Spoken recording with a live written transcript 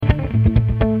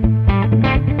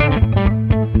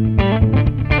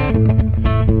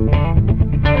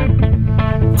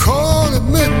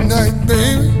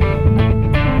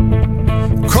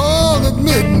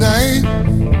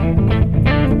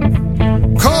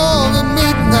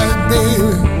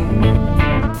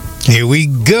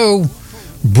go,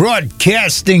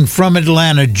 broadcasting from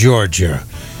Atlanta, Georgia.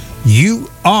 You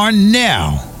are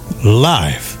now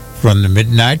live from the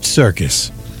Midnight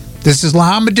Circus. This is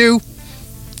Lahamadou,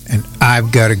 and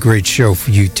I've got a great show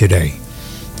for you today.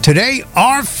 Today,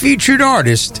 our featured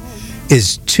artist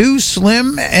is Too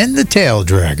Slim and the Tail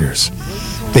Draggers.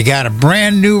 They got a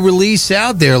brand new release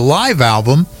out, their live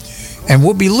album, and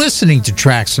we'll be listening to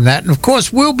tracks from that. And of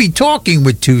course, we'll be talking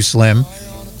with Too Slim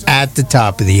at the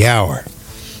top of the hour.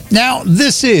 Now,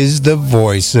 this is the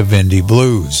Voice of Indie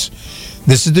Blues.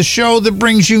 This is the show that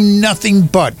brings you nothing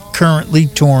but currently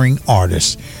touring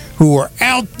artists who are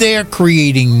out there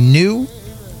creating new,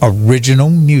 original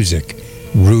music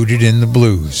rooted in the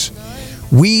blues.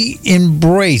 We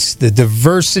embrace the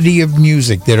diversity of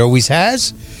music that always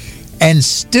has and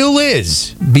still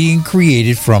is being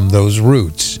created from those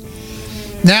roots.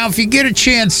 Now, if you get a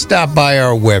chance, stop by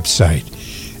our website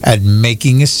at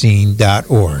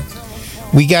makingascene.org.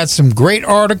 We got some great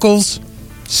articles,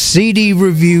 CD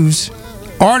reviews,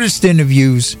 artist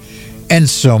interviews, and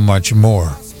so much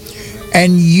more.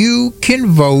 And you can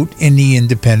vote in the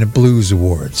Independent Blues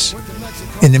Awards.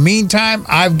 In the meantime,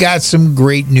 I've got some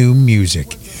great new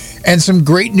music and some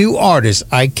great new artists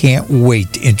I can't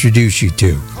wait to introduce you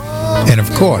to. And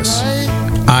of course,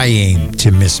 I aim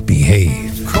to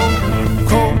misbehave.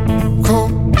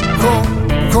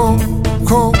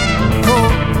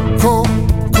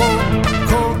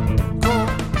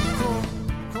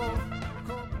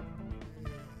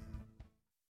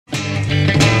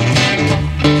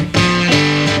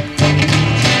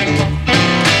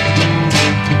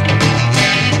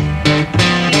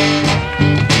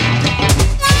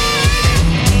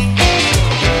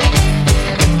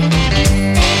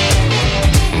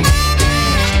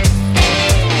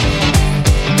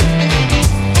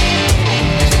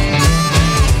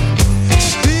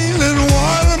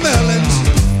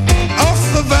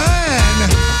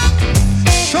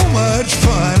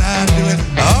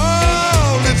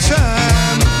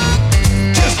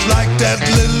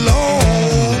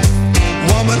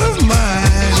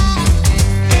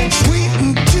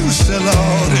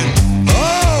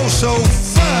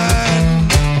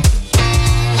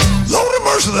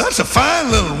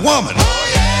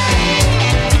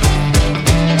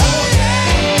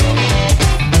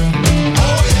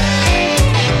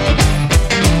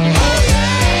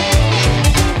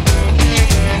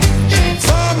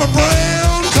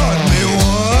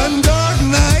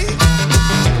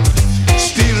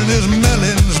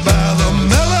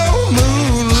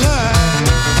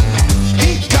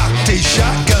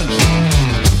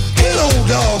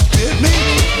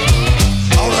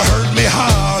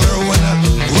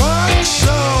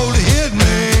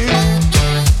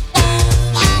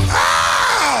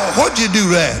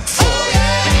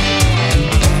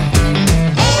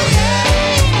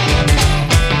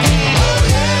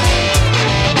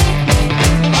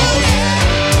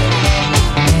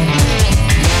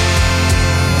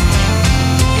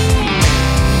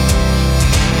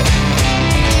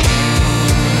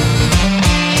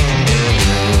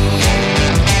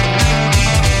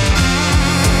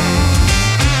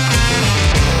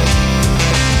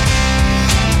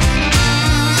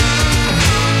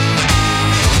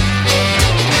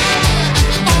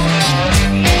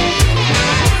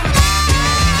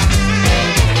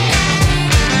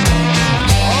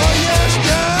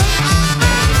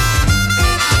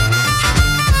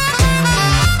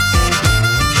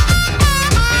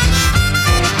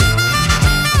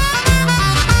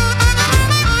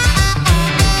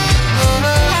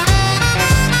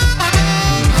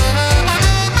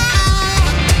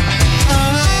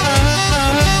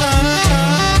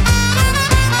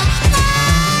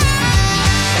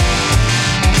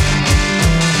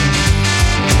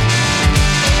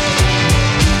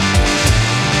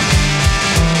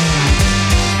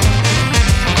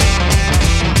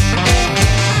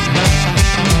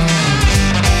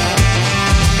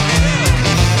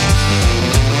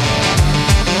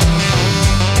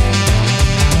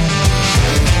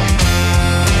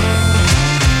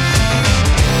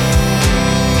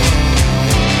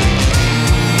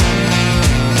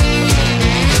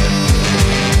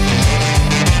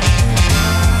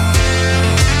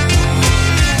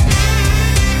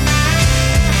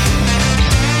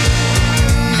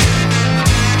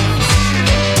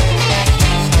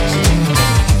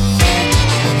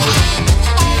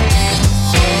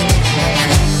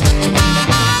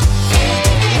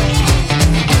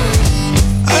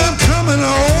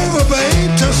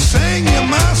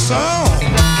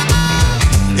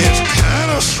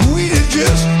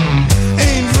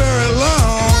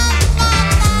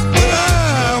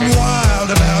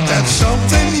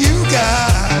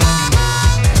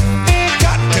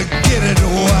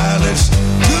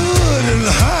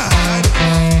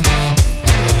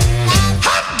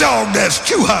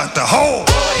 got the whole.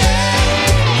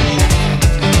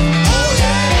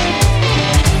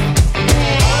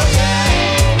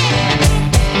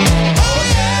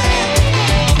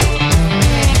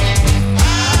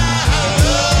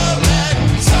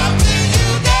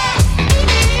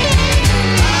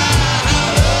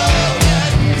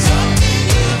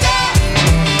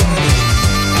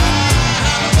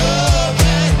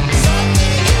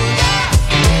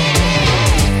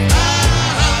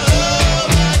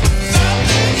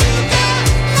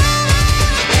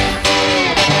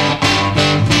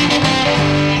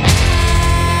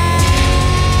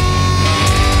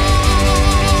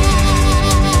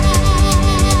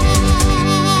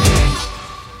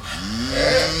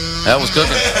 That was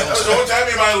cooking. That was the only time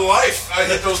in my life I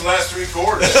hit those last 3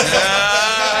 chords.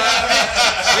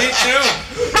 Me too.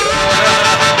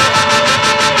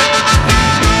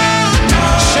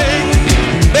 Shake,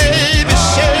 baby,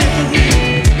 shake,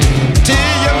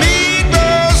 till your meat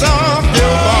goes off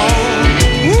your bone.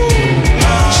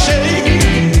 Shake,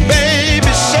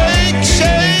 baby, shake,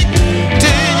 shake,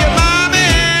 till your mommy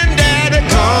and daddy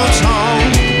comes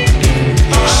home.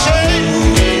 Shake,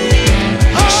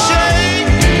 shake,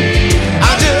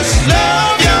 I just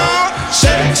love your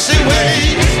sexy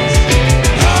ways.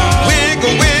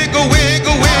 Wiggle, wiggle,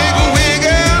 wiggle, wiggle,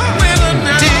 wiggle,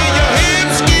 till your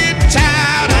hips get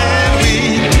tired and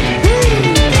weak.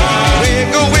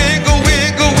 Wiggle, wiggle,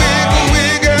 wiggle, wiggle,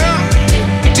 wiggle,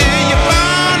 till you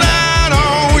fall out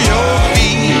on your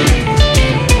feet.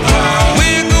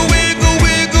 Wiggle, wiggle,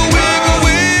 wiggle, wiggle,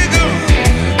 wiggle,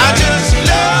 I just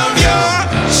love your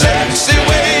sexy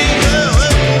ways.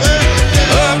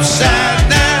 Upside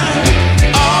down,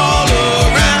 all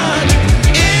around,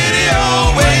 any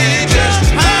old way, just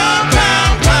pound,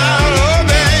 pound, pound, oh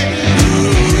baby,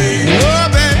 oh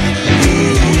baby,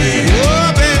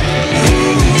 oh baby,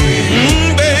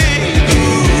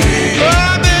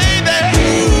 baby,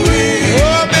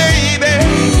 oh baby,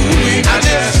 I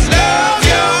just love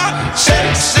your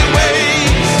sexy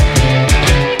ways.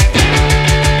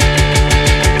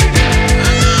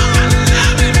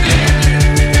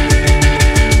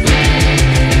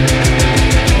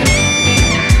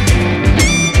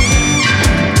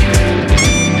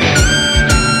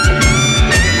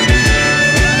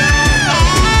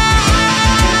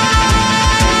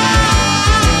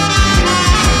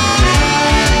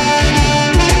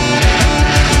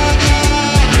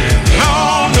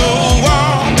 On the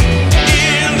wall,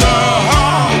 in the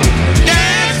hall,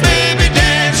 dance, baby,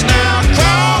 dance now.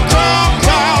 Crawl, crawl,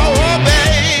 crawl, oh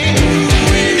baby,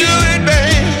 do it,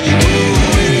 baby,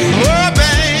 oh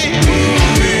baby,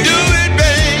 do it,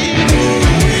 baby,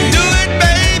 do it,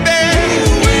 baby,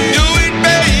 do it,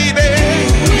 baby.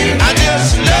 I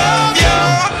just love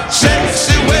your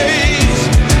sexy ways.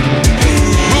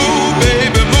 Move,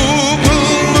 baby, move,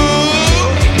 move,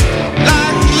 move,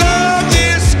 like love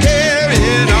is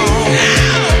carrying on.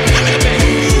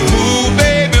 Move,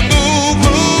 baby, move,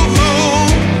 move,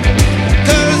 move,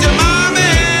 'cause your mommy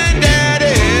and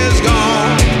daddy is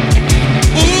gone.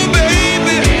 Ooh,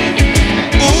 baby,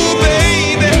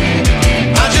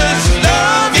 I just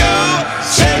love your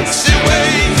sexy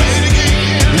ways.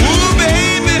 Ooh,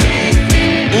 baby,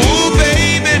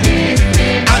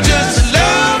 I just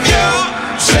love your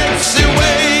sexy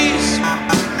ways.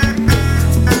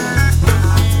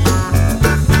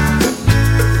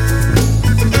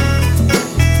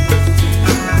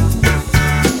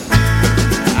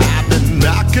 I've been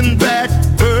knocking back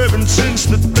bourbon since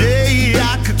the day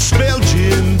I could spell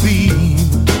Jim Beam.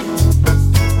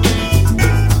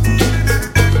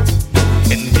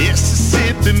 And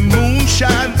Mississippi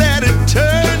moonshine that'd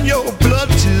turn your blood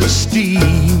to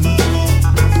steam.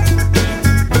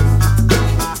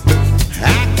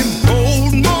 I can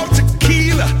hold more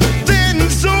tequila than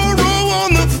Zorro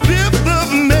on the 5th of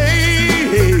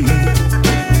May.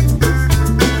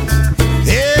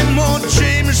 And more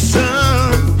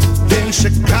Jameson than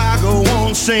Chicago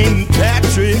on St.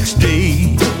 Patrick's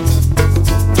Day.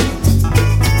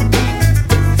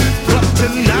 But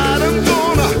tonight I'm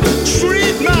gonna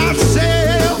treat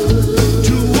myself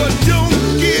to a don't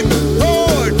get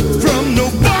bored from no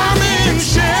bombing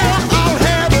shell. I'll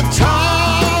have a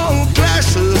tall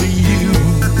glass of you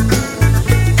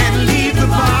and leave the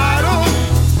bottle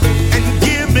and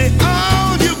give me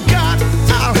all you got.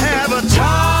 I'll have a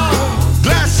tall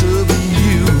glass of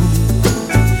you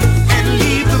and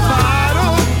leave the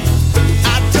bottle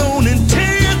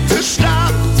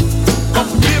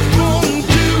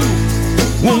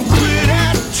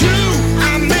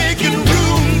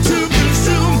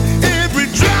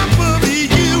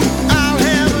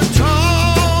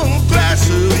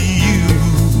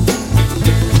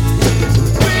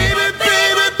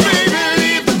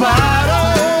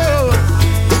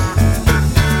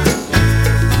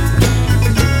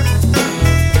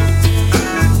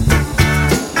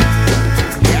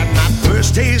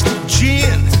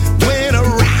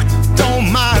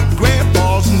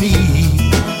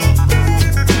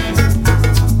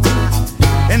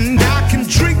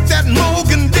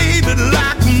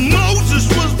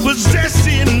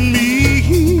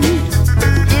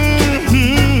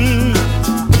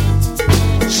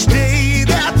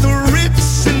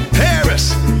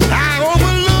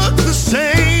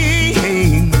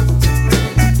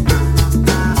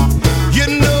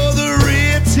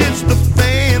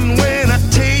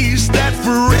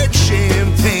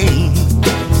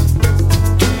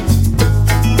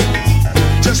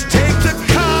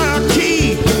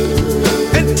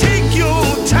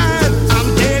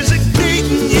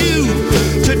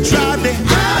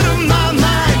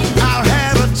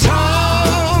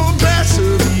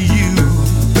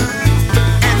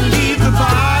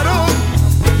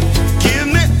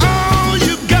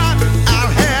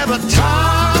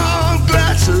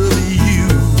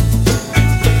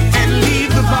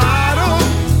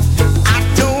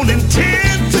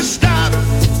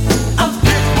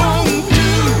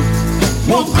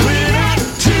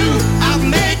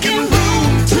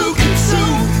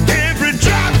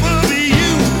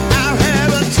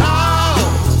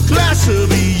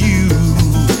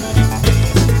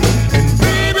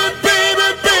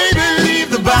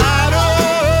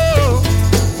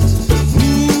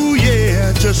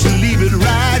just leave it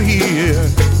right here.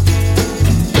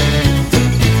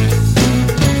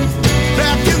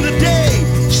 Back in the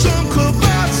day, some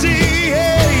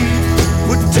Courvoisier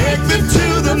would take me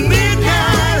to the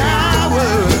midnight hour.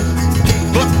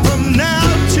 But from now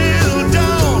till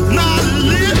dawn, my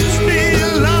lips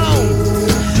belong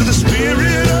to the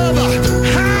spirit of a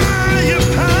higher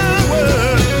power.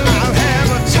 I'll have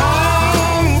a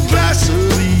tall glass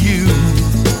of you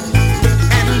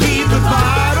and leave the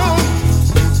bottle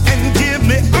and give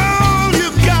me all you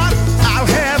got. I'll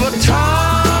have a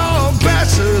tall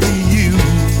glass of you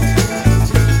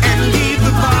and leave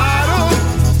the bottle.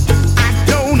 I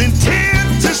don't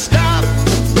intend to stop.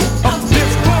 A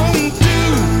fifth won't do,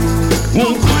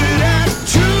 won't quit at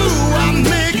two. I'm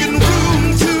making room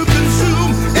to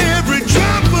consume every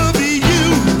drop of you.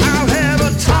 I'll have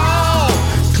a tall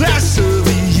glass of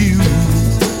you.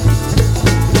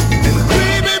 And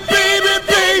baby, baby,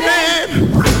 baby,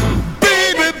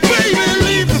 baby, baby,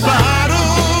 leave the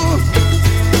bottle.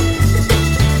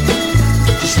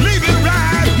 Just leave it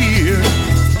right here.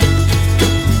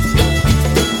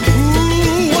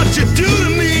 Ooh, what you do to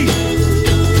me?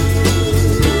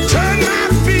 Turn my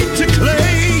feet to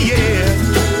clay, yeah.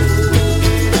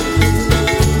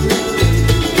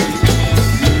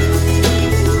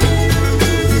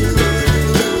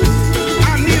 I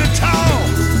need a tall,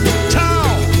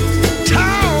 tall,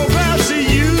 tall glass of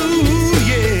you,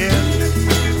 yeah.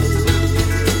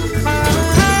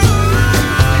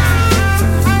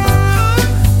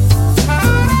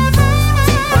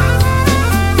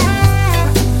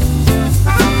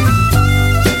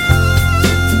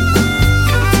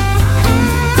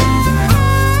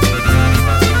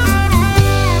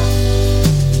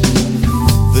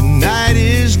 The night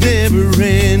is never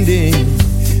ending.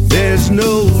 There's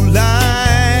no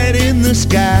light in the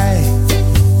sky.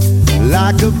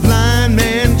 Like a blind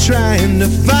man trying to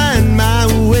find my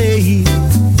way.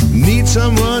 Need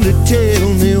someone to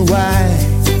tell me why.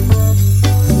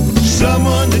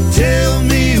 Someone to tell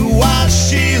me why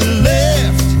she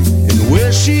left and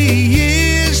where she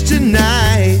is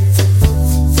tonight.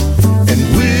 And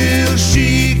will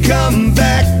she come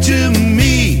back to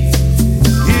me?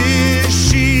 Is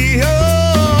she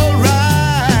alright?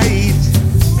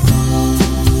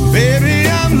 Baby,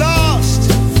 I'm lost.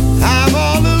 I'm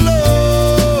all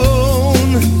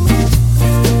alone.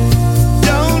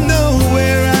 Don't know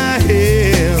where I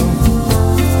am.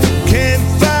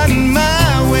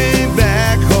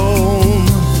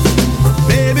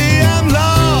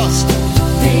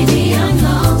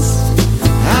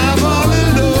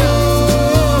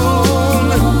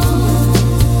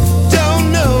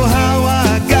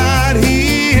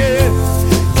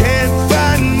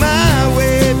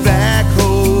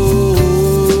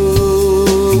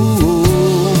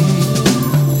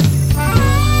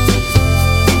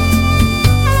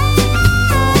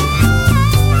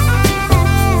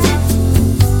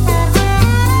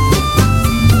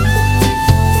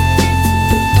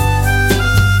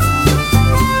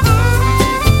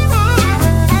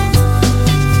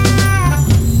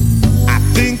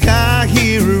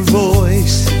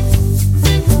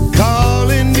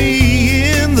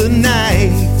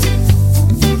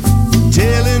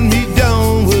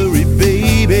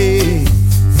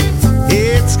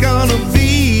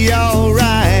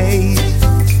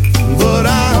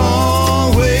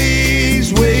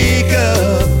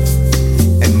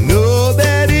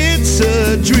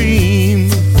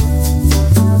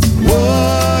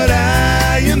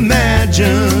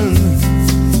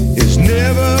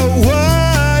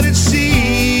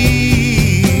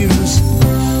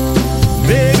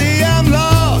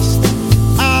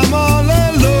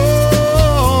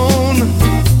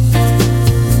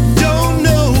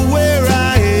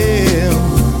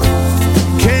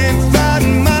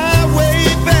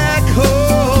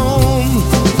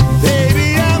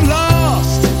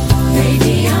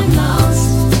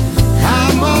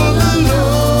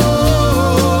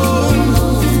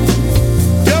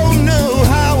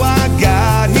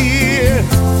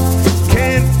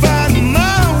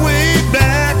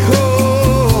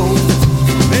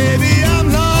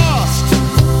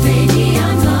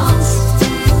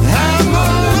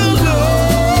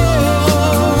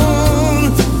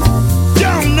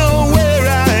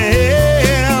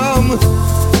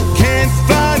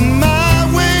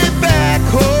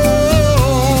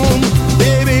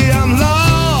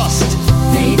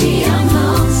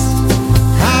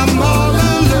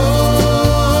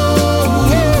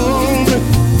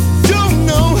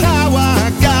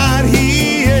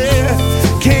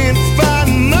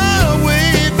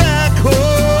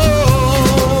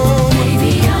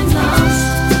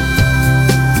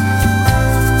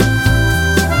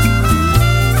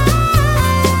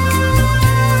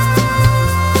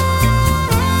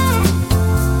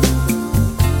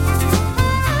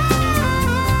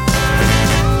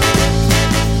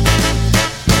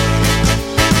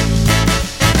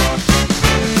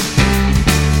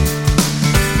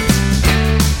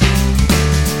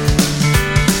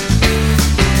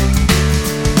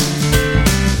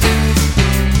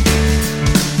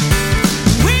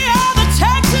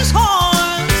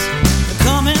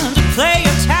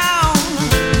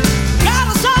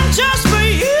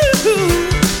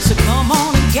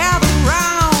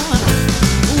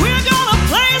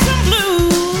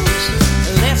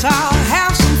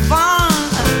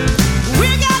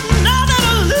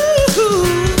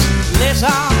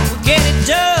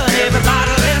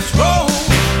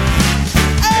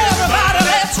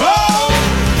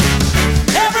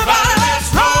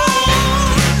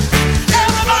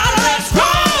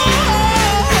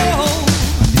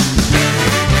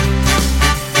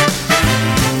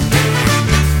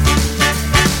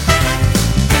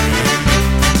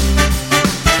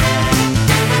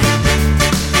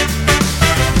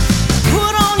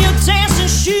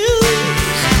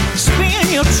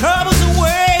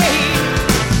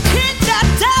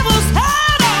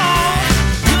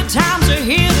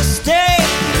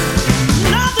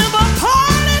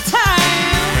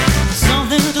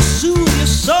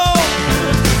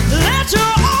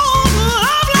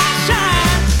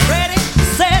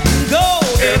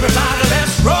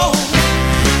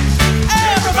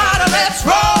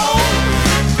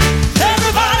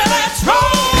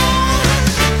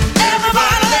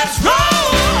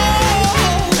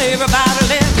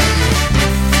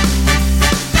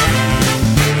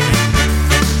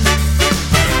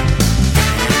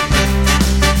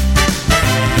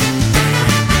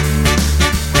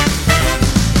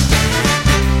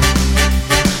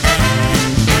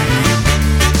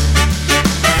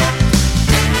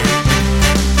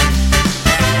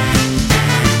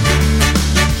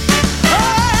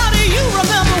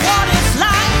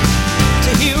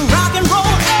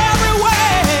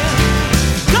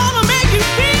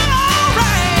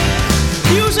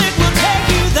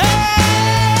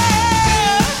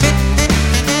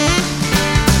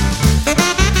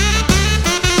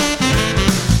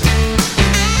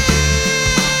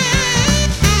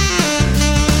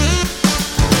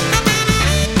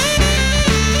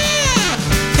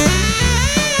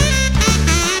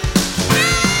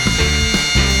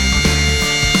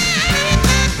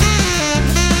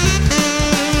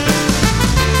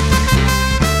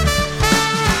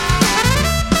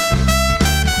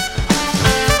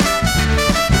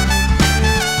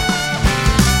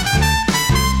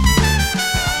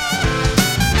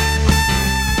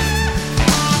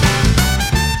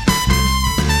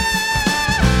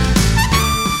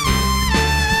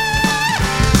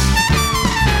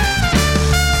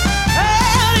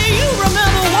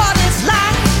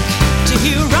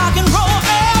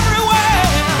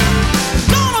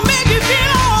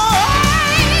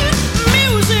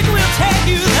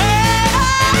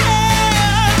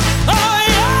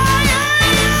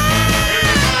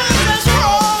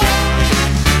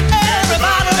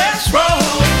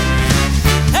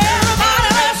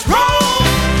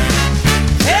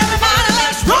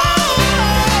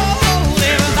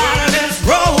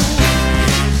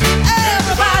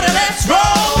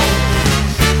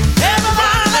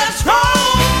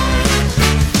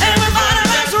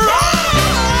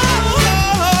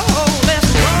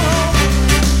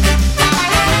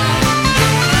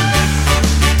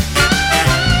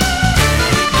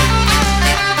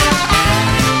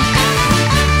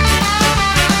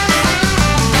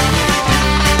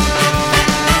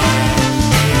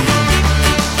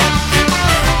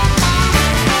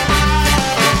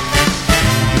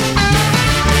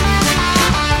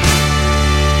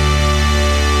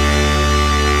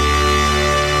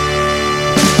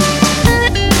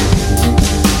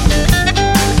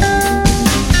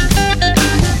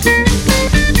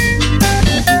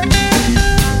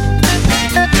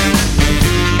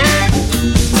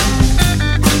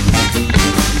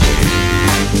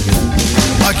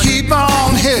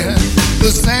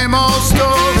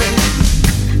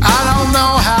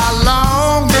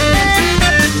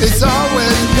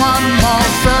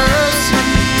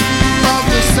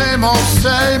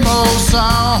 same old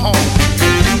song.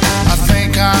 I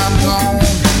think I'm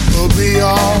gonna be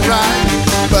alright,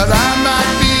 but I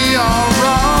might be all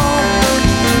wrong.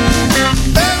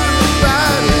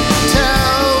 Everybody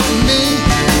tells me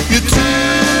you're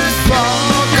too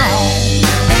far gone.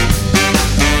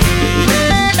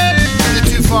 You're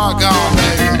too far gone,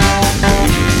 baby.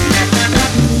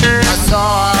 I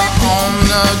saw her on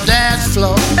the dance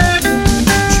floor.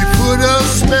 She put a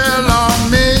spell on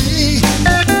me.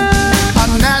 A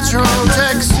natural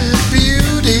Texas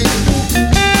beauty,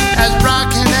 as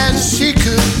rocking as she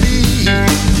could be.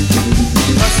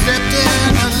 I stepped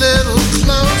in a little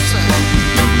closer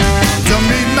to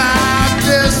meet my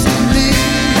destiny.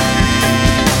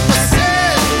 I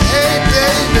said, hey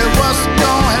baby, what's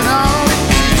going on?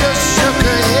 She just shook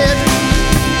her head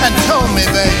and told me,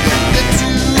 baby, you're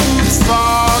too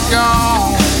far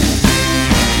gone.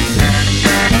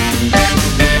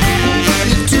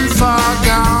 You're too far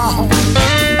gone.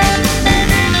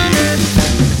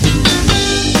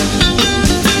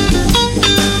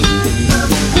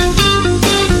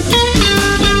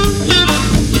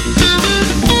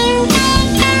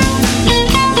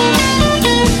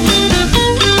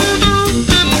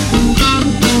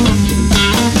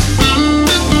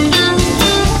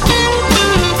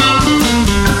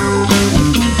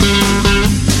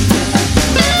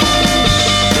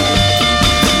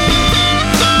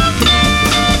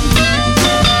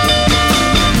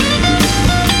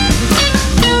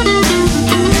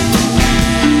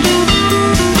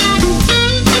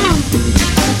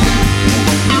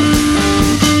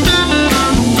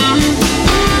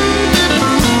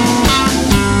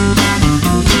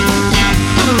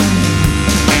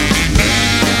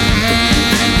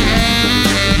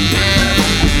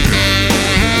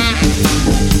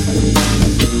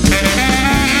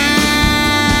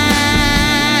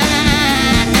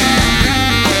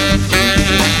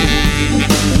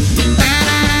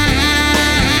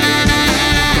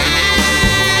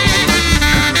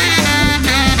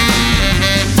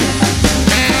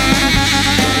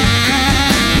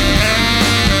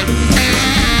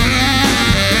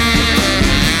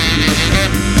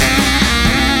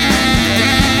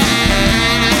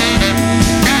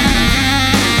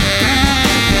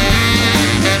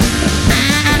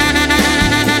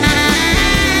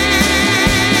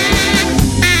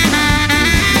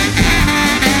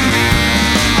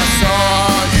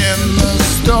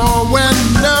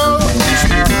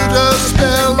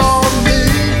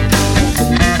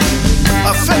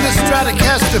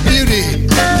 The beauty,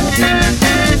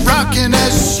 rocking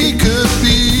as she could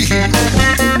be.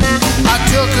 I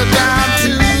took her down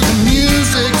to the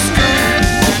music school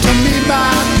to meet my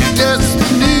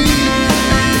destiny.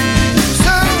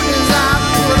 Soon as I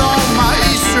put on my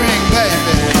E-string,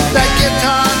 baby, that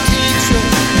guitar teacher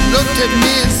looked at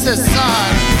me and said,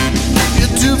 son,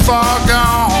 you're too far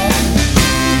gone.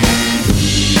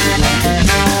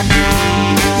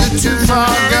 You're too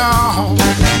far gone.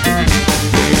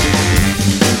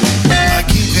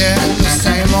 The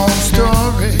same old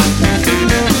story,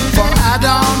 for I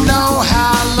don't know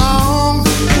how long.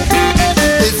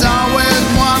 It's always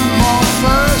one more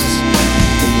verse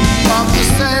of the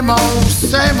same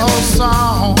old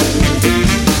song.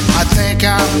 I think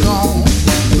I'm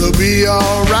gonna be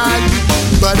alright,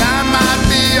 but I might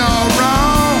be all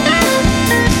wrong.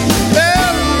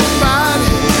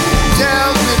 Everybody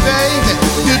tells me, baby,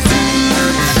 you're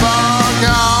too far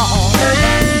gone.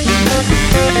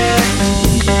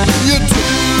 You're too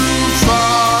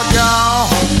far gone.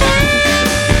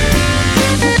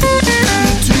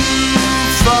 You're too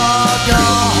far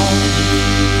gone.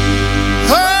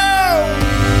 Oh!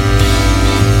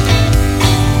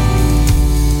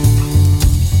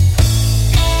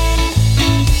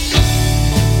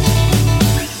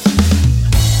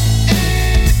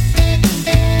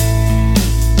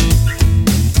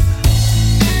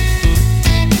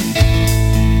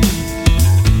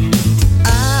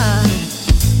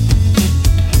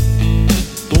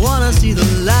 See the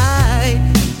light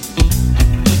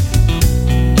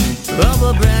of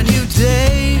a brand new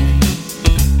day,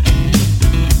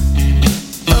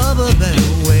 of a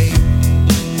better way.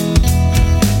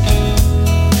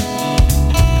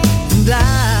 And I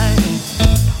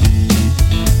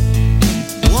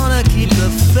wanna keep the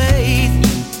faith.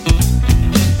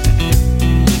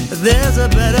 There's a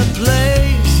better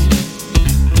place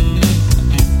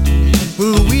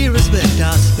where we respect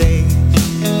our space.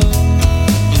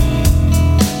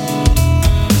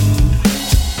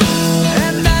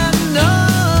 And I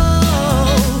know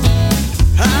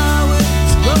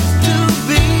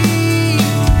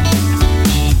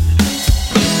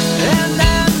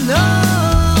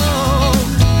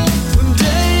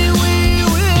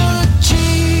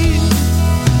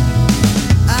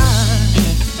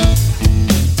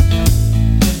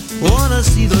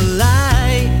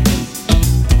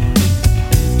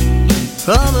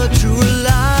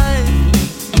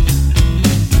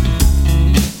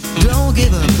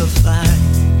fight.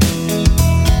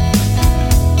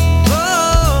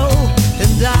 Oh,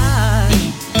 and I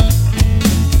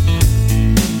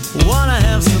wanna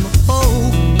have some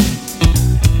hope,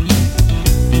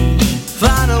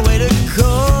 find a way to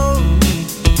cope.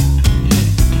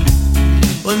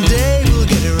 One day we'll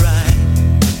get it right.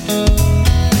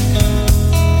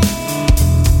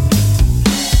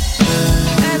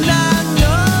 And I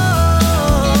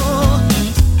know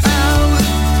how it's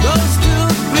supposed to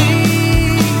be.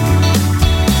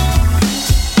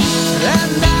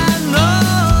 And I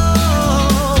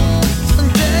know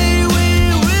someday we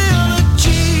will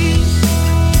achieve.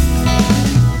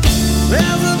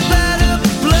 There's a better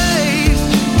place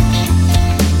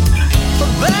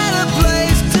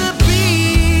to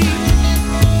be.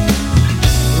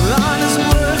 Honest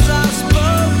words are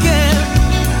spoken,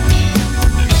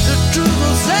 the truth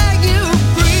will set you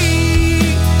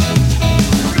free.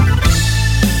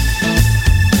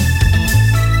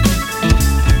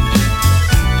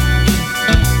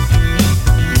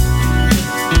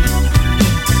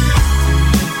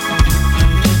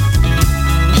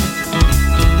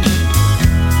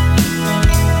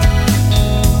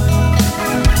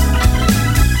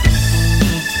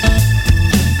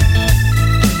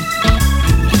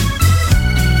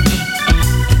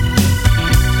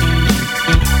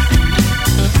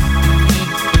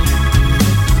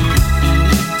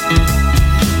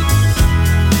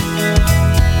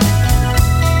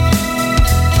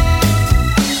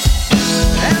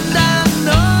 And I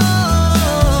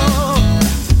know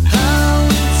how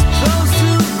it's supposed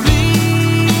to be.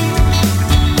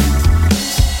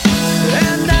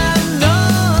 And I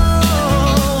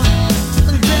know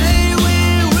someday we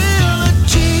will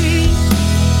achieve.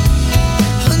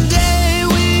 Someday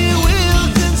we will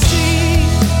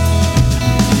conceive.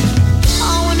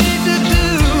 All we need to do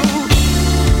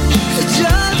is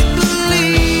just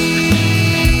believe.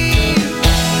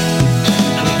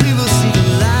 We will see the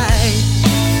light.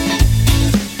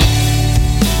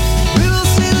 We will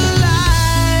see the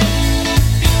light.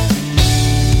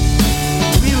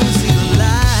 We will see the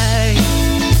light.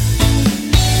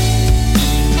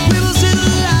 We will see the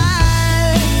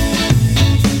light.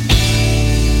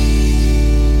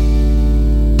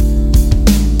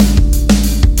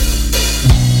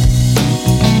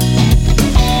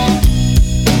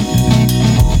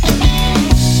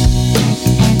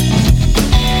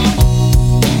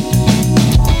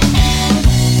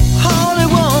 Holy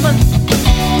woman,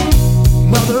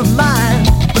 mother of mine,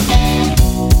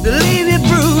 leave you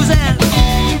bruising,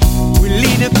 we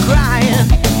leave you crying.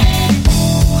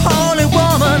 Holy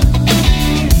woman,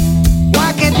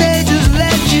 why can't they just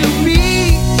let you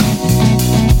be?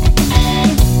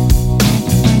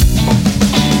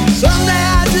 Someday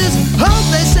I just hope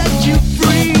they set you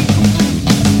free,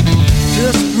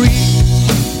 just free.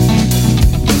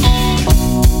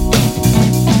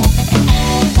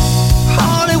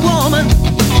 Holy woman,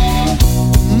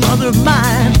 mother of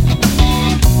mine,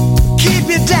 keep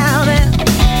you down and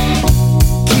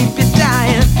keep you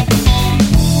dying.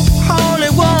 Holy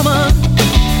woman,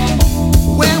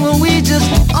 when will we just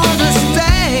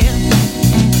understand?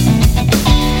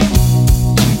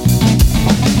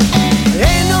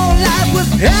 Ain't no life was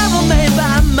ever made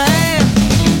by man,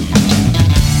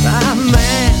 by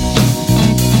man.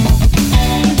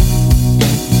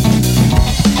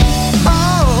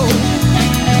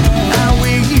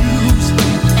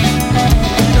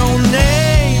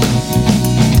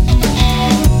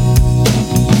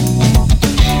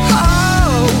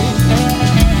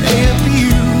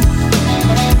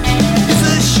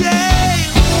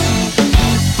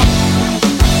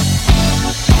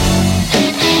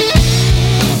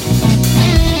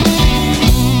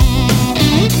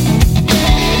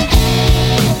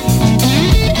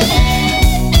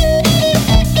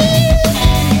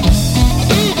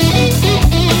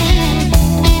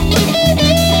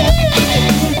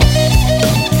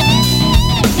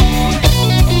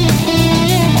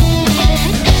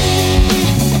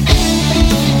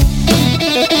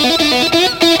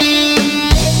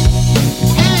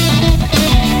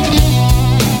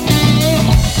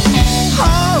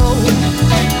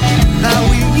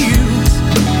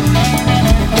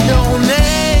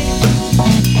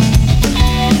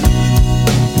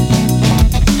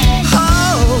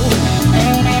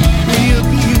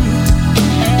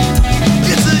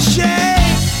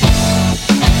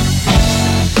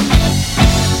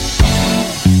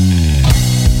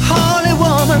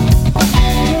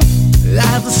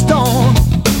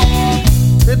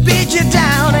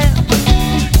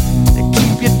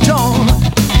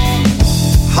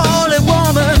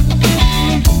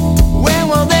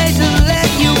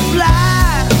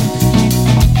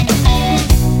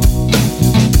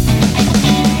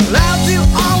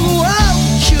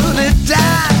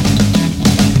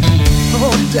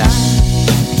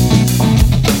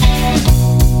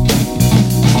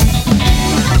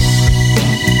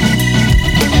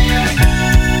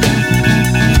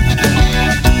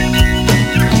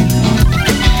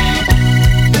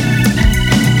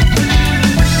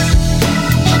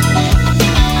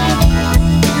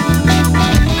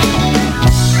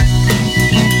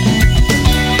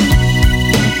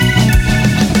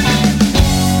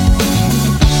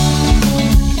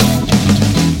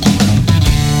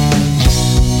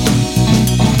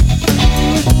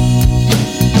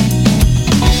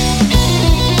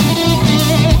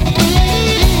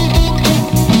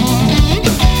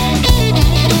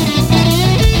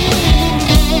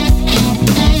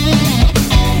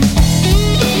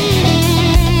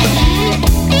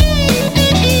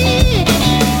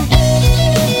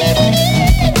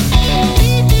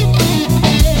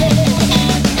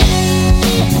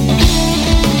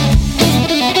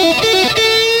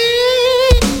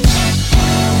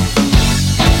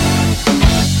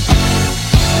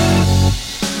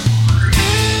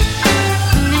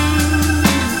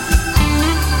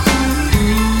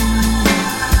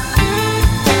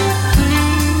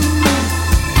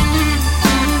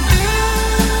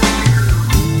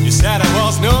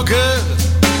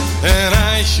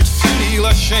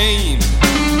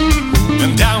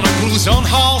 who's on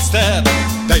Halstead,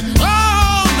 they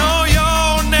all know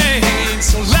your name.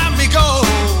 So let me go,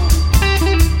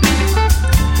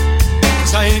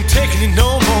 'cause I ain't taking it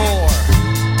no more.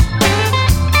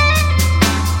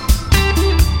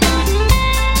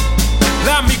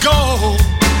 Let me go,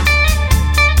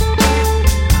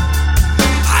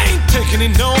 I ain't taking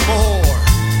it no more.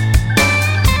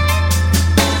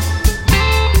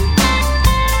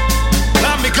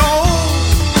 Let me go,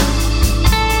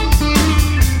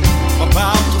 I'm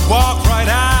about to walk right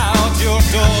out your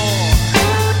door.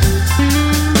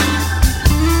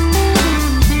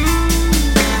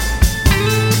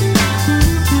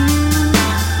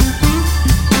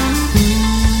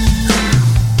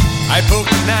 I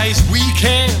booked a nice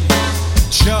weekend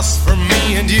just for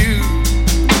me and you.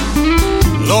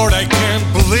 Lord, I can't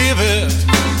believe it,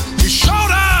 you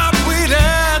showed up with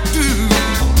that dude.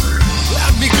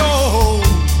 Let me go,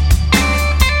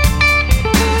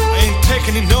 I ain't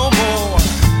taking it no more.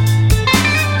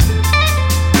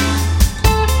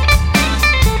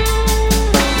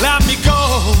 Let me go,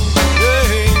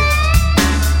 yeah,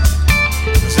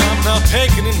 'cause I'm not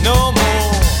taking it no more.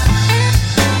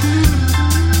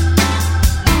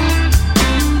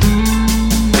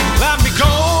 Let me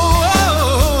go,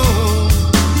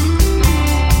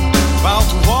 about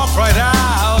to walk right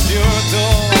out your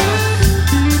door.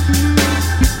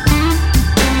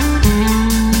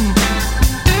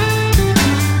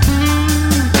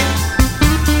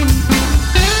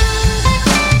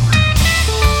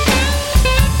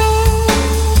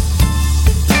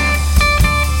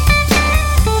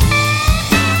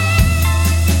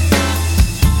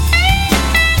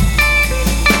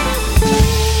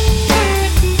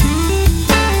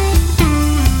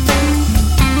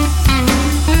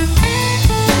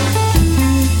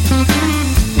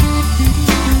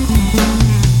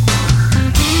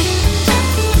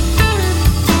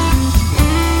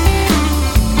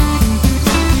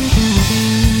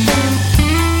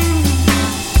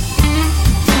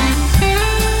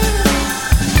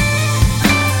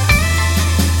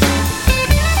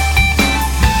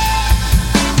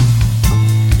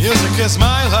 Music is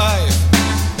my life,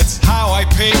 it's how I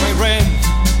pay my rent.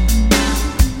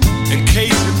 In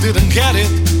case you didn't get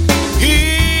it,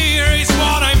 here is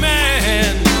what I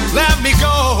meant. Let me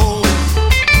go,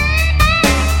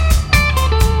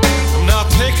 I'm not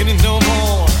taking it no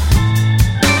more.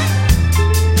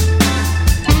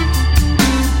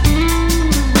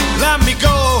 Let me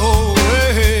go,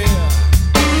 yeah,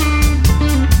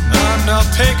 I'm not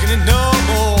taking it no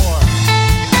more.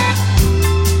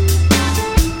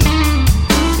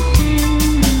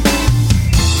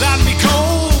 Let me go,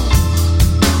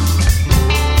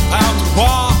 about to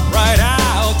walk right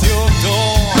out your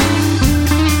door.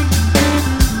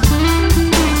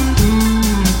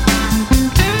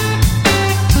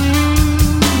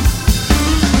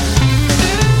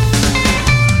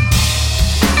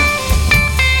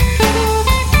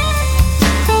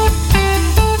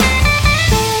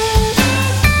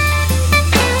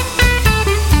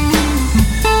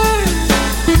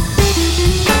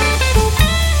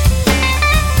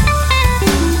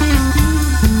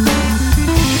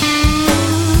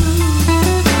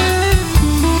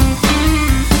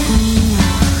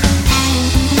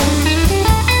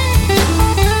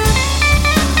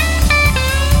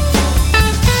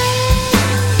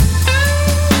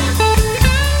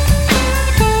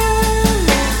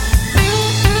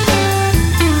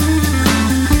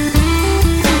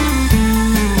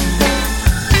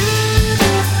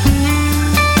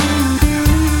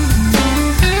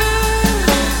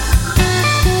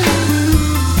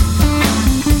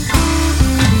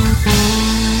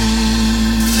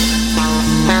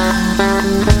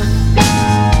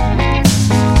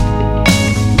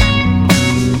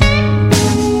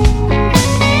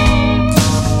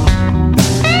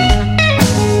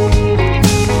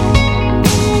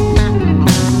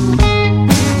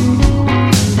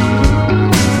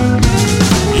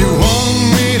 You want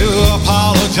me to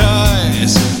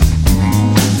apologize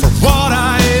for what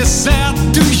I said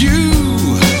to you.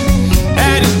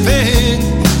 Anything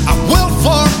I will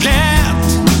forget,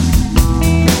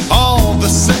 all the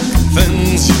sick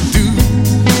things you do.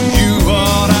 You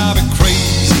ought to be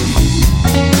crazy,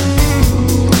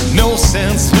 no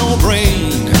sense, no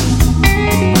brain.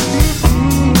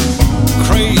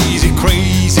 Crazy,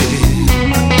 crazy,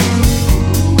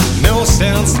 no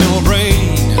sense, no brain.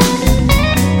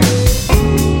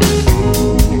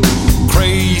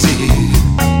 Crazy,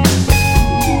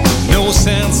 no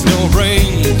sense, no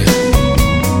brain.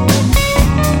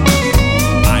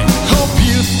 I hope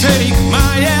you take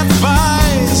my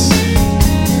advice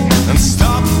and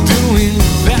stop doing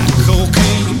that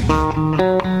cocaine.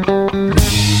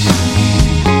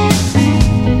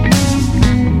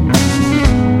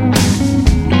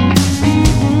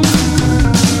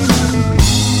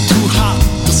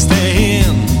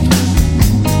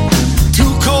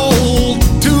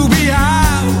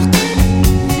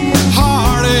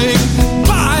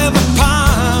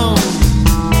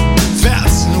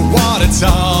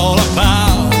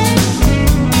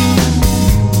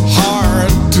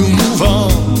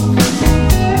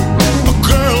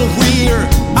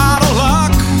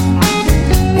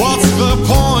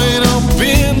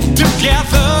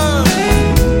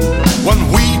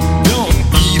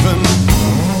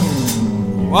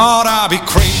 Ought I be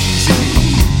crazy?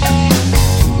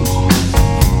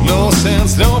 No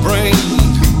sense, no brain.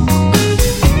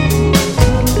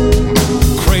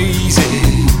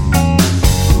 Crazy.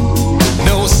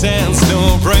 No sense,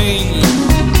 no brain.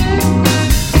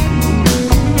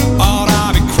 Ought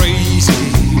I be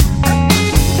crazy?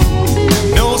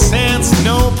 No sense,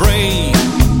 no brain.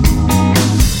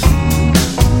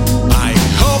 I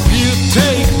hope you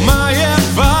take my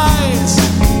advice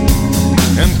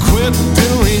and quit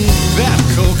doing that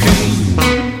cocaine.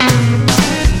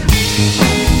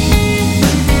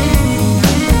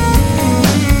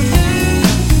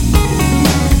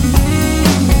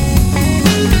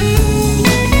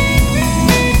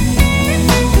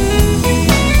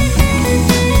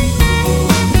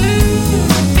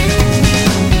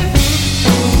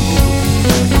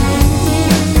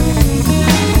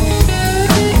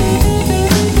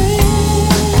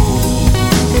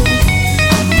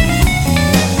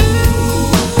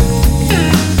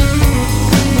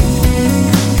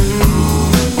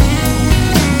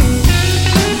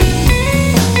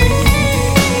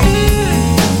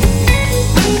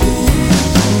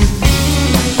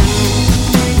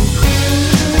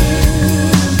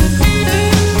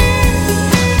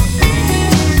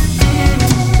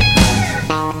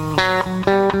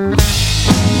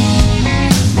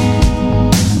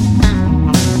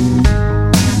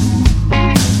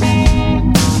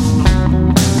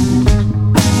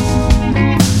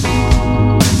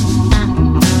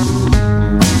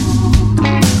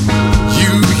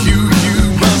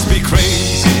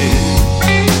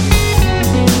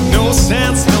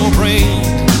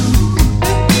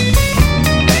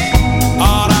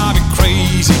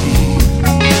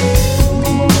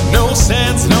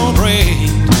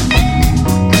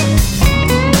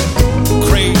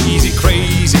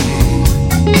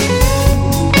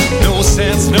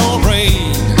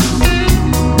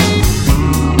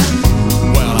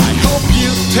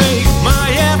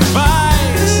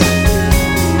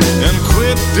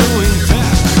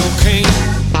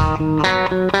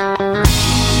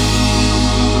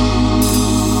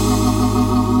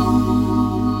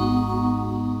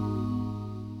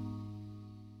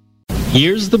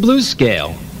 Here's the blues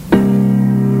scale.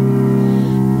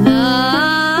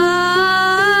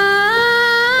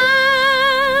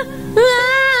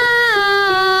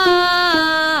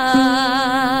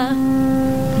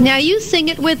 Now you sing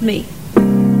it with me.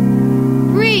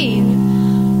 Read.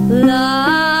 La,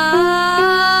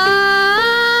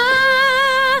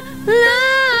 la.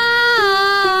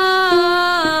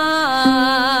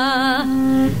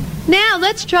 Now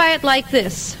let's try it like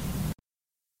this.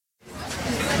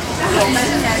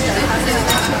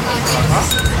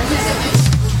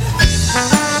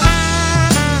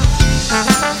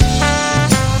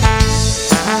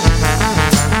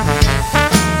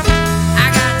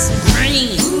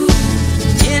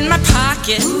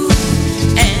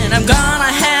 And I'm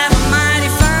gonna have a mighty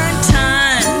fine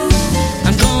time.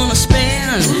 I'm gonna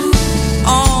spend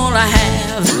all I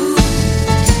have,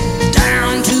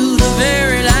 down to the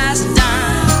very last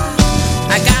dime.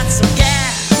 I got some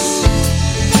gas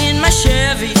in my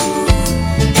Chevy,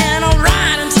 and I'll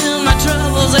ride until my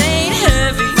troubles ain't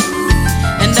heavy.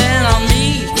 And then I'll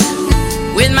meet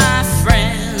with my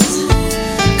friends,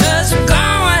 'cause we're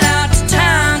going out to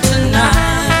town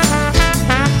tonight.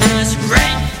 There's a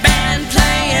great band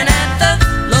playing at the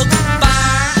local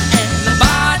bar, and the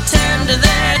bartender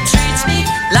there treats me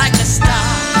like a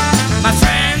star. My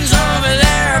friends over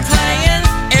there are playing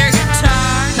air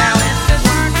guitar. Now if it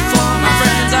weren't for my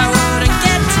friends, I wouldn't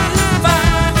get too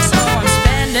far. So I'm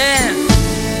spending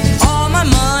all my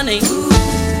money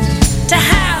to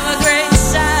have a great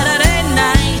Saturday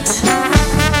night.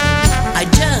 I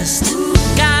just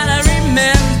gotta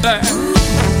remember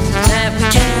that we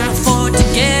can't afford to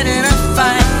get in a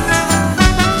fight.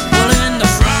 Well, in the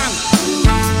front,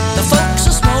 the folks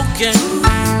are smoking.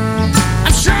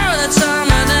 I'm sure that some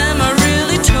of them are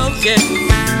really toking.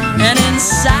 And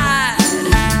inside,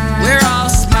 we're all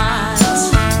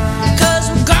smiles, 'cause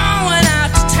we're going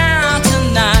out to town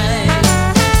tonight.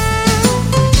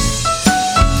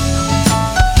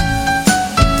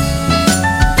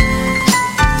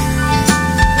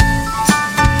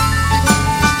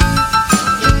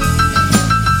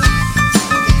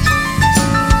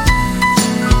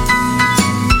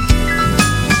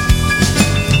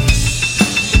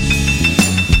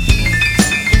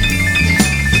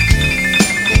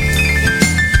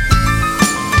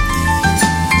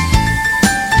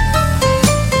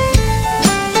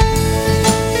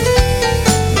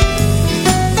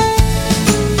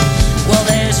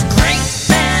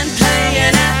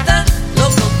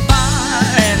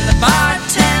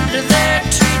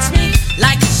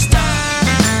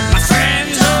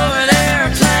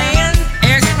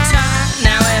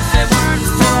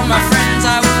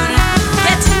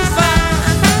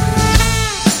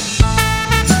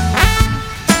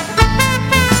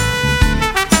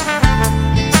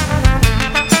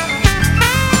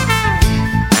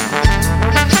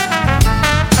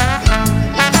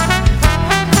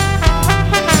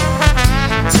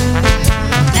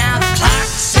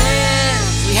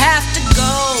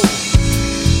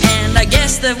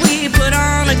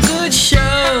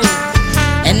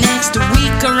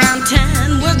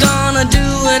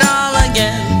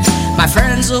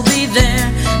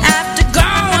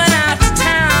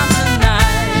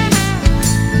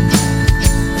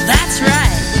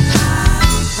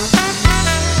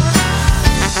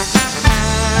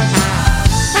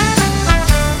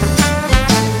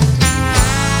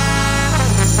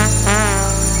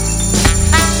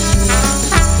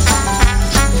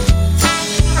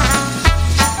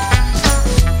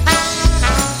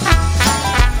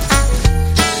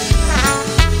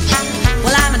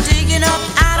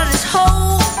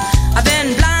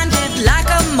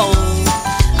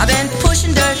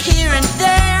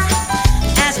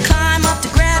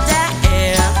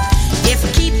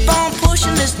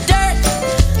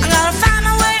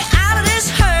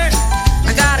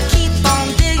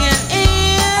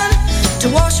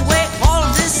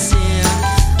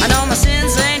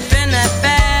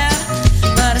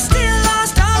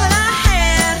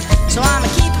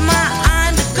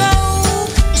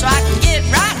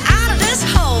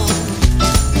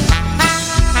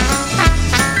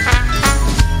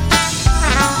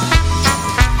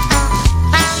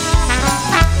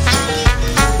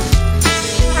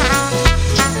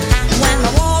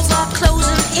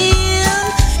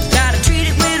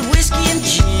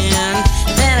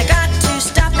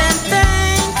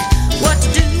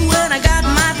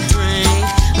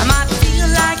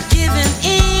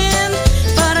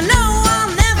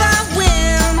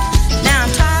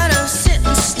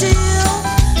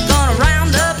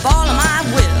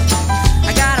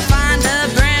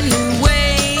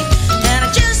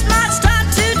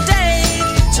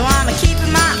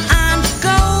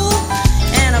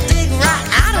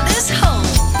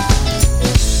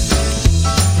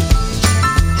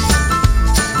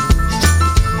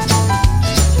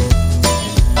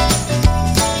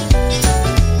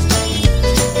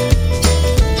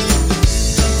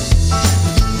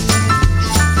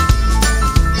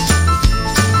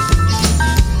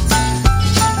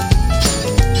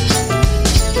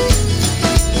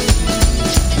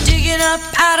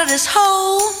 this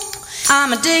hole.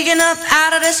 I'm a digging up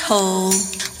out of this hole.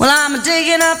 Well, I'm a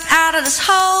digging up out of this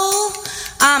hole.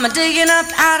 I'm a digging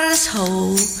up out of this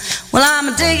hole. Well,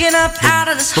 I'm a digging up out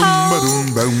of this hole.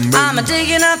 I'm a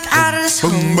digging up out of this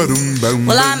hole.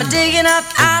 Well, I'm a digging up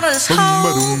out of this hole.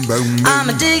 I'm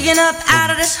a digging up out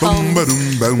of this hole.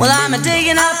 Well, I'm a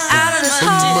digging up out of this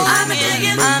hole.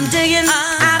 I'm digging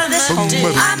out of this hole.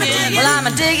 Well, I'm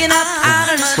a digging up out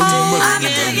of this hole.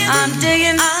 I'm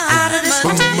digging out of this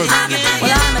hole. Well,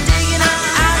 I'm a digging up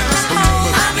out of this hole. I'm digging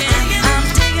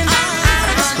out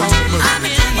of this hole.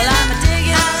 Well, I'm a digging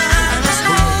out of this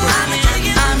hole.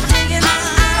 I'm digging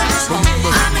out of this hole.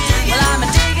 Well, I'm a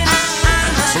digging out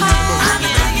of this hole. I'm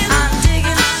digging out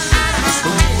of this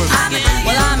hole.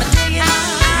 Well, I'm a digging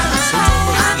out of this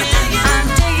hole. I'm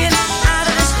digging out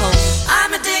of this hole.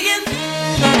 I'm a digging.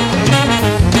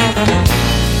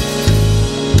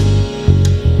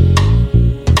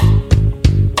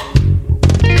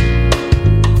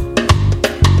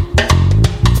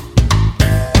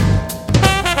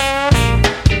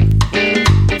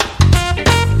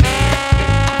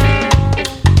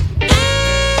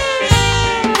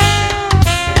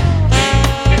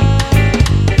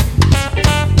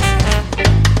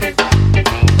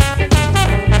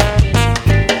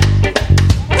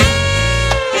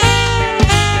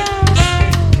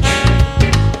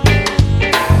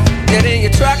 Get in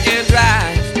your truck and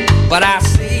drive, but I'll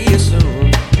see you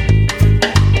soon.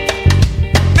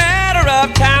 Matter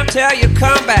of time till you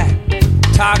come back,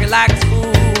 talking like a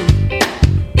fool.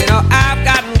 You know I've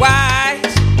gotten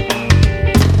wise.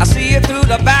 I see you through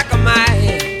the back of my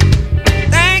head,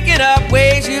 thinking up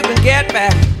ways you can get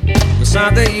back for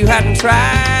something you hadn't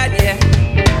tried yet.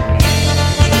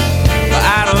 But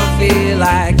I don't feel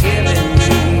like giving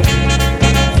you,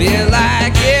 feel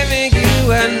like giving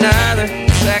you another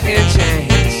second chance.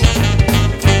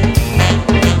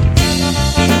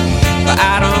 But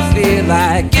I don't feel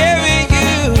like giving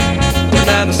you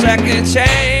another second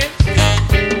chance.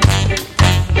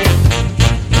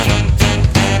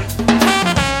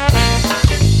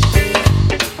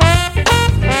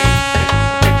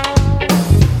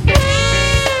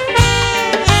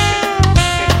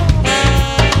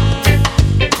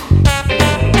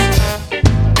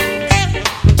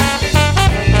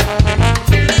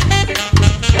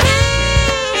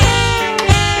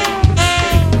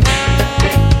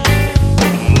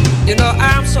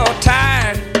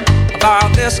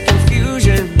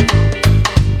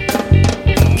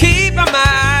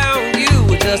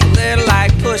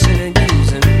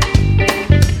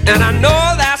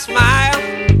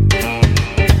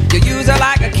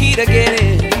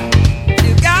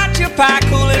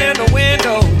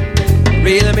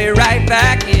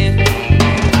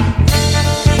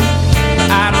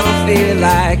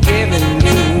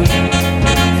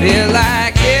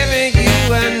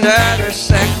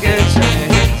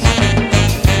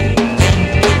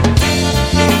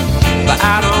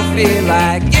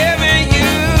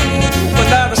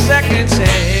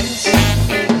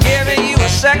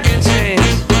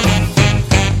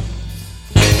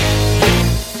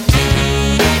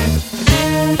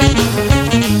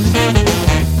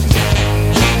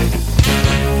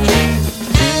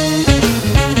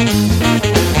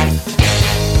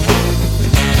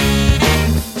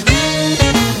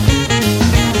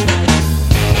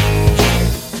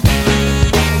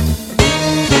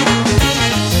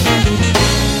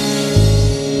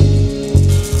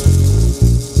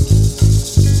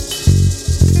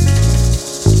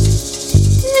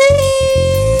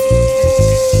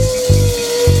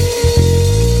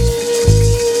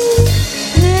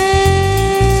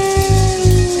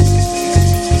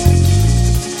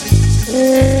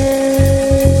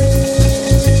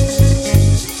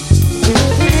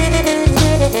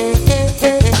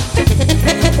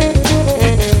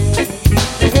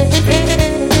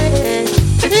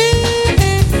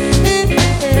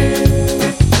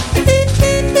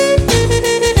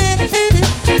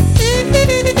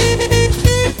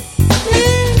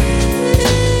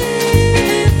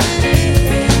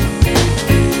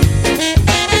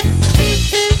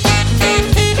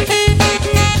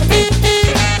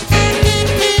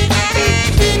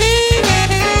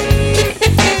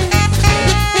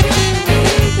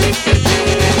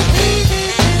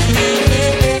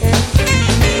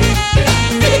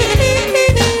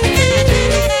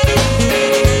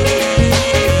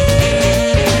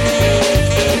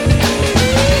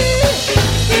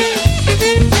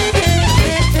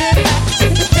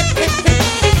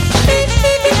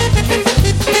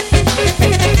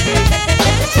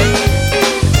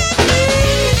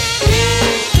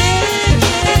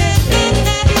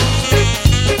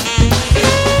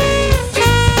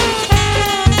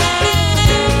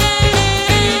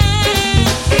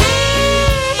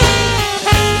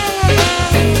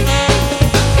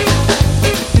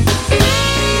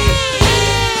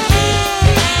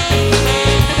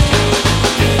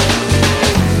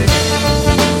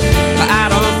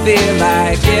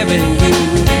 giving you,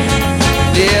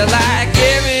 feel like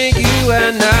giving you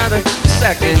another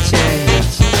second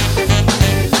chance.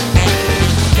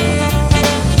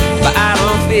 But I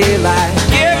don't feel like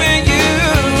giving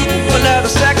you another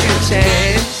second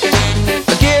chance,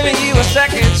 giving you a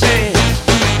second chance.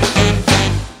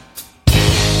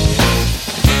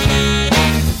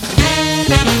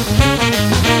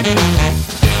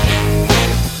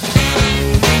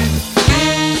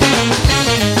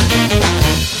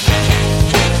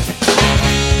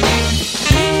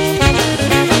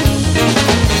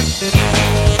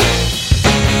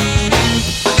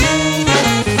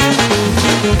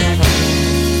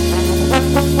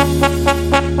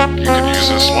 You could use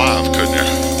this live, couldn't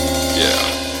you? Yeah.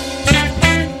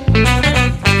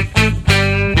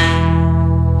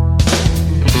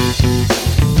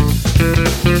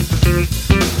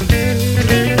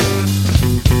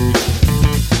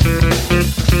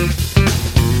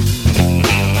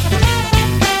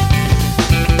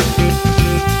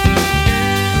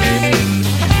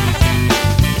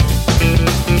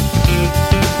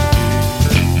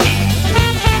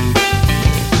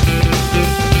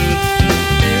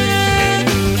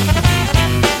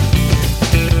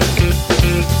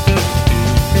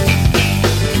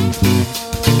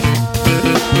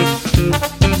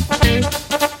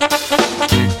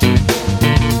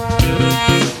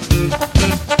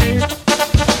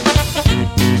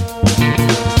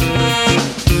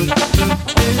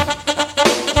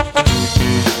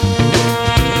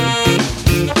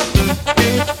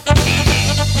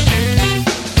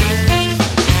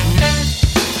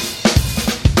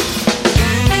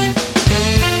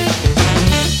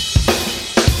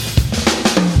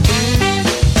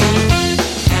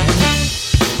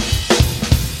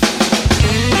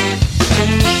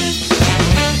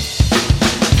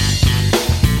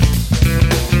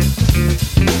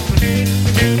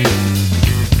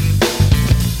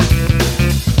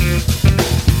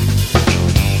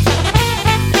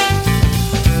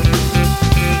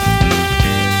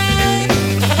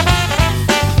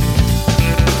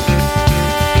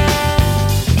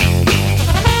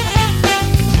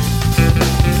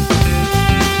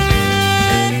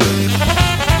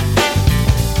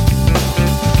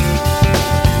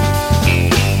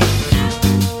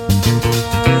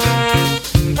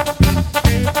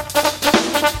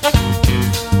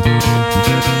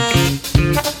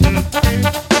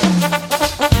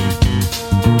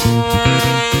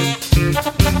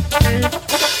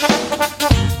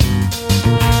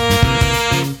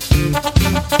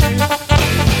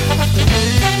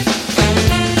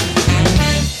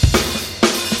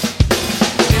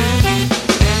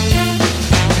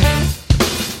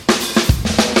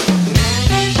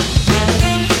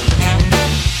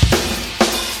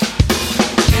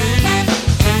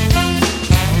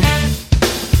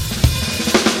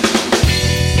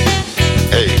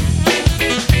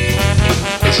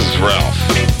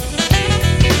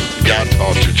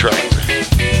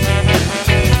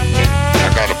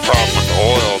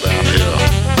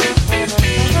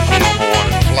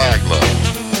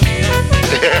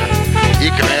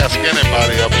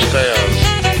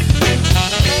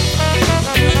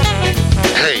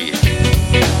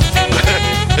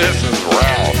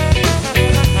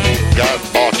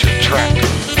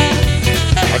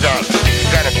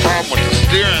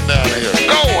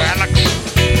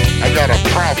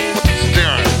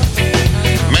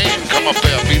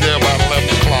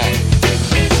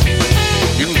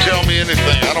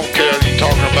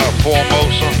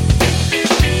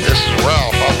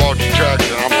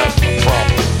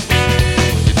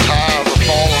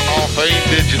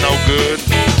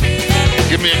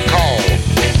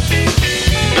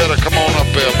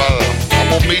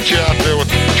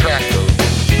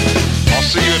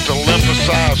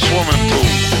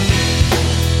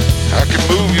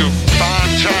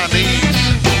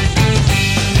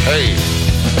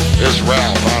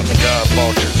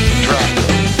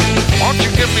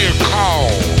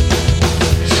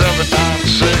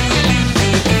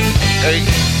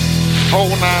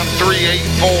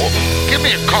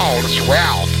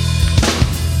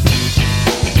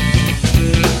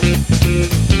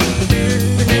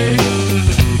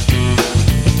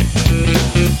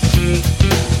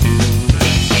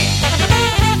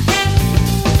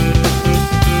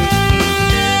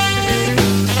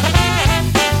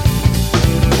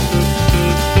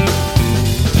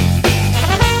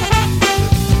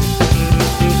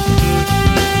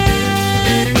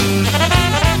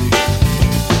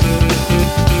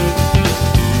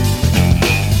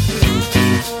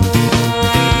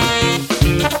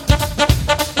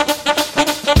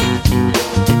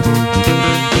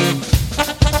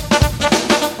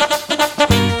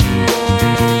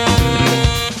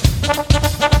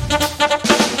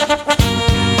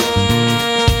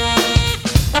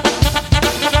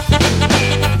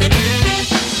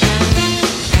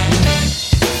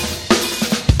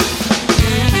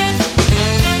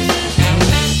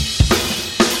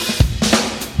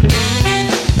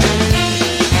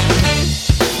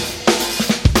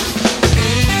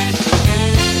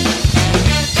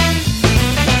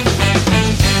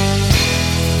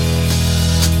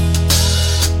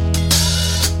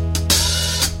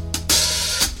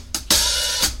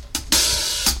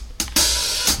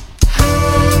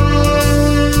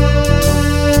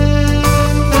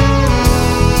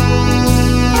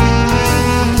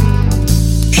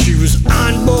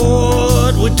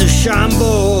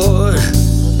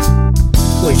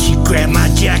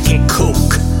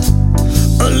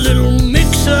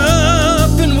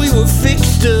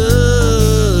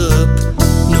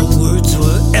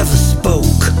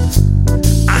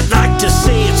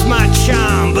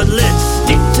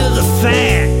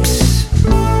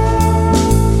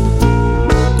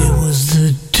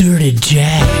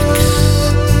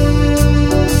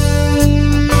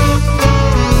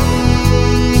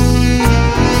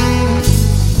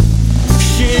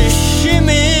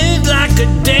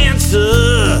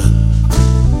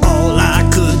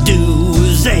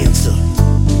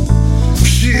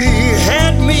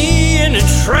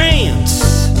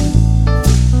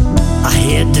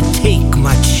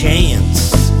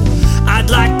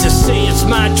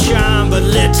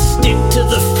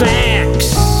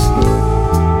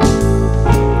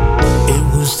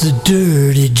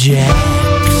 Dirty Jacks.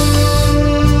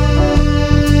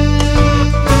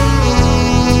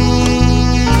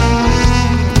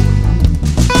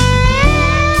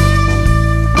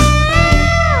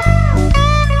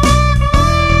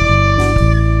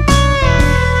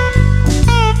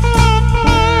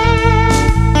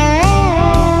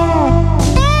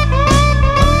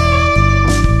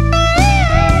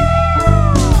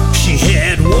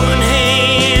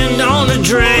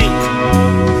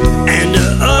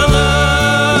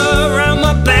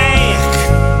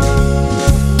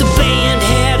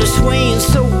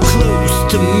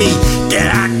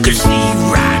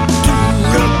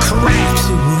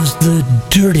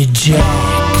 Dirty Jacks.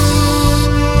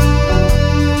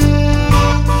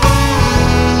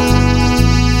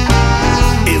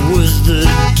 It was the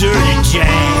Dirty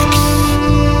Jacks.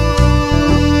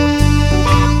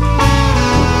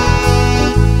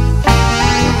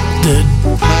 The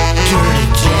Dirty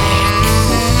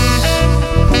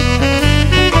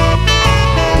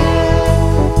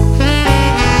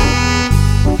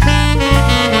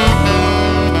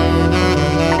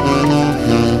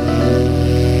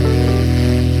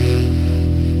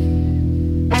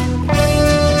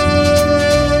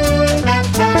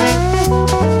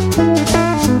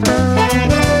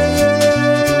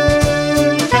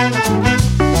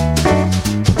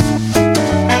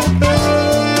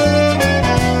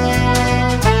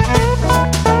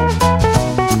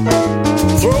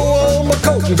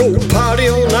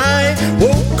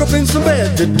Some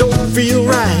bed that don't feel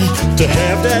right. To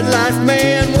have that life,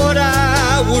 man, what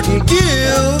I wouldn't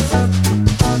give.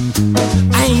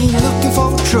 I ain't looking for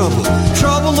trouble,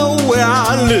 trouble nowhere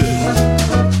I live.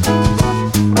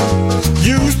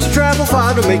 Used to travel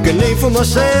far to make a name for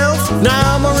myself.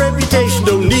 Now my reputation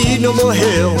don't need no more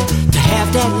help. To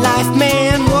have that life,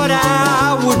 man, what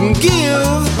I wouldn't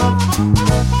give.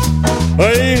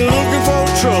 I ain't looking for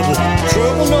trouble,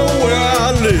 trouble nowhere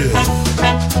I live.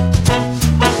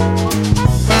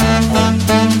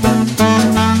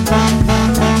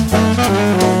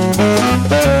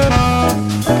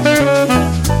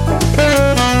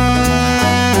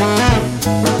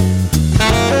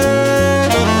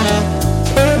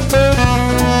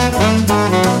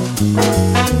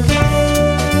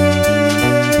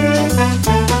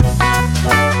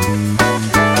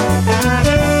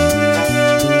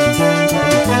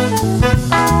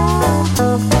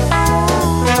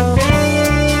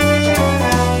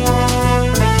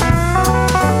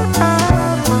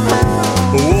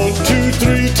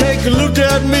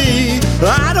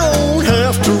 I don't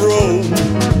have to roam.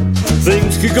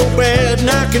 Things could go bad and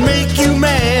I can make you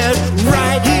mad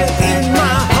right here in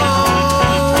my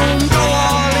home. Go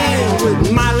all in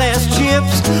with my last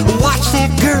chips. Watch that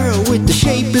girl with the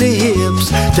shapely hips.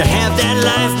 To have that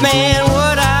life, man,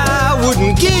 what I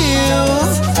wouldn't give.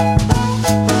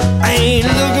 I ain't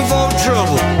looking for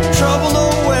trouble, trouble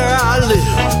nowhere I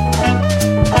live.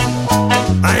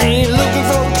 I ain't looking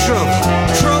for trouble,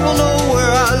 trouble nowhere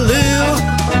I live.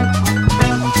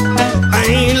 I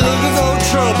ain't looking for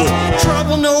trouble,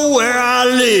 trouble nowhere I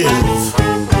live.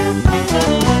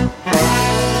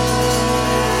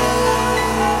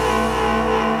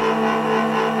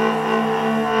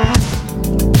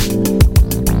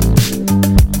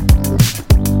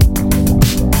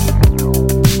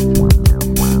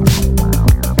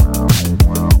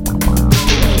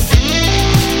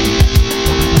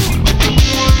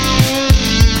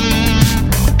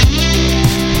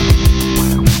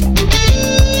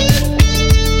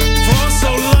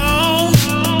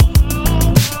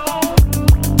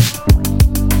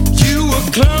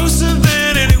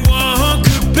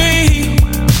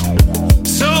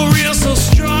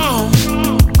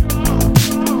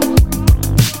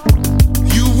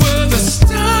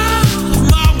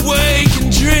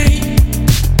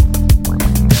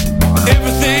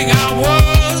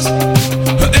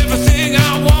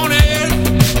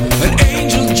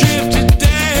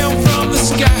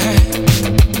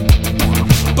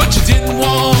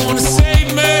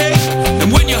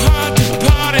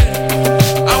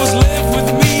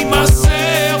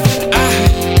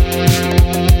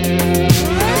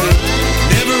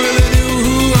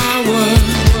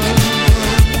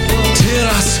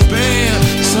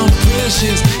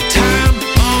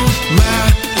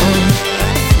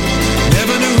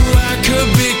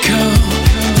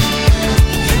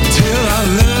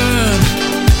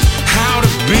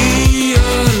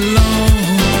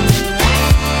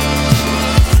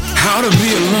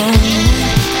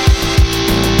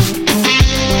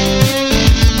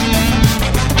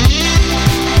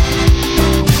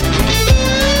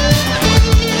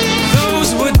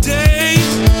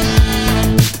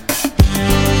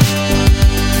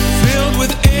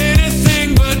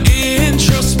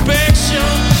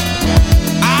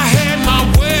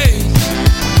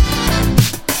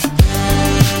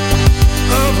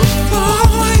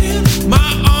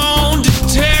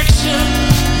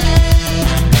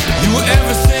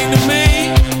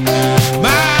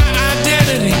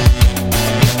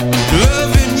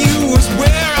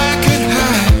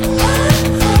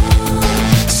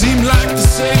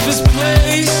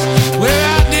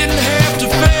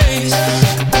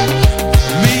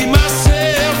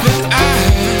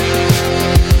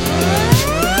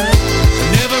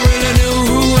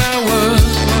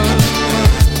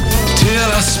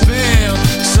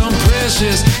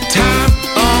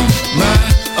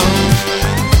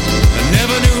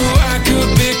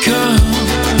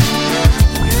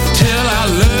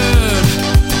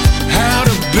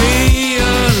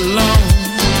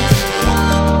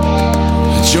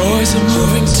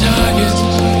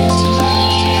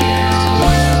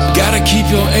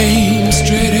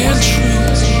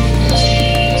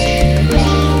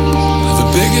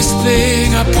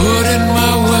 thing I put in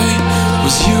my way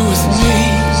was you with me,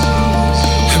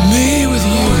 and me with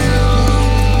you.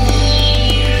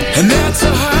 And that's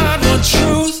a hard-won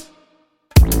truth.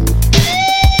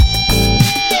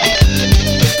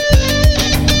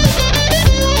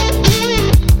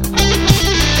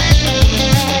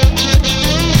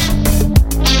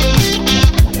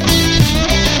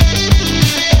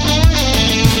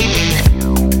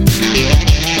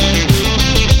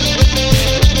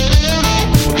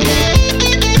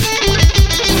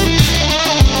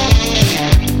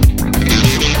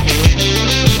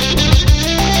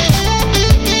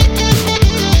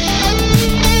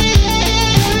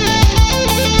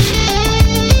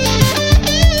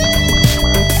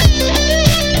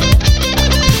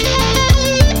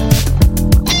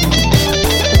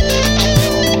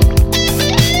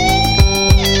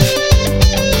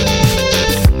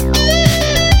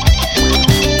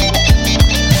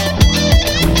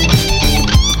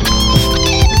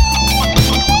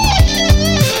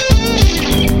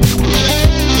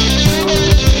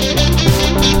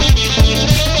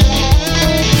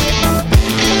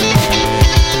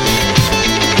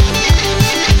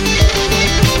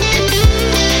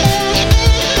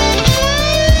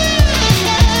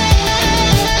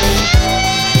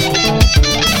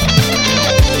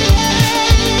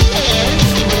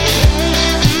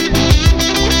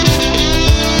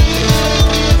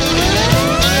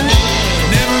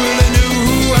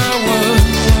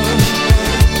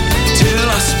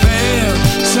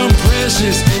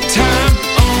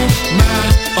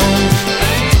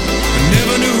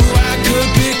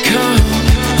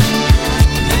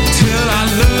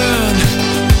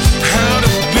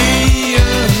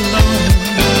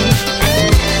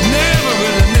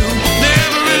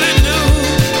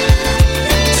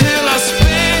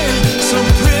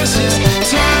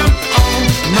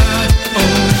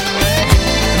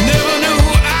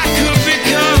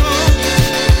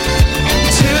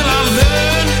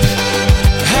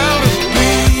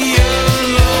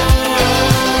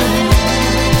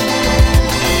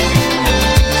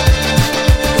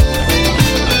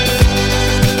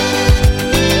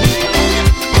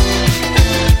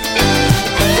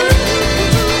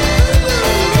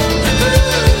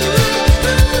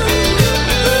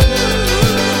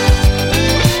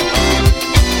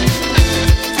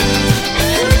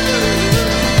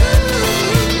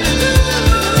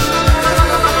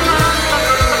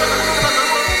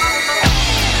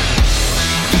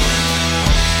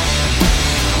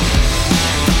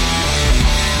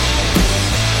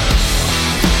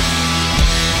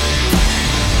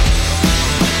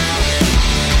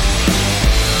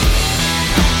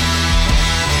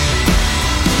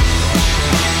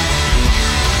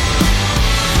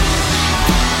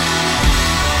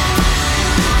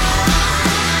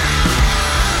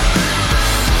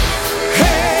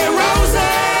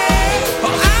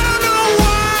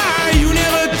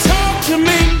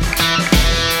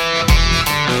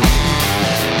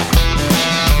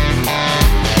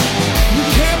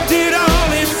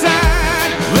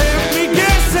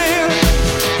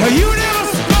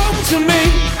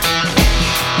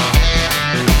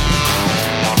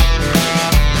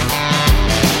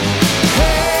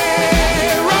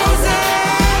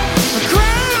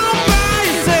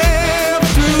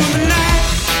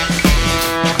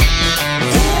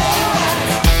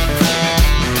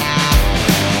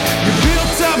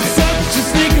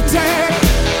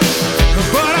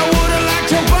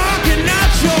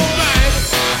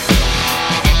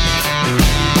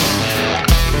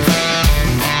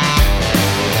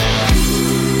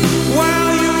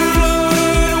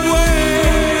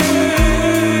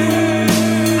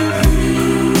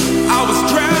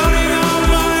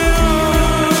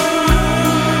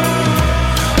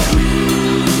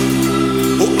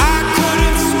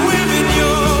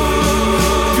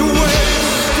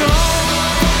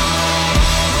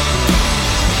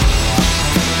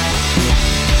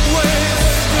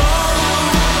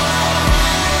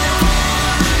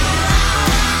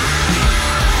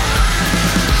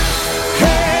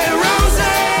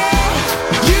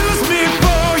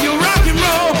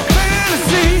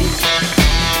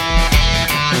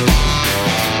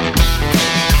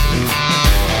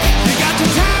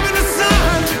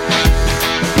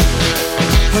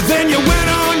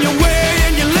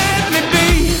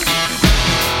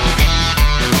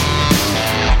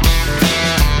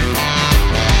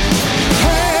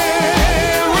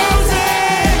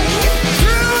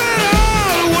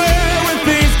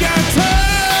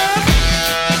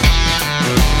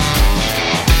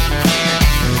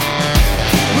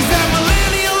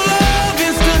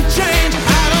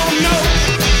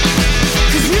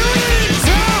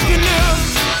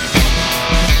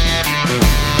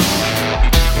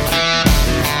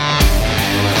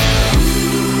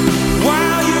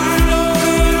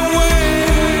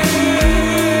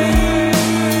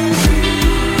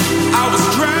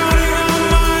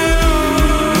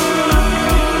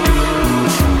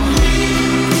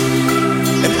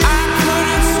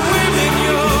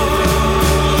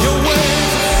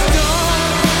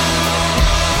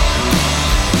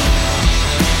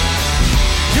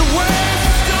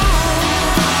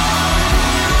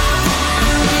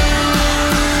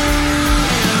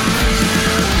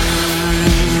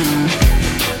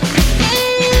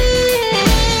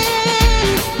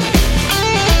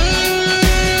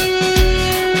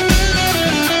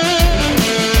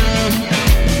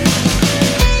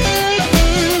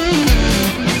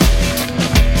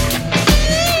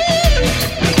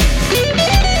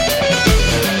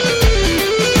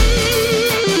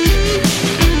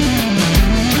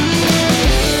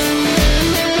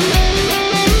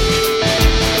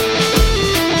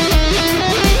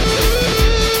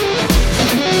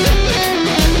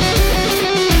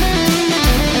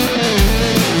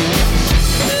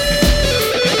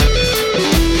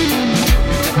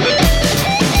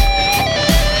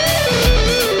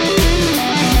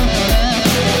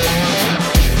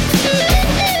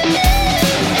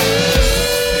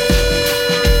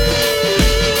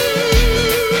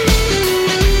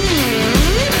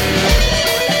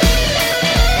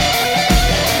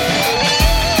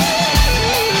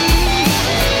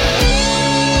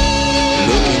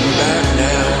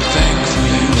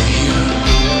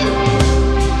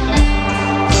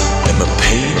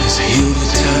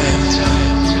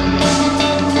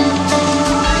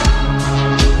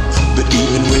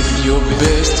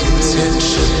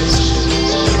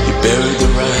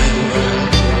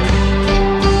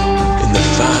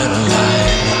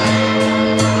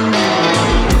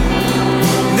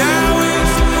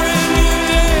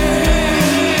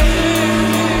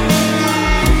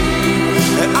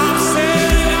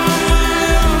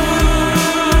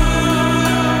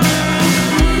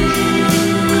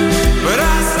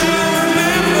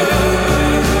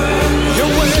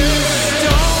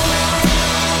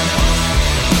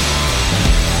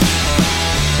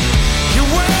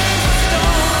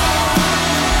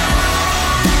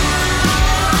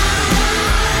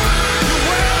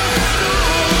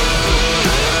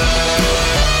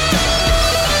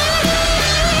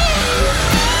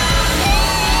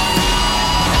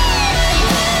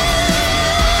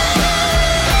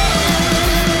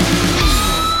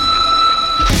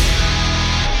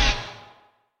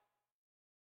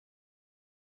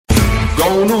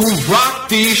 Gonna rock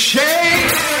these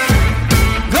shades.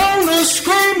 Gonna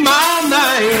scream my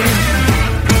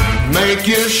name. Make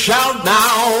you shout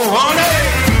now,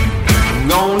 honey.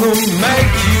 Gonna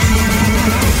make you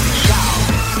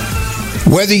shout.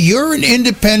 Whether you're an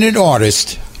independent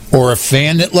artist or a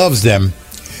fan that loves them,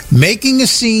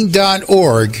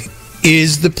 MakingAScene.org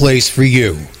is the place for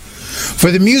you.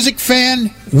 For the music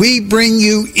fan, we bring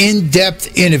you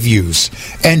in-depth interviews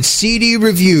and CD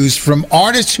reviews from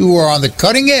artists who are on the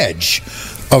cutting edge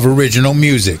of original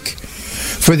music.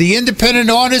 For the independent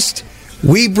artist,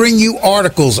 we bring you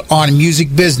articles on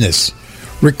music business,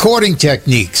 recording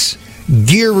techniques,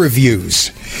 gear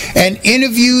reviews, and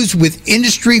interviews with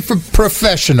industry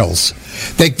professionals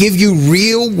that give you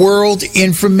real-world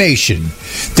information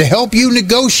to help you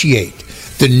negotiate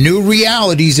the new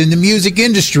realities in the music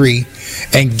industry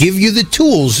and give you the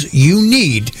tools you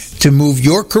need to move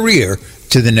your career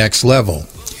to the next level.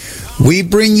 We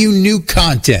bring you new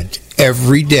content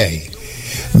every day.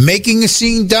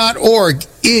 MakingAScene.org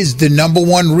is the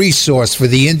 #1 resource for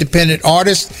the independent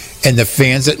artists and the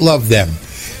fans that love them.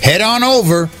 Head on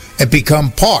over and become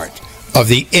part of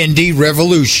the indie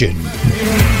revolution.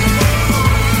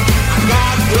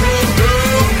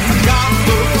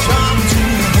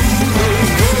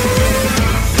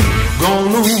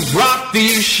 Rock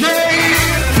these shades,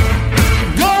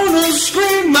 gonna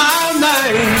scream my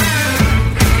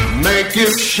name, make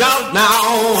you shout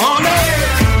now, honey,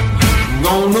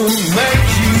 gonna make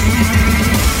you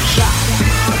shout,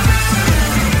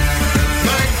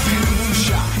 make you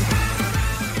shout,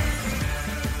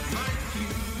 make you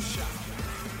shout.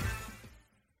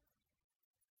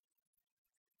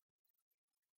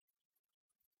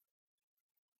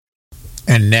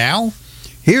 And now,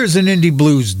 here's an Indie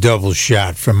Blues double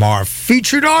shot from our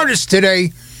featured artist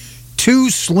today, Too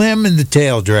Slim and the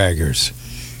Tail Draggers.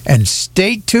 And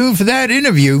stay tuned for that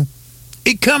interview.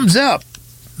 It comes up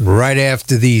right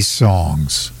after these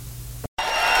songs.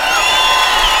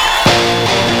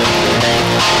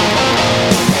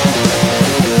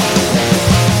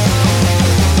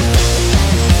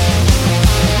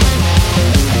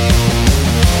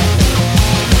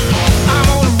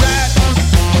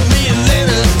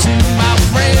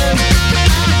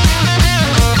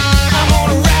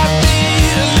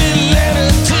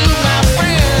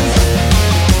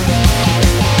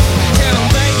 Tell 'em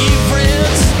thank you,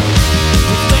 friends,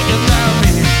 for thinking about me.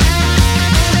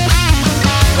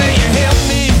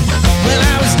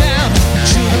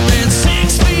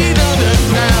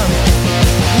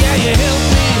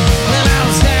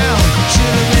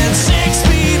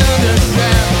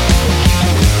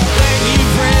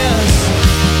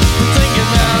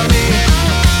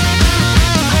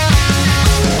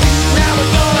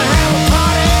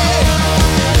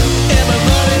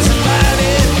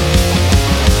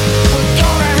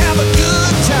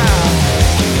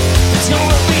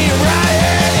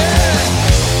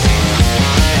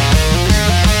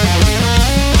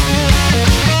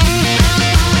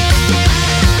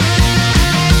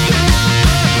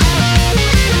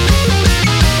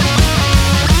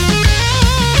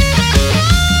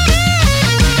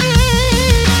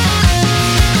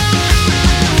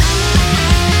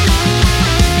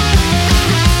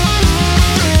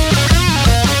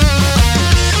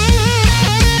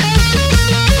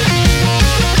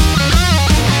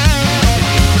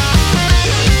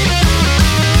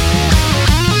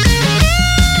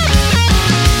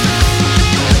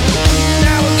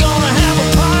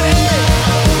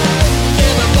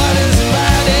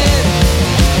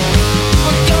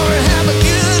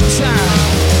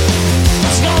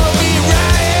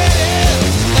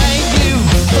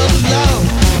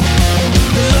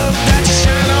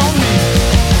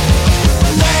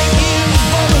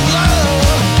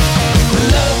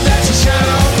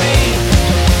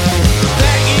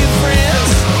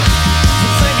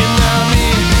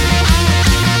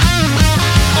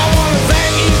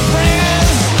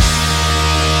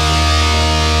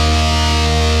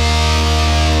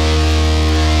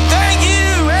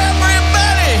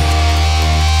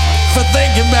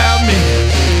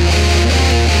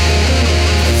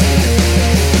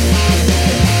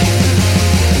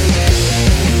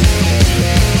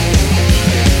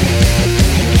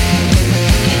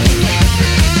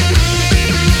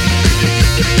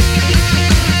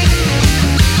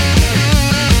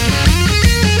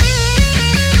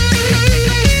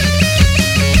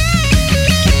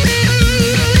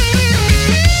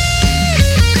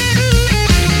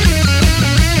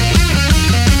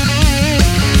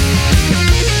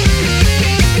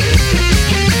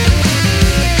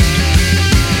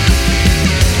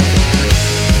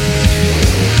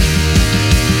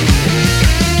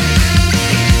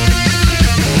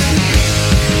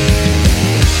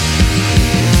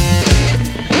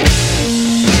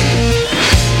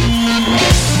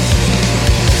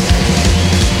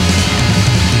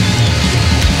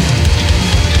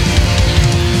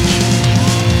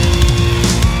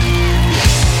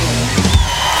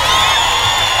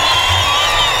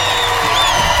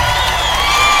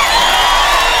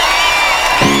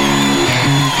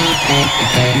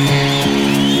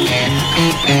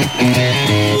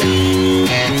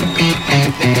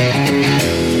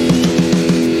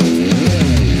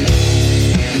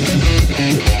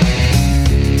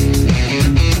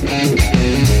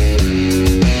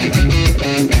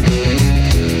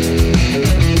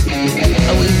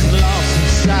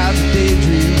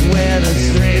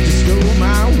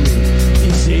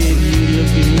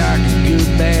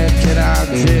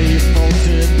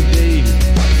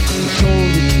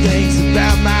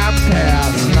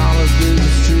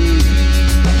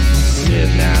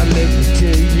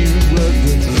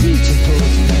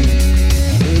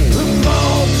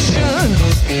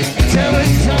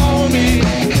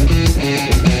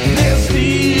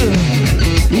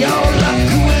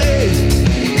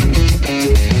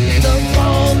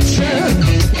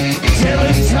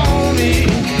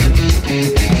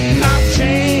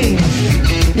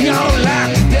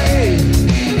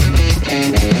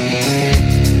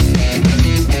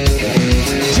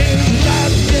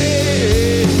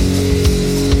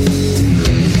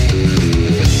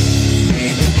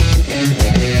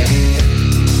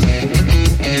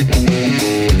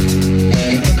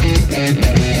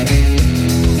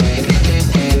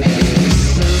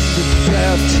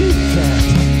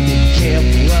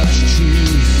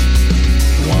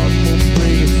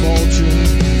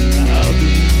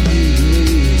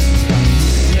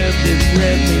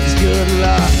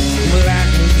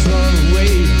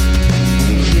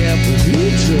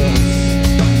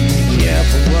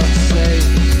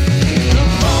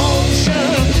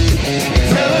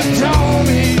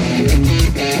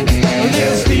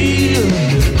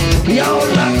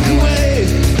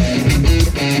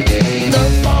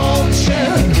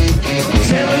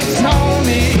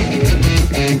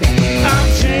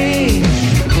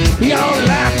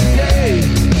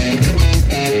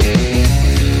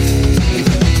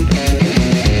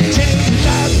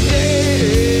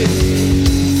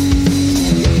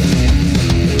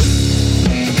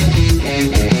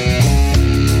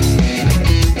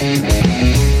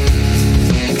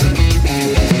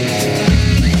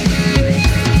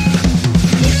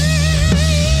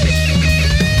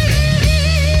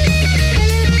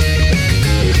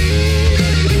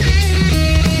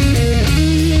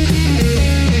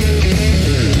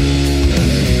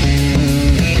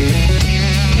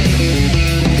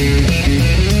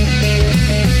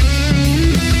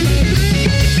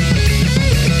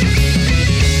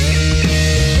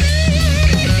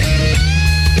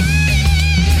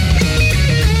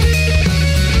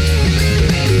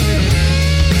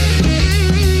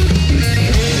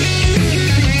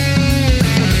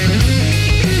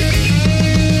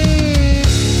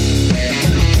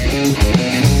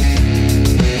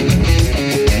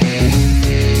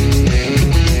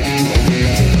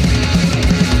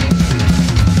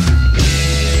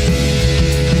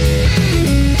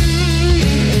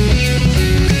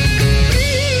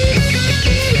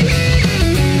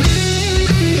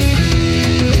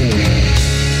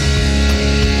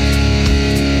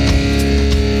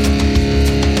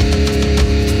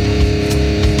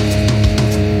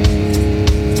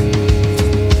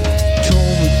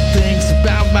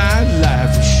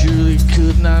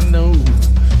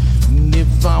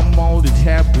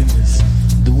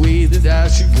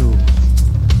 watch it go.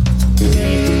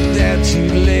 People that you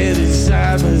let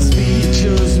inside must be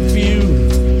just a few.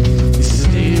 You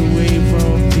stay away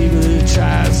from people who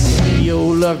try to see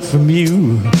your luck from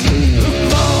you.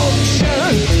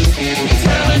 Emotion,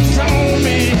 tell it on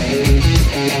me.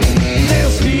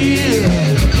 They'll steal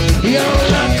your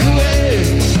luck away.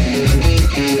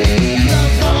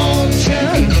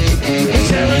 Emotion,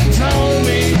 tell it on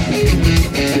me.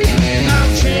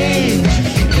 I'll change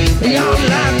your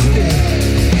life today.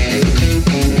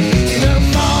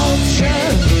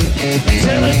 Emotion,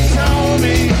 tell it on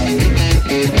me.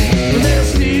 They'll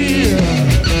steal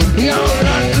your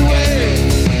luck away.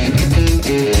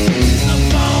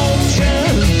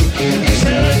 Emotion,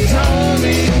 tell it on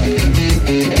me.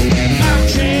 I'll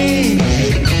change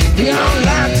your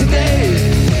life today.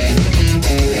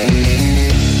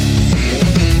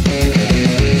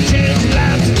 Change your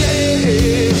life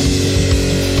today.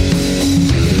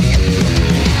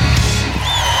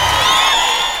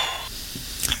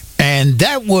 And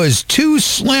that was Too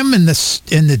Slim and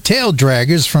the Tail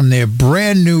Draggers from their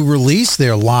brand new release,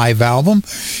 their live album.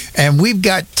 And we've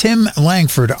got Tim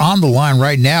Langford on the line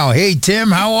right now. Hey,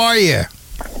 Tim, how are you?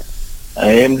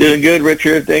 I am doing good,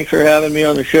 Richard. Thanks for having me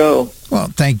on the show. Well,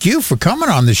 thank you for coming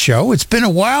on the show. It's been a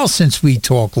while since we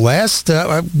talked last.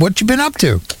 What you been up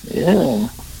to? Yeah.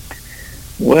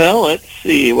 Well, let's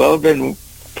see. Well, I've been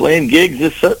playing gigs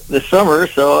this summer,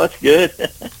 so that's good.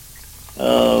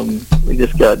 We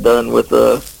just got done with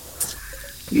a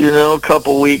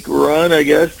couple week run, I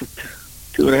guess,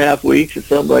 2.5 weeks or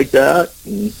something like that.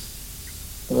 And,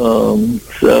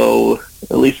 so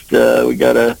at least we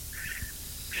got a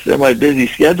semi-busy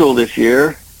schedule this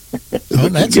year. Oh,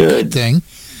 that's a good thing.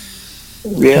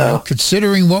 Yeah.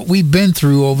 Considering what we've been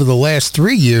through over the last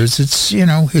 3 years,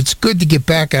 it's good to get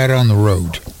back out on the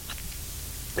road.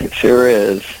 It sure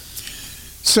is.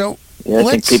 So I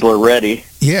think people are ready.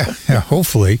 Yeah,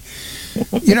 hopefully.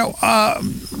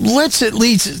 Let's at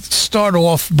least start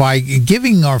off by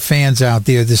giving our fans out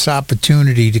there this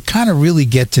opportunity to kind of really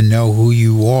get to know who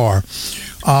you are.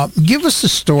 Give us the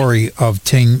story of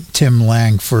Tim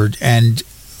Langford and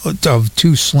of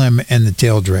Too Slim and the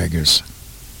Tail Draggers.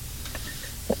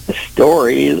 A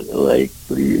story, like,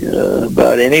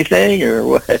 about anything or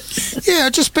what? Yeah,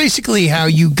 just basically how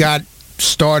you got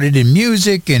started in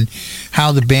music and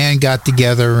how the band got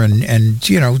together and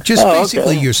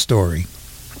basically your story.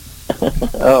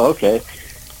 Oh, okay.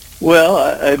 Well,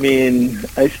 I mean,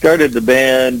 I started the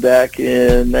band back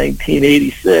in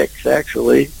 1986,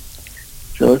 actually.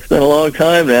 So it's been a long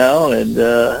time now, and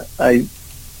I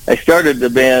started the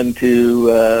band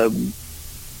so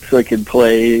I could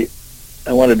play.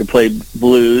 I wanted to play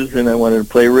blues, and I wanted to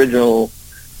play original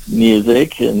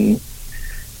music, and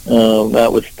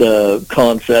that was the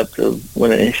concept of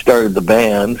when I started the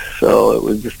band. So it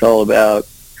was just all about,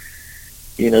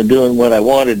 doing what I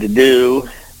wanted to do,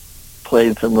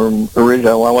 playing some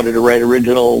original. I wanted to write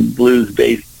original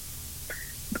blues-based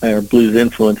or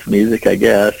blues-influenced music, I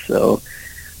guess. So,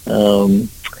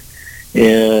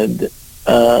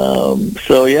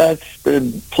 so yeah, it's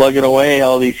been plugging away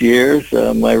all these years.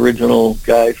 My original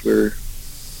guys were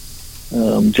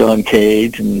John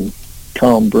Cage and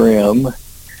Tom Brim,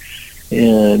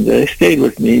 and they stayed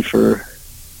with me for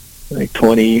like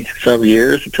 20-some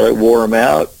years until I wore them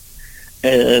out.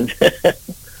 And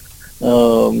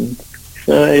so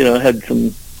I had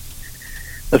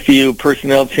a few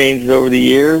personnel changes over the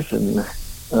years, and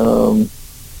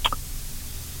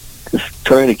just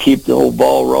trying to keep the whole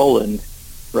ball rolling,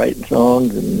 writing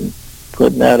songs and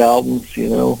putting out albums,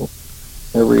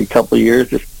 every couple of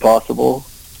years if possible.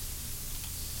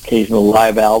 Occasional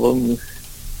live album,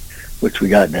 which we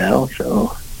got now.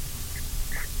 So,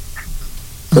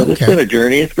 but It's been a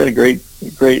journey. It's been a great,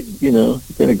 it's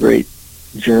been a great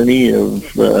journey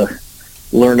of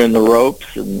learning the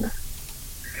ropes, and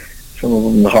some of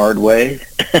them the hard way.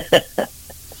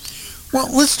 Well,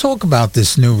 let's talk about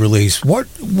this new release. What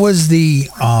was the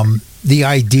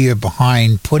idea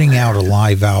behind putting out a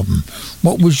live album?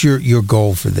 What was your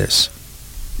goal for this?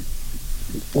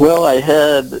 Well, I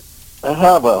have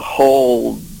a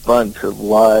whole bunch of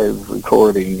live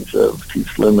recordings of Too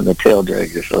Slim and the Tail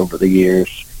Draggers over the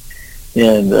years,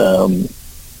 and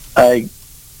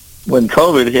when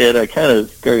COVID hit, I kind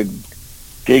of started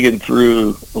digging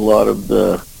through a lot of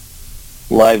the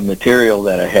live material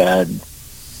that I had,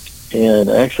 and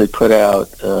I actually put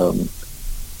out,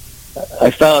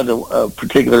 I found a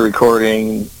particular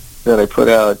recording that I put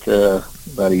out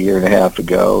about a year and a half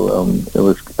ago. It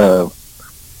was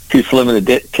Too Slim and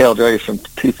the Tail Draggers from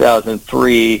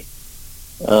 2003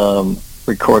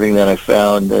 recording that I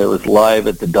found. It was live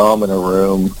at the Domino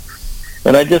Room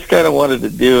And I just kind of wanted to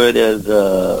do it as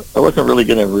I wasn't really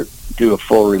going to do a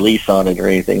full release on it or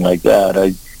anything like that.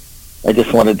 I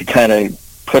just wanted to kind of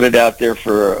put it out there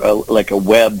for like a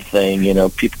web thing. You know,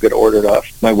 people could order it off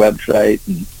my website,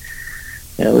 and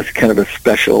it was kind of a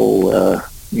special,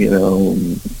 you know,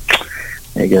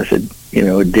 I guess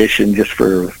edition just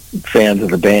for fans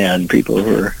of the band, people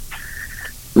who are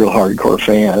real hardcore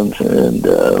fans. And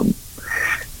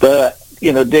but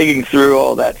you know, digging through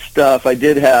all that stuff, I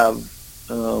did have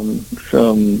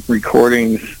some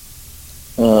recordings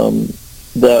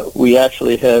that we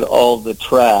actually had all the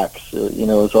tracks. You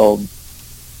know, it was all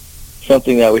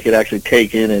something that we could actually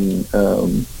take in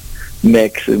and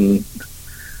mix and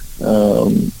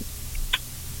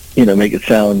you know, make it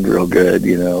sound real good.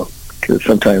 You know, because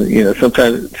sometimes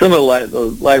some of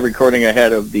the live recording I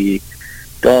had of the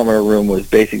Dahmer Room was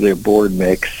basically a board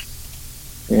mix,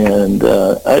 and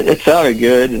it sounded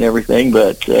good and everything.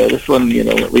 But this one, you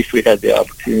know, at least we had the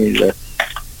opportunity to,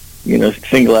 you know,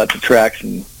 single out the tracks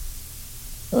and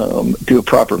do a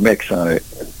proper mix on it.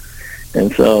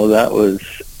 And so that was,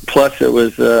 plus it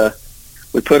was,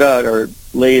 we put out our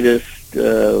latest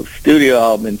studio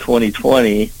album in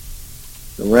 2020,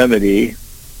 The Remedy,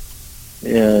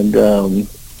 and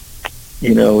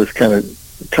you know, it was kind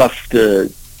of tough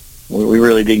to, we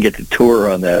really didn't get to tour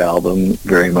on that album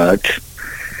very much.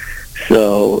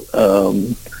 So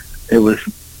it was,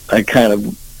 I kind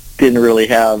of didn't really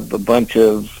have a bunch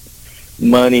of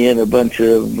money and a bunch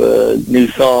of new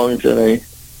songs that I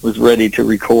was ready to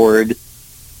record.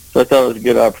 So I thought it was a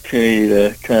good opportunity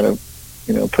to kind of,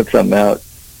 you know, put something out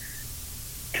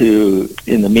to,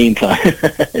 in the meantime,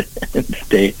 and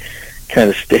stay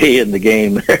in the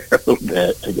game there a little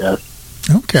bit, I guess.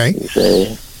 Okay.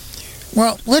 Say.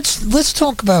 Well, let's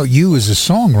talk about you as a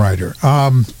songwriter.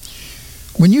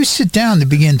 When you sit down to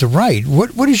begin to write,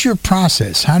 what is your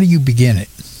process? How do you begin it?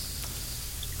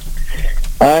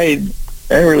 I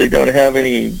really don't have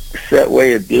any set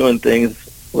way of doing things.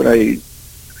 What I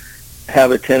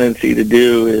have a tendency to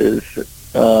do is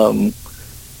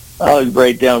I'll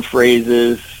write down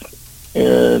phrases,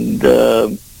 and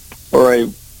or I,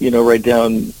 you know, write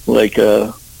down like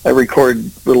I record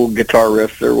little guitar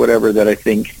riffs or whatever that I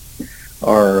think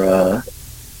are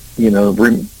you know,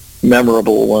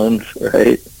 memorable ones,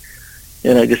 right?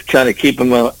 And I just try to keep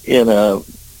them in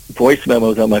voice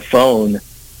memos on my phone.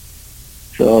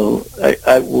 So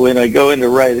I when I go in to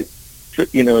write,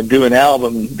 you know, do an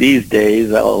album these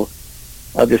days, I'll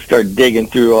just start digging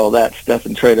through all that stuff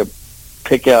and try to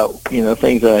pick out, you know,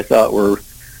 things that I thought were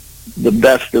the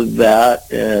best of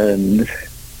that and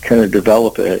kind of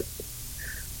develop it.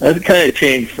 That's kind of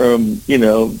changed from, you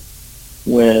know,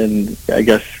 when I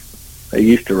guess I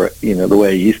used to write, you know, the way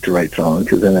I used to write songs,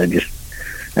 because then I just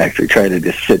actually try to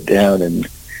just sit down and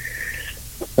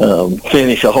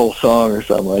finish a whole song or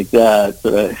something like that.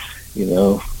 But I, you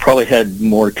know, probably had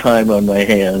more time on my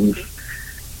hands,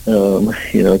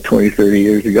 you know, 20, 30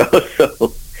 years ago.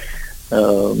 So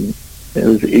it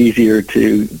was easier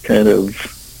to kind of,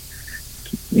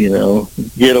 you know,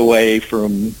 get away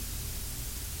from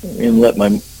and let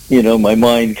my, you know, my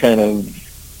mind kind of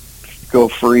go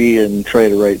free and try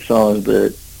to write songs.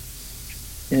 But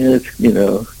it's, you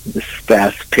know, this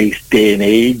fast-paced day and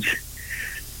age,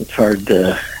 it's hard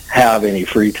to have any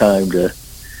free time to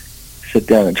sit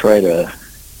down and try to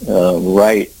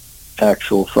write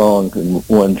actual songs in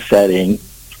one setting.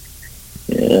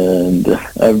 And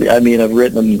I mean, I've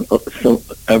written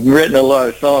a lot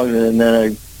of songs, and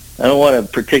then I don't want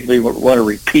to particularly want to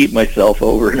repeat myself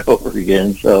over and over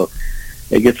again. So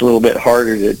it gets a little bit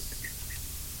harder to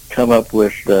come up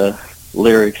with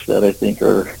lyrics that I think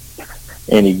are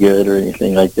any good or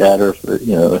anything like that, or,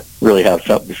 you know, really have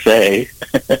something to say.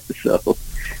 So,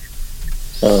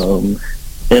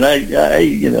 and I,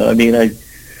 you know, I mean,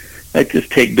 I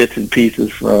just take bits and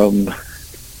pieces from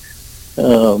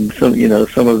some, you know,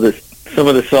 some of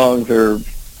the songs are,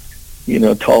 you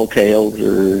know, tall tales,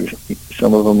 or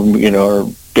some of them, you know,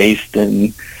 are based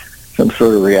in some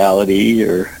sort of reality,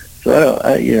 or so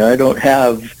I don't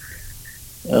have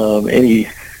any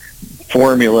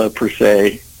formula per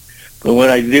se. But what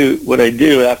I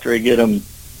do after I get them,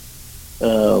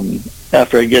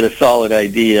 after I get a solid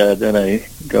idea, then I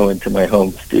go into my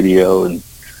home studio and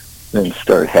then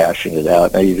start hashing it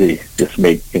out. I usually just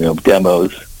make, you know,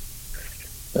 demos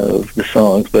of the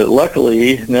songs. But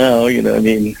luckily now, you know, I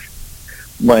mean,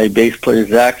 my bass player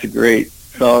Zach's a great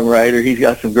songwriter. He's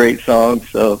got some great songs.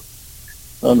 So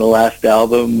on the last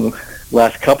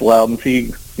couple albums,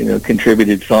 he, you know,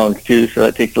 contributed songs too. So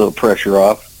that takes a little pressure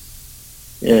off.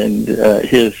 And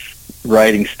his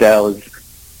writing style is,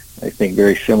 I think,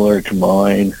 very similar to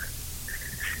mine.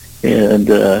 And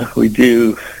we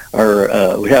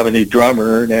have a new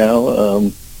drummer now, a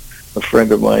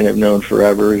friend of mine I've known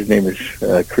forever. His name is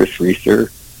Chris Reeser,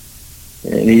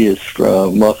 and he is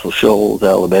from Muscle Shoals,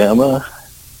 Alabama.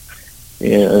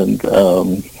 And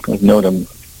I've known him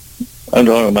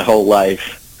my whole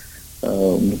life,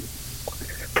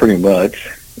 pretty much.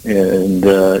 And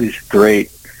he's a great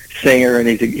singer, and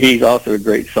he's also a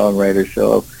great songwriter.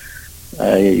 So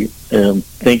I am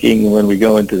thinking when we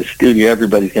go into the studio,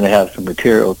 everybody's going to have some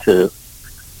material to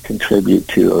contribute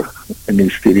to a new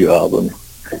studio album,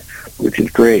 which is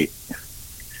great.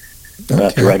 I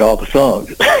have to write all the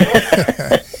songs.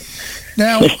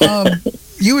 Now,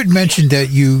 you had mentioned that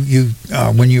you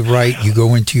when you write, you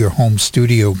go into your home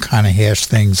studio, kind of hash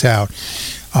things out.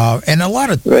 And a lot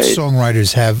of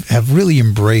songwriters have really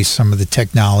embraced some of the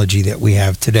technology that we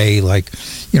have today, like,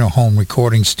 home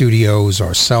recording studios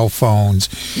or cell phones.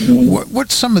 Mm-hmm.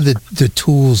 What's some of the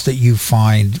tools that you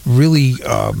find really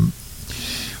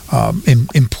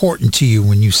important to you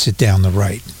when you sit down to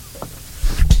write?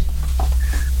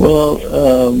 Well,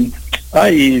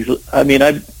 I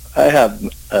have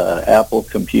Apple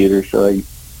computer, so I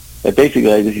just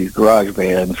use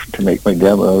GarageBand to make my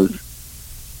demos.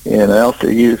 And I also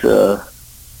I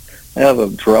have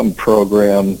a drum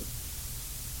program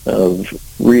of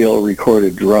real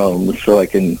recorded drums, so I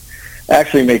can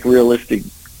actually make realistic,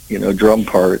 drum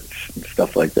parts and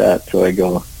stuff like that. So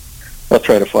I'll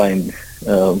try to find,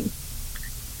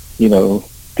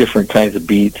 different kinds of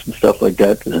beats and stuff like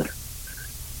that to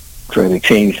try to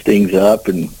change things up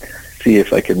and see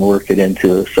if I can work it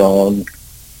into a song.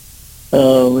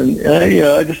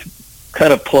 I just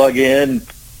kind of plug in,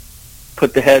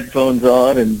 put the headphones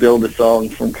on, and build a song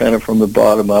from the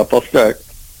bottom up.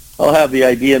 I'll have the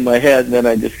idea in my head, and then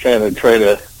I just kind of try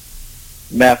to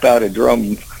map out a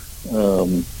drum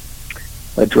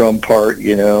part,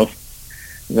 and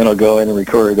then I'll go in and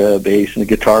record a bass and a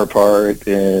guitar part,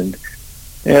 and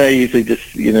I usually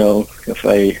just,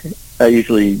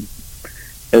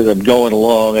 as I'm going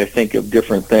along, I think of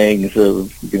different things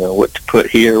of, what to put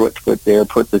here, what to put there,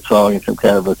 put the song in some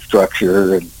kind of a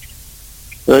structure, and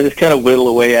so I just kind of whittle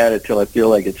away at it till I feel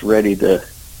like it's ready to,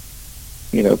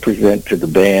 present to the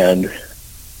band.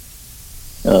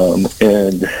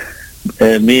 And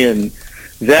me and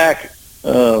Zach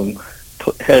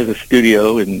has a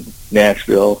studio in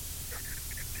Nashville.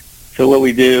 So what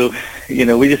we do,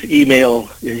 we just email.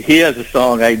 He has a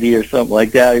song idea or something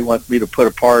like that he wants me to put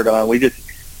a part on. We just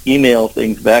email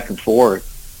things back and forth,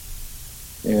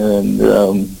 and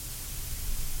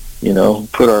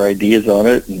put our ideas on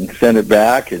it and send it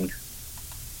back, and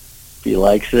if he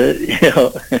likes it,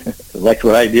 likes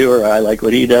what I do, or I like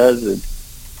what he does, and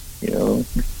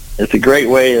it's a great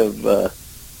way of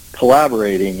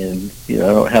collaborating, and I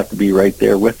don't have to be right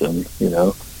there with them,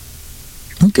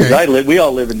 Okay. We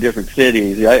all live in different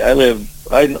cities. I live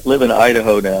in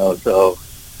Idaho now, so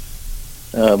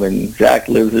and Zach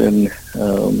lives in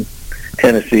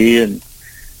Tennessee, and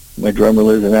my drummer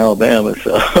lives in Alabama,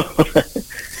 so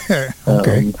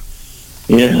okay.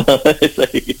 It's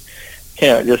like, you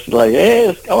can't just hey,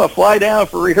 I'm gonna fly down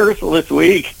for rehearsal this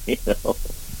week,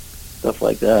 stuff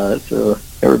like that. So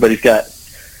everybody's got,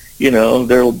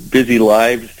 their busy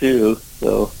lives too.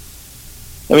 So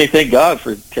thank God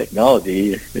for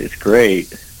technology. It's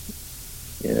great.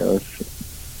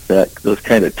 It's those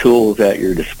kind of tools at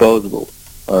your disposal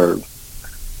are,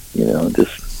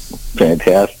 just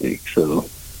fantastic. So,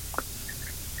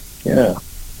 yeah.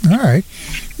 All right.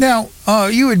 Now,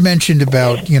 you had mentioned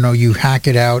about, you hack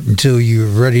it out until you're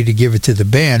ready to give it to the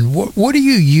band. What do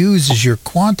you use as your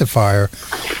quantifier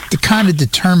to kind of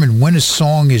determine when a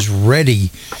song is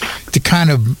ready to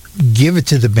kind of give it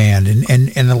to the band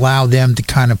and allow them to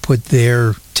kind of put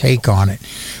their take on it?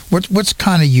 What's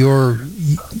kind of your,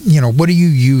 what do you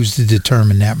use to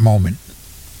determine that moment?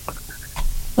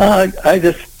 I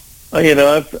just, I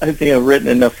think I've written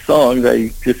enough songs.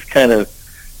 I just kind of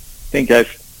think I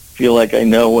feel like I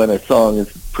know when a song is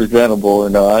presentable or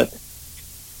not.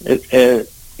 For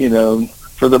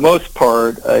the most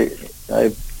part,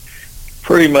 I've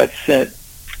pretty much sent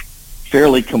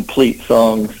fairly complete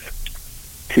songs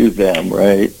to them,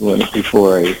 right?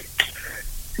 Before I,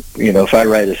 if I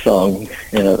write a song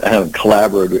and I haven't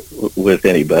collaborated with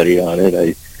anybody on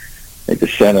it, I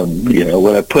just send them,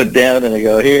 what I put down, and I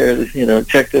go, here,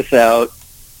 check this out.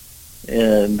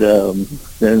 And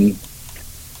then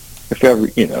if ever,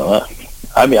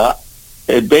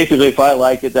 basically, if I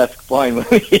like it, that's fine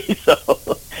with me. So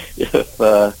if,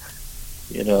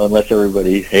 unless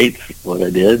everybody hates what I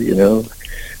did,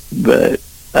 but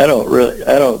I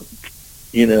don't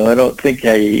think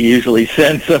I usually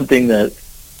send something that,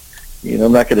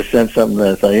 I'm not going to send something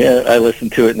that's like, yeah, I listen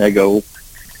to it and I go,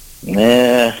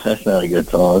 nah, that's not a good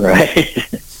song, right?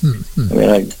 I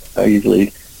mean, I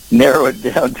usually narrow it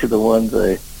down to the ones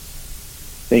I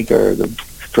think are the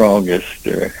strongest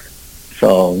or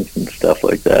songs and stuff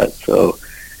like that. So,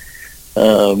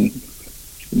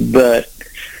 but,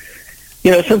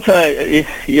 sometimes,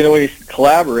 when you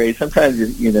collaborate,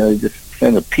 sometimes, you just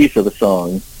send a piece of a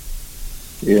song,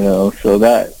 so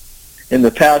that, in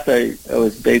the past, I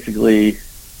was basically,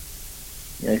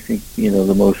 I think,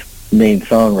 the most main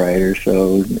songwriter,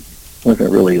 so I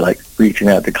wasn't really like reaching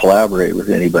out to collaborate with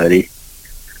anybody.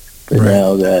 But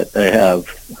now that I have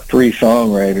 3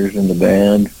 songwriters in the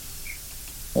band,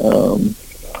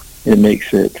 it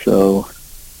makes it so,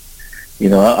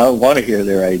 I want to hear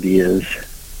their ideas.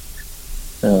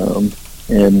 And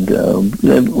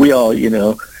we all,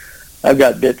 I've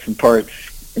got bits and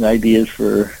parts and ideas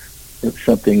for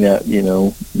something that,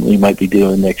 we might be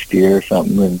doing next year or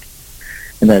something.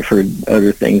 And I've heard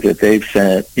other things that they've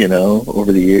sent,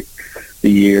 over the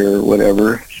year or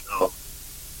whatever. So,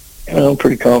 I'm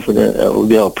pretty confident that we'll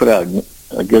be able to put out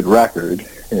a good record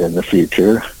in the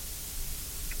future.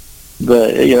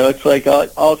 But, it's like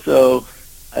also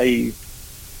I,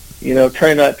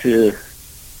 try not to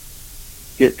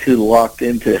get too locked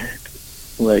into,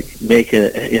 like, making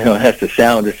it, it has to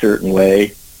sound a certain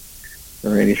way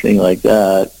or anything like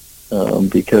that,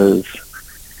 because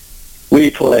we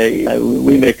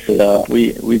mix it up.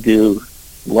 We do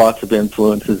lots of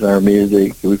influences in our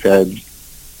music. We've had,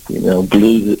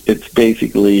 blues. It's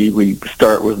basically, we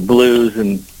start with blues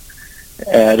and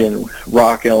add in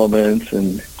rock elements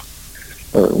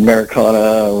or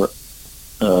Americana, or,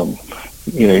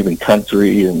 even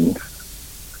country and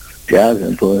jazz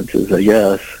influences, I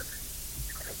guess.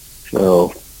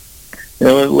 So,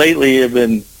 lately I've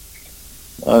been,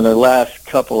 on the last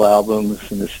couple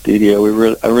albums in the studio,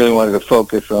 I really wanted to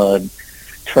focus on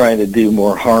trying to do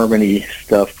more harmony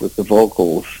stuff with the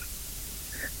vocals,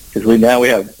 because we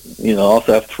have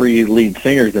also have 3 lead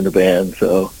singers in the band,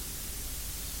 so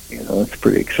it's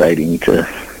pretty exciting to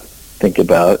think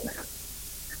about.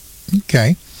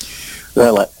 Okay.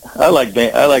 So I like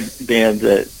bands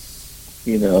that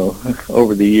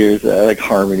over the years I like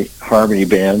harmony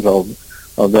bands.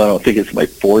 Although I don't think it's my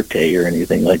forte or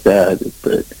anything like that,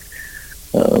 but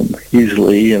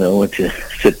usually, once you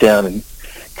sit down and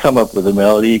come up with a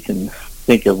melody, you can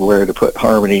think of where to put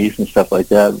harmonies and stuff like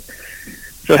that.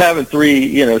 So having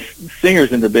 3,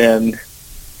 singers in the band,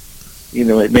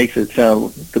 it makes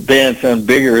the band sound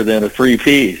bigger than a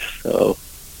 3-piece, so,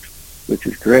 which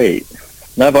is great.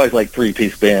 And I've always liked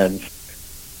 3-piece bands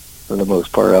for the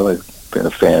most part. I've always been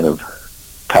a fan of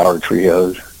power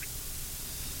trios.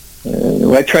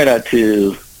 I try not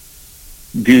to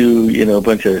do, a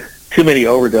bunch of too many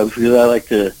overdubs, because I like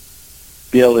to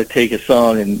be able to take a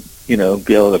song and, be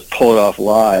able to pull it off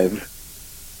live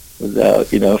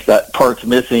without, if that part's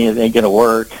missing, it ain't going to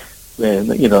work. And,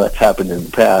 that's happened in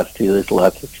the past, too. There's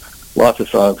lots of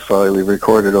songs probably we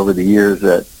recorded over the years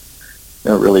that I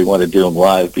don't really want to do them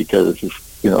live because it's just,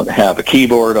 have a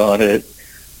keyboard on it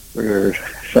or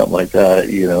something like that,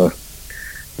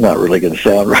 not really going to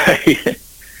sound right.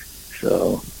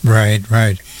 So. Right.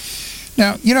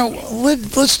 Now,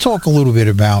 let's talk a little bit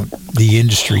about the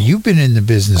industry. You've been in the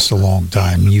business a long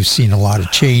time. You've seen a lot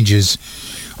of changes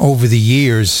over the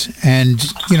years. And,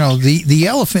 the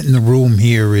elephant in the room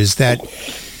here is that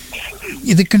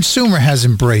the consumer has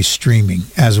embraced streaming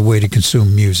as a way to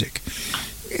consume music.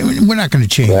 We're not going to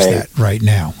change that right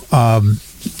now.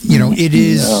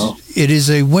 It is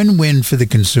a win-win for the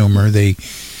consumer.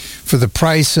 For the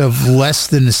price of less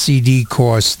than a CD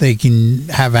cost, they can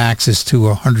have access to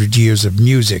 100 years of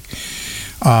music.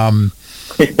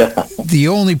 The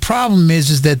only problem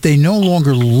is that they no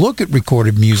longer look at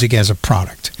recorded music as a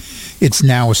product. It's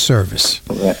now a service.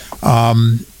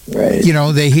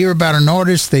 They hear about an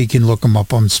artist, they can look them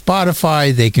up on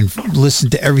Spotify, they can listen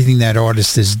to everything that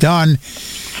artist has done,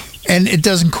 and it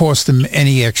doesn't cost them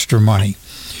any extra money.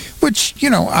 Which,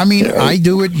 I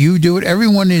do it, you do it.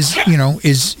 Everyone is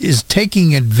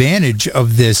taking advantage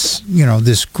of this,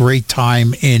 this great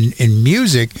time in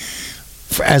music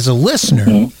as a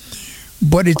listener.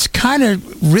 But it's kind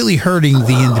of really hurting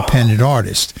the independent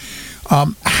artist.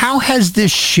 How has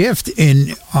this shift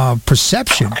in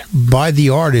perception by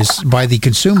the artist, by the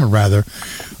consumer rather,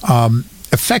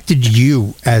 affected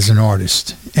you as an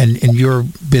artist and your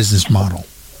business model?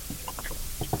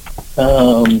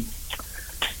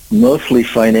 Mostly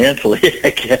financially, I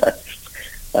guess,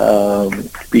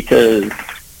 because,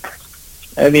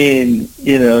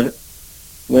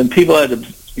 when people had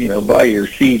to, buy your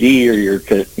CD or your,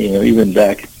 even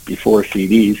back before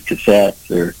CDs,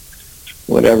 cassettes or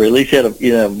whatever. At least you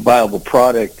had a viable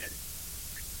product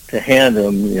to hand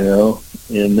them,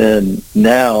 And then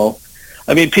now,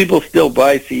 I mean, people still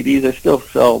buy CDs. They still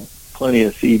sell plenty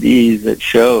of CDs at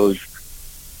shows,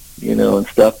 and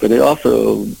stuff. But it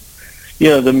also,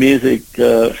 the music,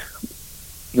 the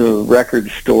record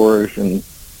stores and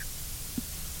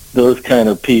those kind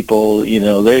of people,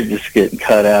 they're just getting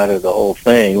cut out of the whole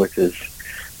thing,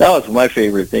 that was my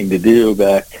favorite thing to do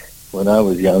back when I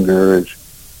was younger, is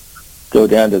go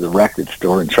down to the record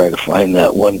store and try to find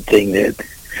that one thing,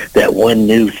 that one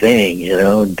new thing,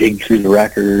 and dig through the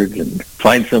records and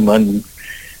find some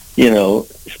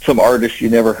artists you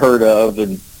never heard of,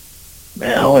 and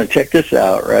man, I want to check this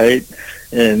out, right?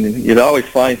 And you'd always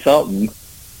find something,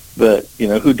 but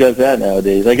who does that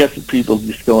nowadays? I guess people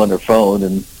just go on their phone,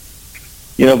 and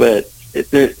but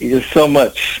there's so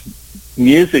much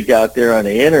music out there on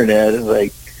the internet. It's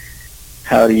like,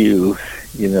 how do you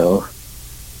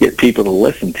get people to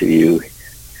listen to you,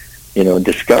 and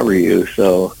discover you?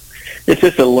 So it's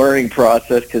just a learning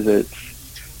process, because it's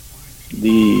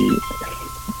the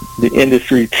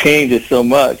industry changes so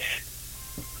much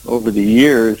over the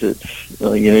years. It's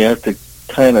you have to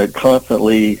kind of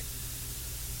constantly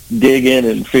dig in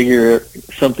and figure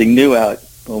something new out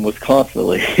almost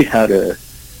constantly, how to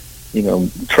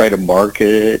try to market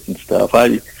it and stuff.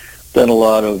 I've done a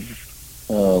lot of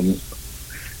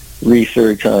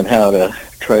research on how to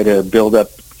try to build up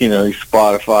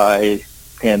Spotify,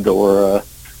 Pandora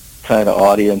kind of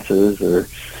audiences, or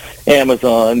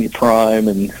Amazon Prime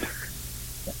and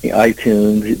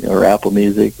iTunes or Apple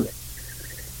Music.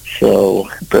 So,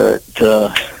 but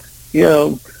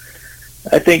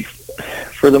I think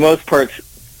for the most part,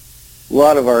 a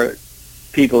lot of our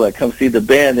people that come see the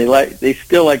band, they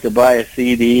still like to buy a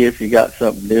CD if you got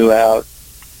something new out.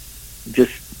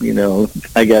 Just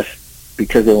I guess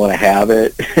because they want to have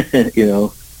it,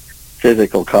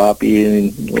 physical copy,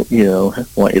 and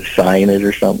want you to sign it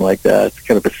or something like that. It's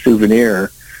kind of a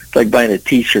souvenir. It's like buying a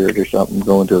T-shirt or something,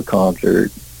 going to a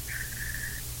concert.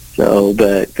 So,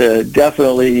 but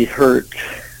definitely hurt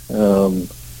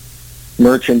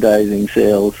merchandising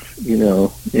sales,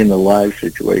 in the live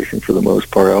situation for the most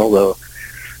part. Although,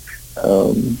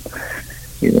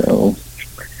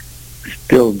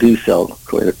 still do sell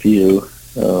quite a few.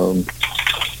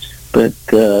 But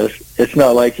it's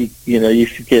not like you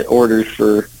should get orders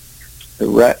for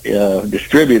the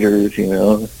distributors.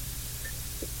 You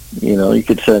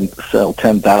could sell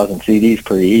 10,000 CDs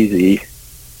pretty easy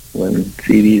when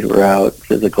CDs were out,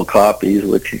 physical copies,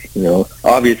 which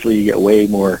obviously you get way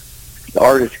more. The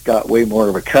artist got way more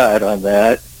of a cut on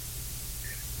that.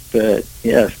 But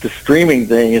yes, the streaming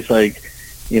thing is like,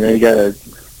 you got to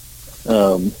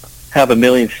have 1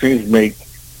 million streams to make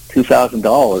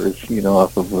 $2,000,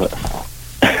 off of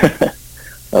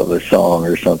of a song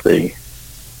or something.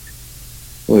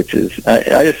 Which is,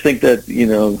 I just think that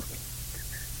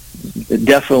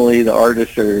definitely the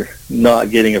artists are not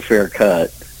getting a fair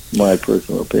cut. My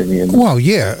personal opinion. Well,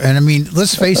 yeah, and I mean,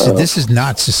 let's face it, this is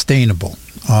not sustainable.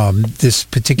 This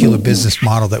particular business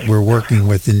model that we're working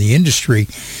with in the industry,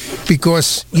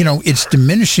 because it's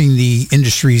diminishing the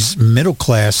industry's middle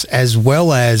class as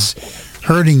well as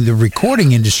hurting the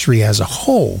recording industry as a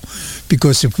whole.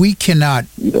 Because if we cannot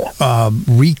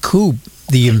recoup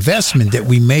the investment that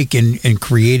we make in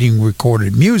creating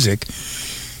recorded music,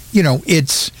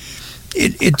 it's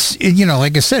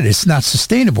like I said, it's not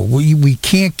sustainable. We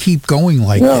can't keep going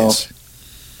like this.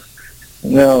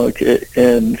 No,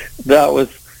 and that was,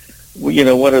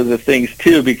 one of the things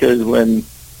too, because when,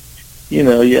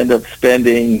 you end up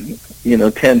spending,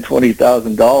 $10,000,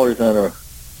 $20,000 on a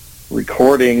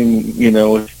recording,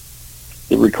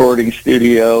 the recording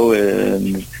studio,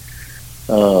 and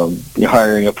you're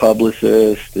hiring a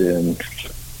publicist, and,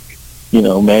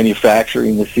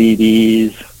 manufacturing the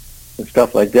CDs and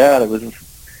stuff like that. It was,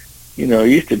 it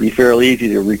used to be fairly easy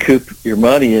to recoup your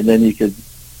money, and then you could,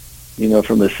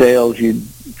 from the sales, you'd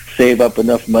save up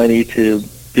enough money to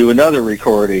do another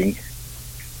recording.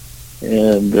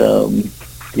 And,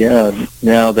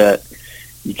 now that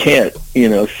you can't,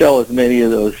 sell as many of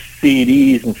those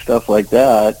CDs and stuff like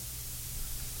that,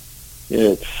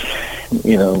 it's,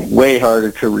 way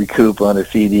harder to recoup on a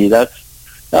CD. That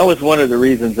was one of the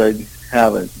reasons I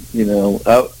haven't,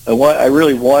 I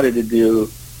really wanted to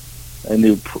do I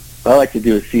like to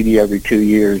do a CD every 2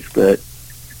 years, but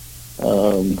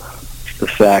the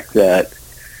fact that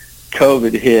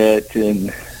COVID hit,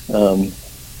 and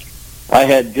I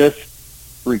had just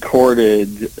recorded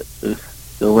The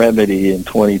Remedy in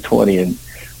 2020, and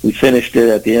we finished it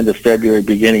at the end of February,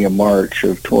 beginning of March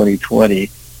of 2020,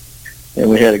 and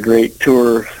we had a great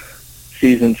tour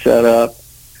season set up,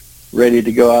 ready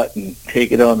to go out and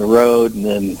take it on the road, and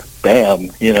then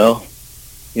bam, you don't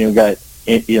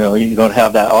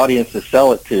have that audience to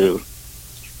sell it to.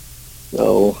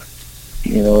 So,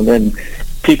 and then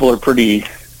people are pretty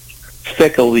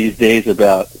fickle these days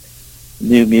about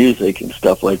new music and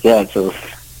stuff like that. So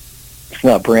it's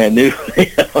not brand new.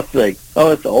 It's like,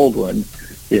 oh, it's an old one.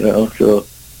 So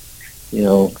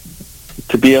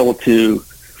to be able to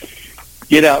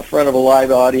get out in front of a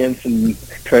live audience and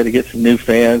try to get some new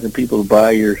fans and people to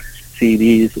buy your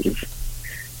CDs is,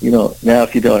 now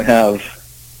if you don't have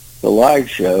the live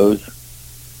shows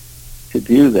to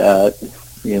do that,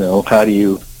 how do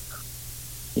you,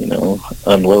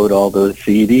 unload all those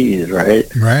CDs,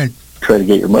 right? Right. Try to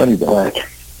get your money back.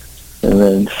 And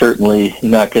then certainly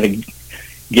you're not going to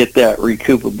get that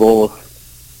recoupable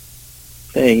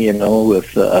thing,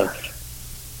 with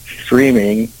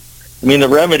streaming. I mean, the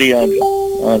remedy on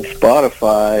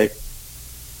Spotify,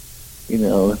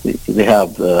 they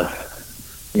have the,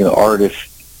 artist,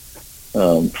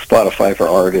 Spotify for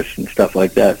artists and stuff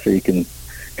like that, so you can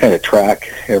kind of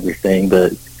track everything.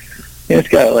 But it's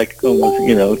got like almost,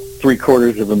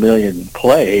 750,000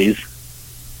 plays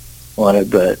on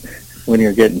it. But when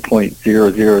you're getting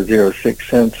 0.0006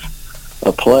 cents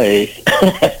a play,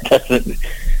 it doesn't,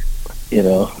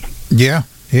 Yeah.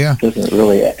 doesn't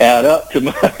really add up to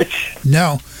much.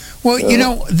 No.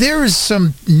 Well, there is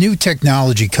some new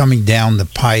technology coming down the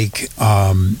pike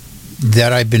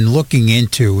that I've been looking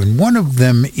into, and one of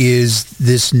them is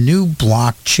this new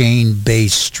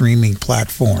blockchain-based streaming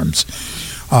platforms.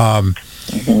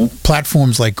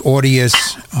 Platforms like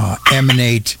Audius,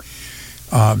 Emanate,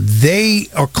 they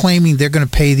are claiming they're going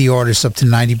to pay the artists up to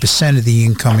 90% of the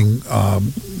incoming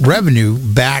revenue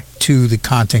back to the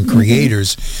content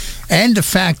creators, and the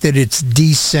fact that it's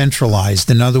decentralized.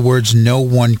 In other words, no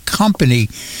one company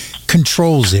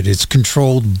controls it. It's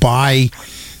controlled by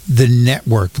the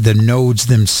network, the nodes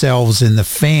themselves, and the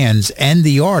fans and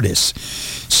the artists.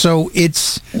 So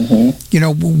it's,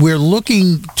 we're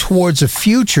looking towards a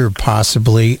future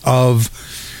possibly of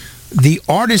the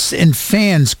artists and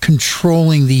fans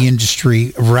controlling the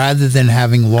industry rather than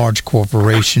having large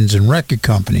corporations and record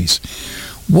companies.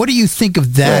 What do you think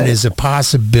of that as a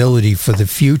possibility for the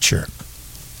future?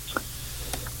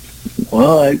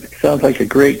 Well, it sounds like a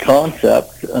great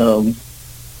concept.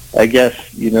 I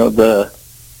guess,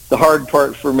 the hard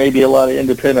part for maybe a lot of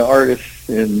independent artists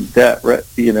in that,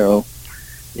 in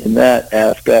that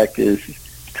aspect is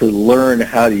to learn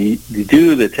how to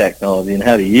do the technology and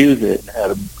how to use it and how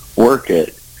to work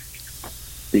it,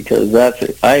 because that's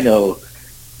it. I know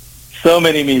so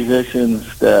many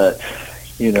musicians that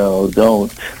they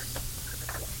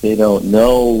don't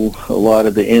know a lot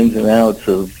of the ins and outs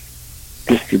of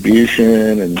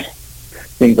distribution and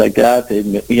things like that. They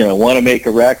want to make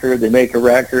a record, they make a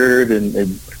record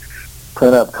and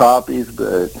print up copies,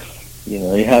 but you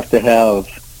have to have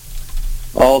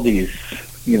all these,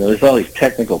 there's all these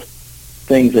technical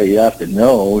things that you have to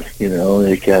know. You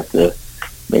have to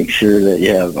make sure that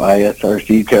you have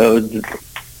ISRC codes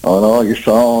on all your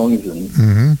songs and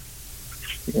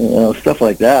stuff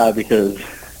like that, because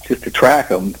just to track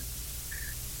them.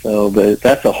 So, but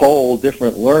that's a whole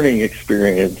different learning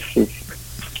experience.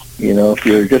 If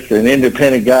you're just an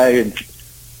independent guy, and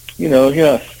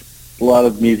a lot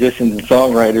of musicians and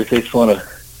songwriters, they just want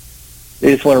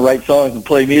to write songs and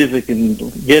play music and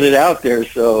get it out there.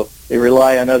 So they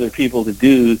rely on other people to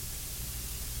do,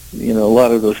 a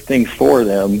lot of those things for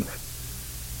them,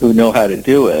 who know how to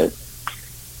do it.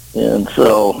 And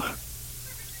so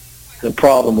the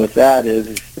problem with that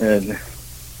is then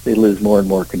they lose more and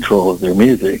more control of their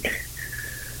music.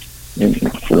 And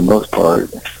for the most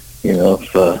part,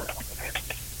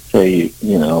 say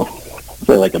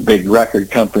like a big record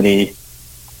company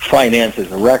finances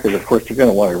a record, of course they're going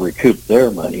to want to recoup their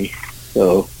money.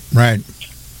 So right,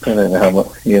 depending on how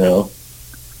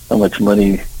much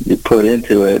money you put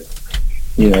into it,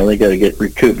 they got to get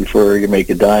recouped before you make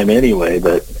a dime anyway.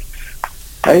 But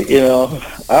I've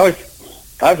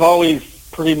always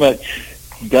pretty much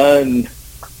done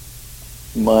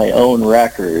my own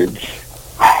records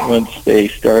once they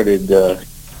started,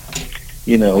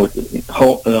 with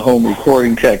the home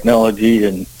recording technology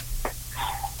and,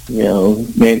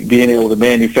 being able to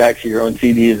manufacture your own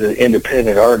CD as an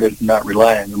independent artist and not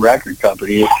rely on the record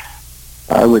company.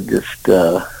 I would just,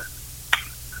 had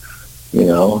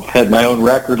my own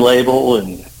record label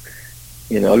and,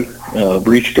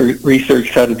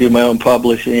 researched how to do my own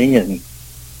publishing and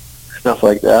stuff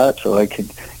like that, so I could,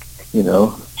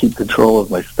 keep control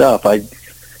of my stuff. I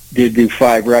did do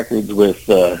 5 records with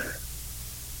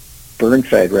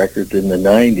Burnside Records in the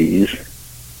 90s,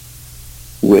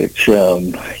 which,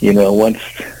 once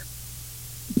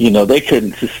they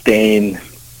couldn't sustain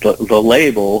the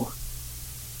label,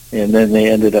 and then they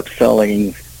ended up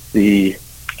selling the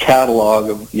catalog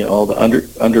of all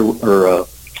the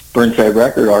Burnside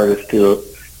record artists to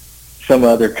some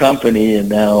other company, and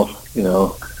now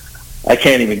I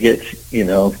can't even get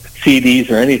CDs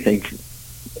or anything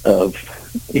of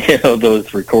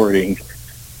those recordings.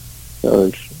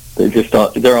 So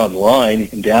they're online. You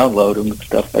can download them and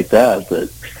stuff like that. But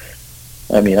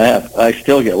I mean, I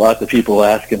still get lots of people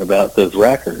asking about those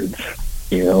records.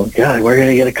 God, we're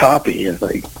gonna get a copy. It's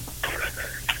like,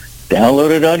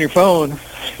 download it on your phone.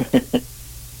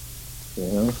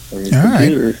 Or your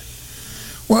computer. Right.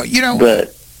 Well,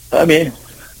 But I mean,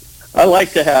 I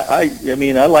like to have. I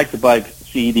like to buy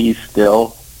CDs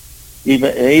still,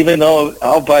 even though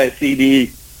I'll buy a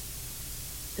CD,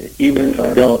 even if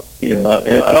I don't.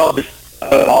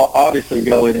 I'll obviously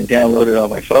go in and download it on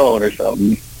my phone or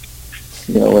something.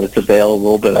 When it's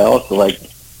available. But I also like,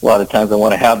 a lot of times I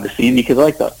want to have the CD, because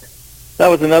that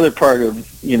was another part of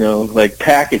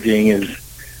packaging is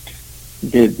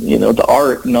the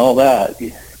art and all that,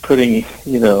 putting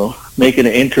making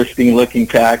an interesting looking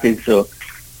package. So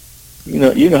you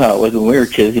know how it was when we were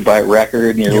kids. You buy a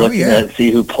record and you're looking at it,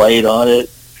 see who played on it,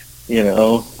 and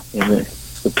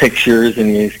the pictures,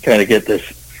 and you just kind of get this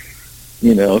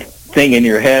thing in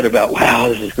your head about, wow,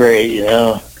 this is great.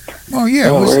 Well, yeah,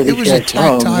 it was a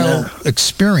tactile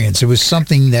experience. It was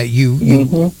something that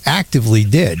you actively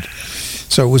did.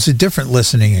 So it was a different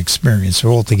listening experience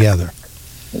altogether.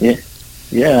 Yeah,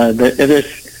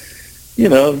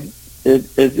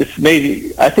 it's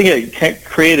maybe, I think it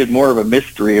created more of a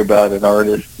mystery about an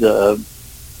artist that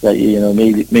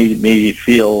made you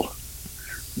feel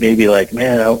maybe like,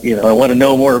 man, I want to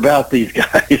know more about these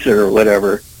guys or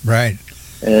whatever. Right.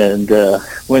 And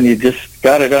when you just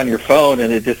got it on your phone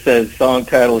and it just says song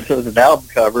title, it shows an album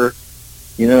cover,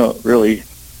 it really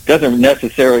doesn't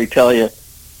necessarily tell you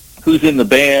who's in the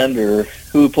band or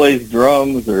who plays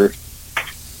drums, or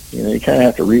you kind of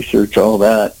have to research all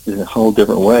that in a whole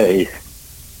different way.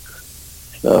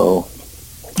 So,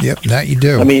 yep, that you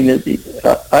do. I mean,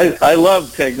 I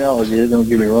love technology. Don't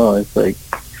get me wrong. It's like,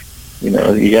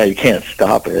 you can't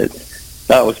stop it.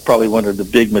 That was probably one of the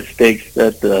big mistakes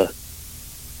that the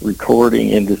recording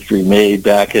industry made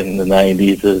back in the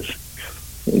 90s. Is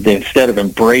instead of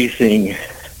embracing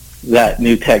that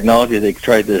new technology, they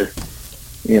tried to,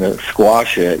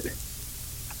 squash it,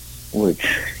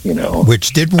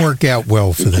 which didn't work out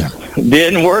well for them.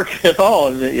 Didn't work at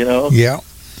all, Yeah.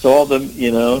 So all the,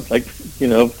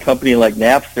 company like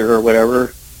Napster or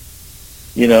whatever,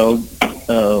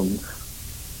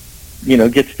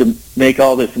 gets to make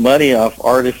all this money off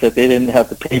artists that they didn't have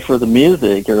to pay for the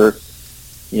music, or,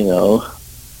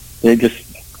 they just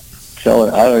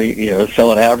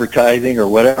selling advertising or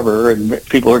whatever, and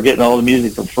people are getting all the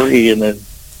music for free, and then,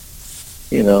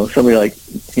 somebody like,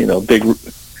 big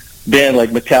band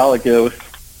like Metallica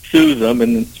sues them,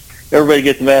 and everybody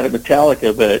gets mad at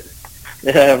Metallica, but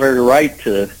they have every right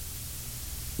to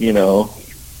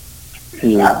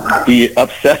be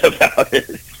upset about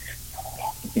it.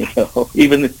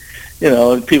 Even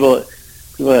people are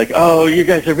like, oh, you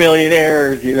guys are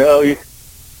millionaires,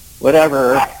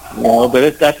 whatever,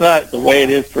 but that's not the way it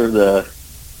is for the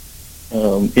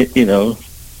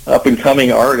up and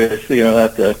coming artists.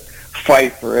 Have to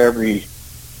fight for every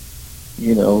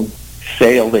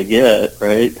sale they get,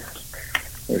 right?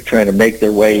 They're trying to make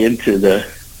their way into the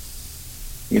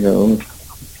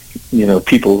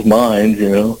people's minds,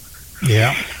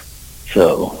 Yeah.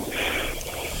 So,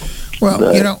 well,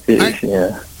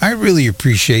 I really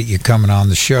appreciate you coming on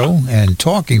the show and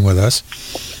talking with us.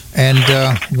 And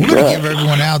we're going to give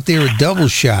everyone out there a double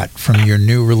shot from your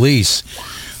new release.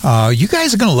 You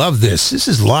guys are going to love this. This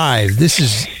is live. This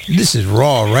is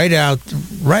raw, right out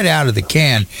of the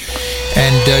can.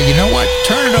 And you know what?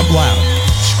 Turn it up loud.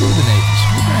 Screw the neighbors.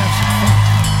 We're going to have some fun.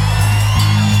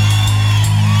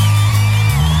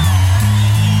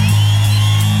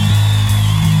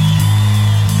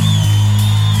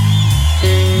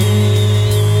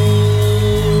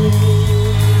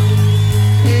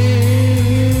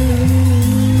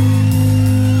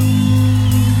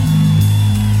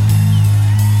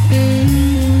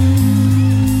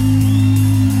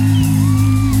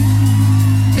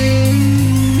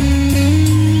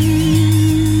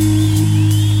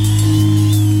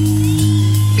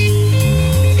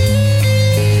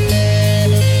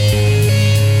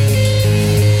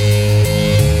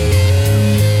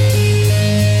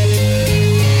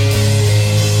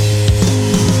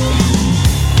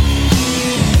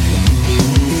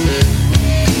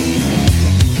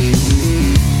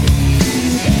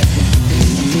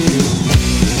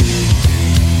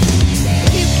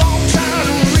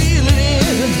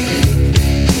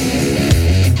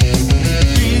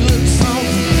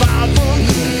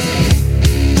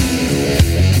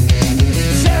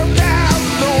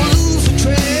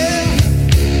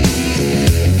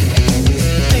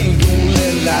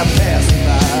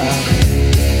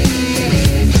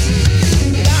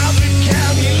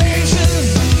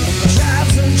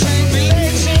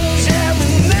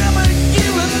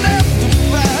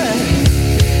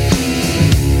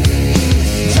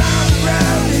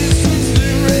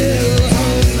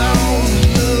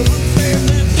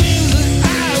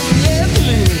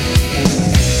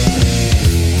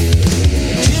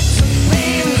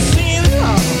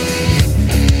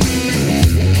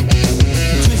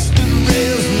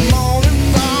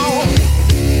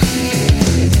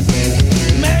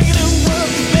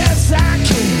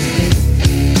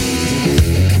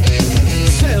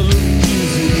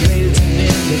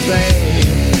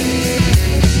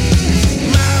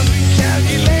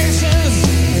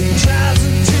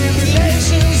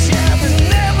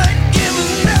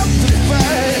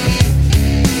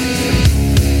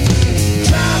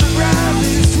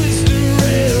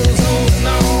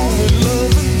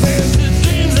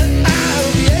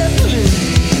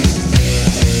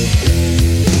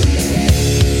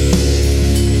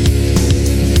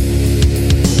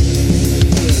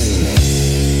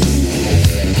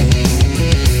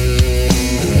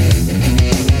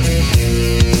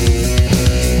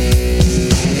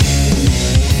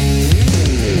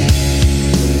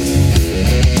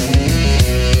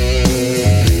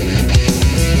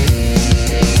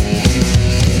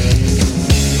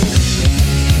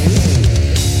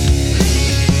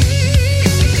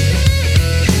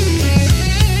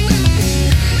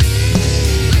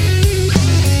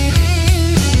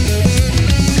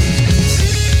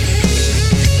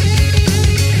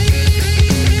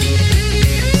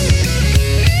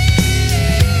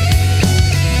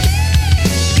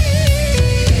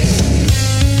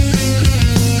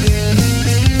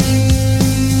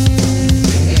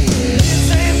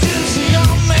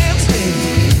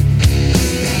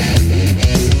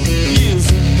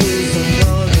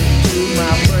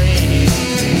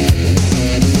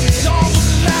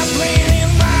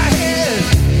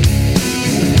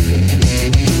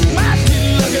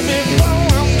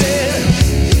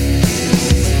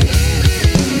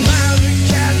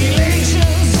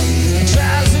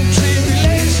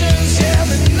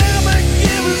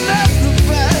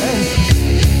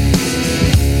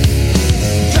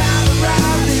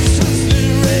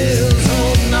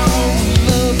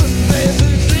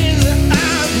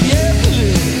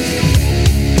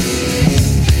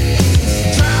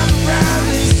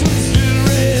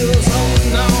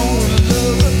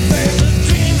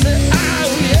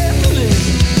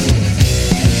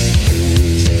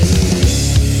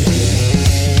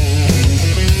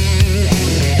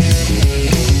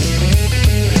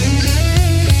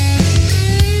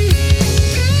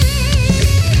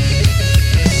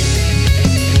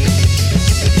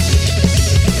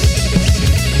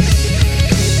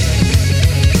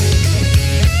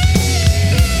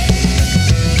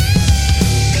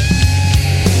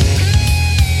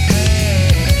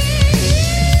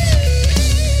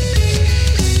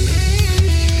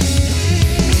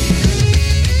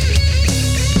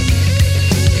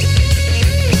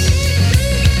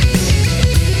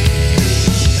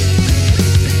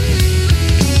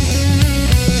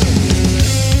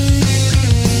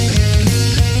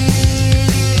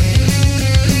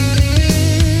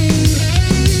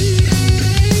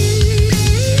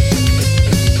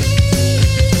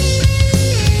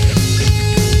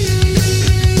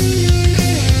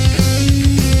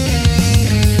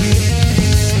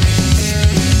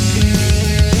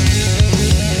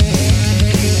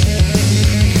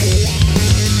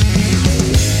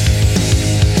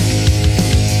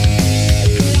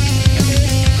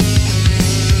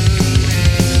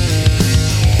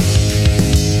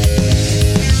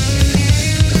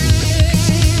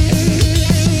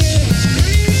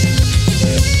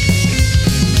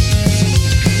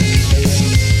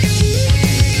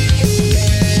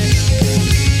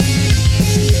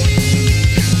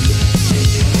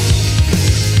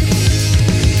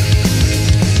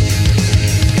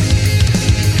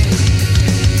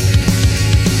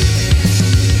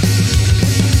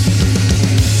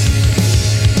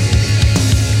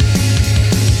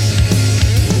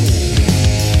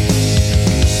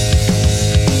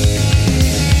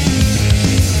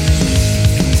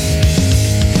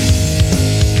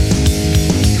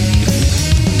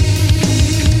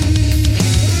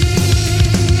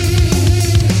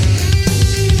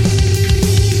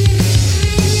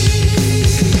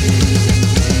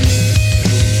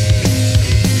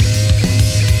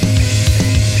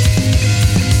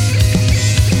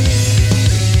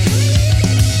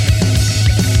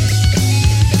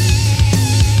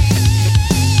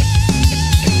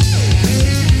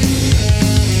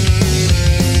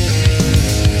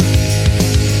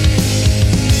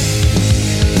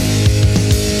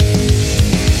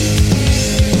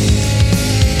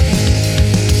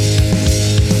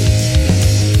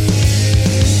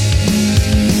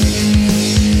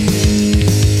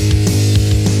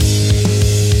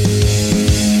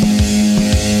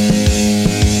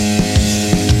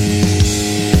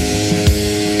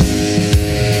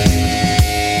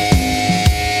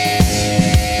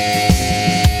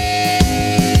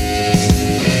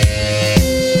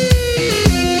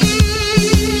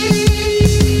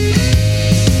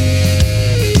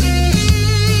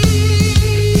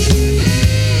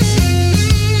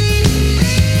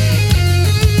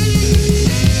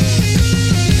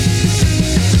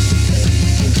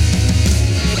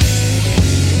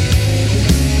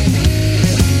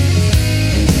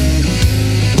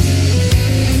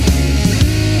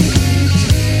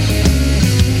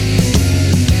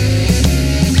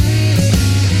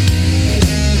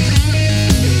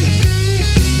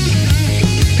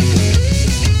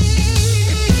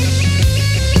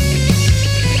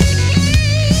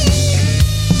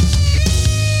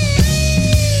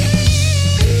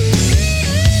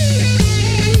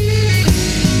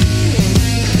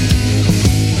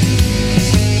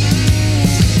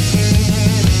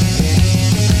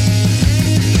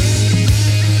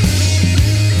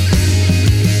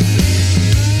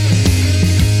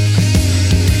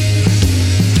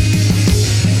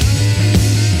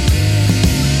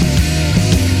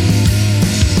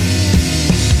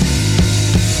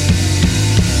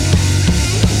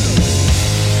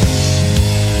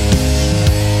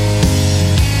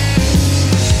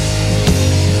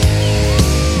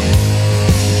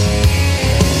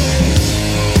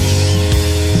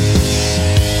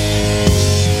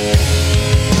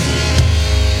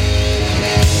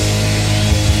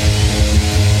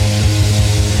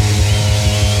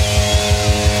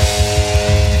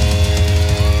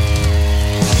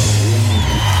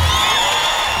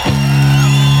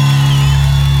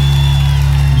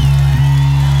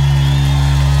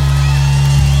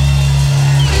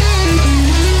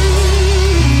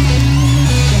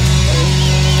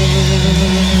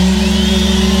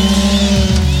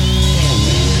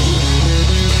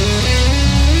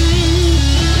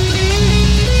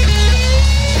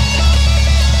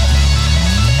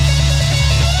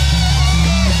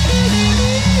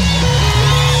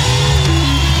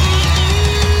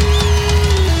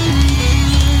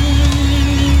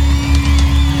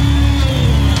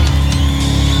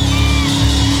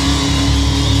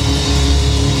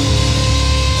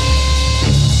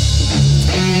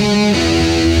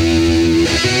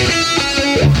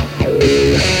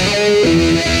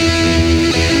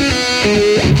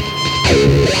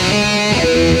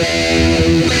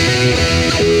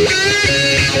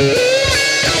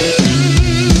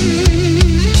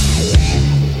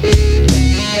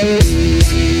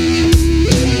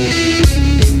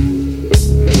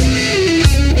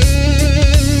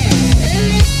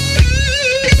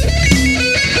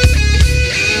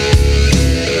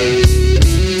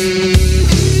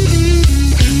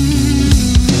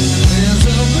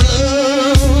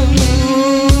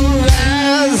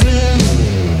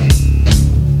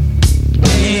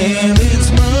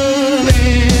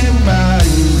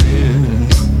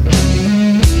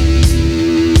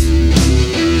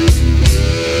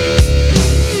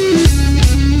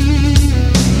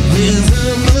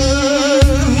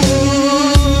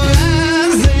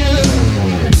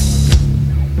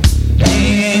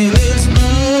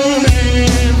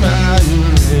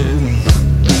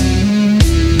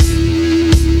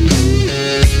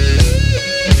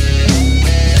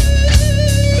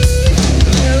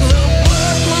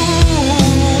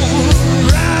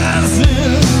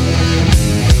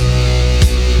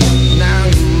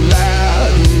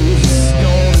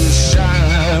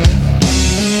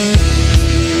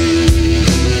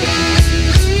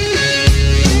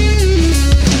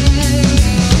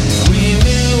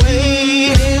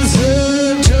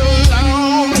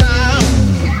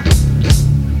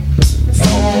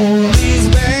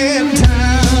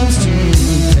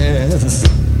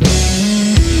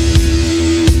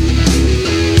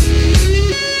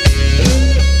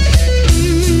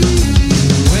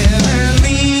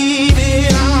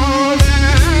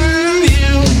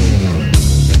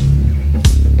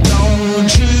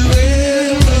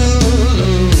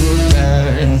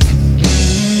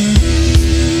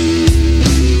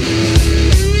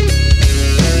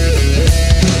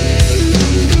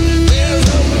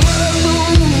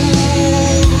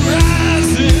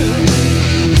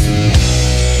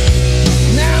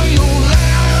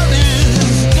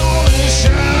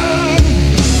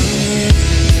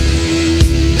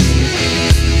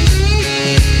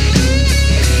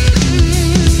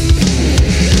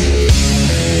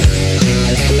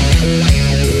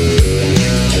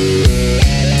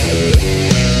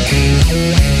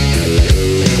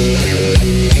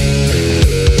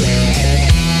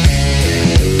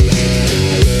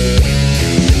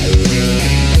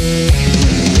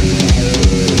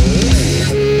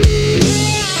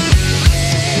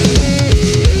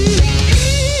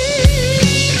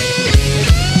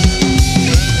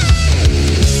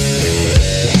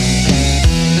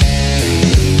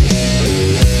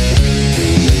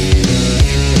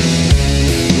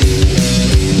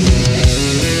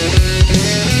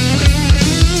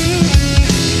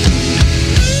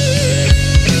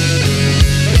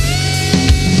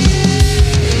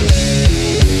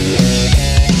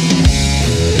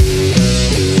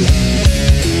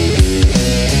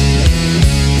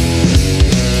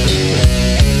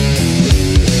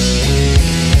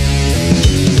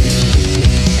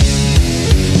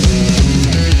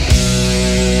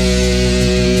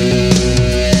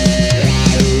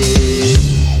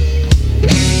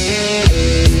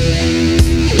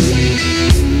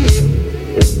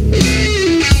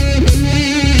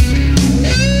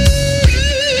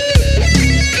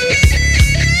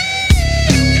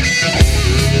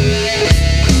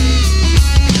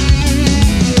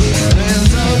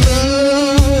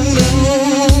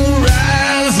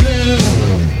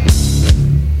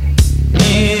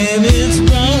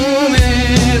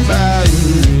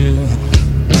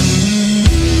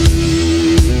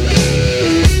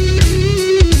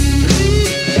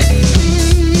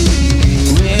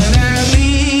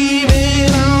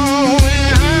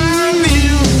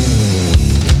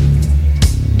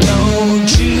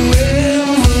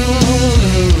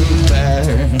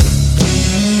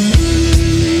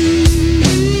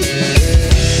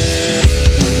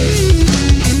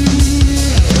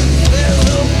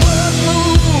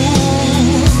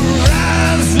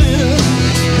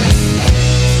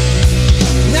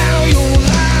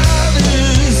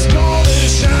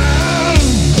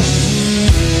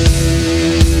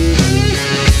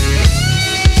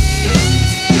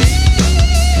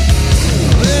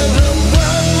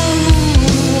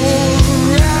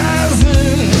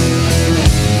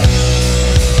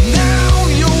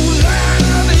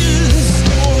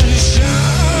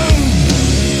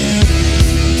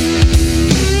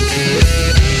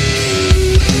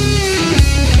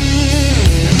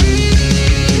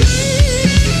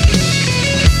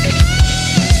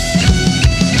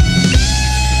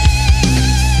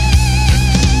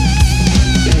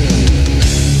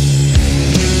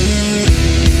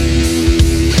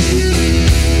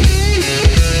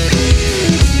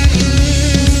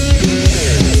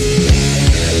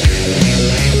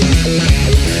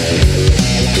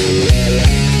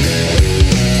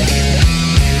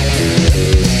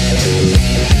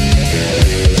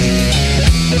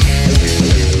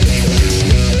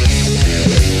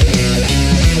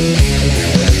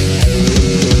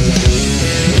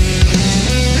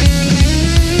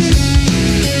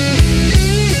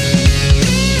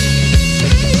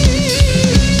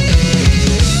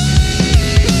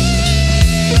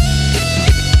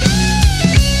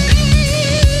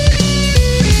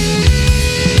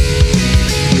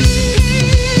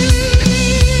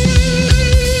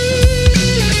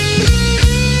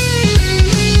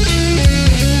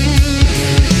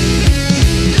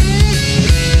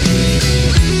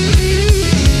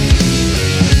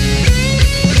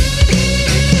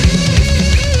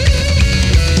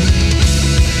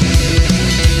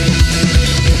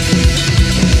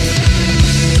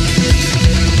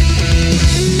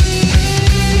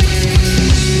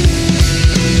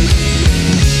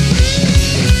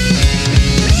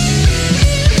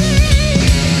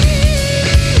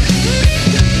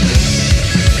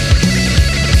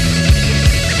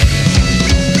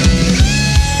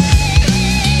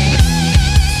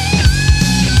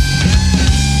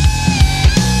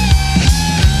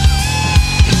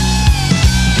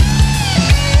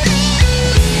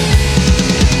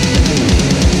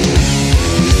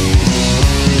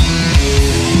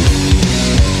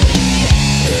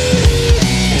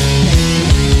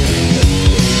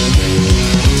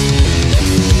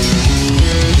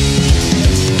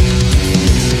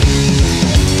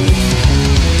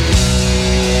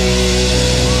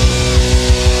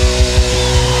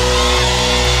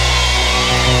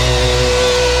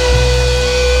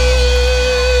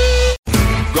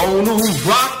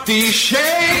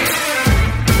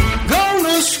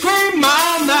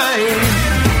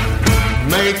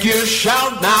 make you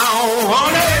shout now,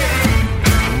 honey.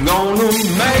 I'm gonna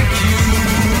make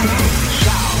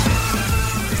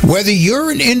you. Whether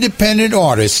you're an independent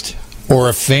artist or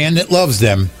a fan that loves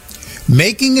them,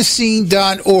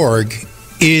 MakingAScene.org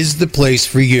is the place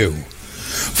for you.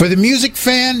 For the music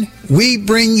fan, we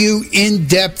bring you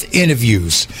in-depth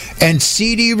interviews and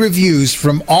CD reviews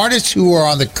from artists who are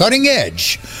on the cutting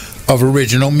edge of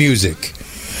original music.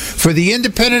 For the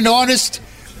independent artist,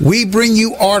 we bring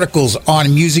you articles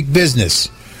on music business,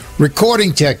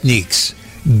 recording techniques,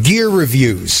 gear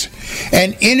reviews,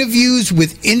 and interviews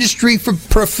with industry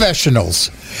professionals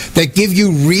that give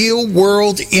you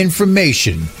real-world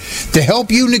information to help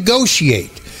you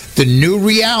negotiate the new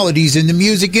realities in the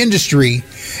music industry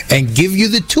and give you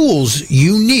the tools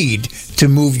you need to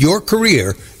move your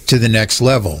career to the next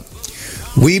level.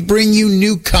 We bring you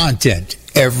new content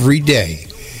every day.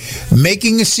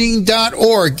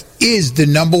 MakingAScene.org is the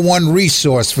 #1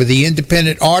 resource for the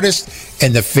independent artists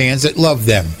and the fans that love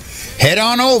them. Head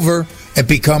on over and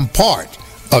become part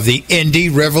of the indie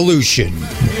revolution.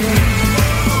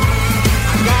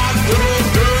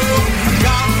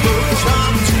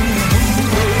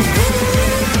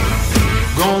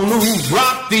 Gonna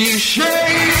rock these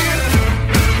shades,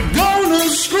 gonna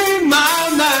scream my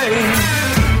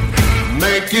name,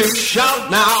 make you shout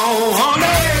now,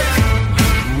 honey.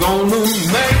 Gonna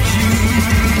make you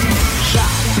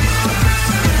shout,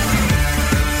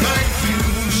 make you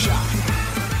shout,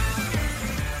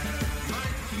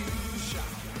 make you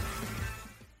shout.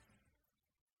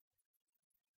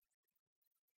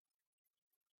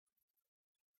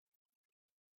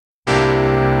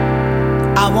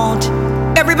 I want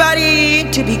everybody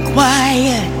to be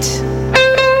quiet.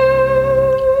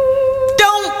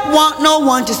 Don't want no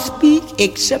one to speak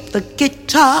except the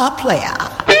guitar player.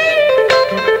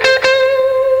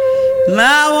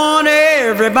 I want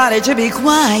everybody to be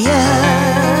quiet.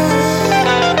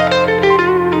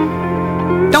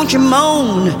 Don't you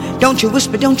moan, don't you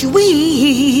whisper, don't you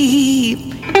weep,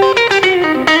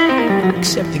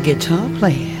 except the guitar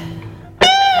player.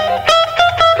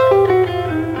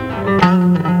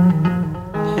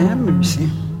 Have mercy.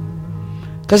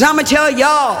 'Cause I'ma tell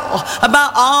y'all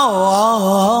about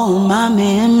all my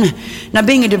men. Now,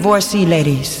 being a divorcee,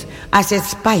 ladies, I said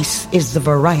spice is the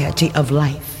variety of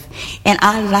life. And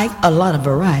I like a lot of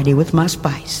variety with my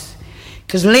spice.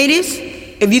 'Cause ladies,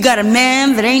 if you got a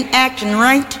man that ain't acting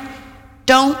right,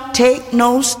 don't take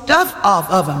no stuff off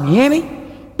of him, you hear me?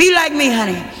 Be like me,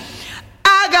 honey.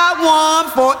 I got one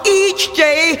for each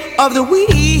day of the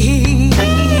week.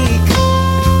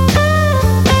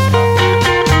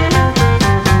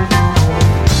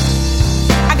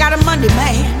 I got a Monday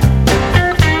man.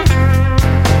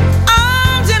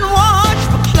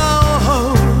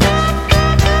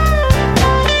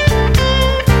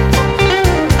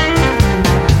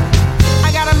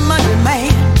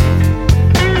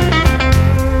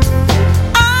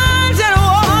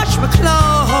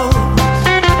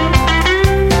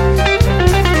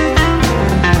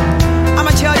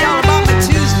 I'ma tell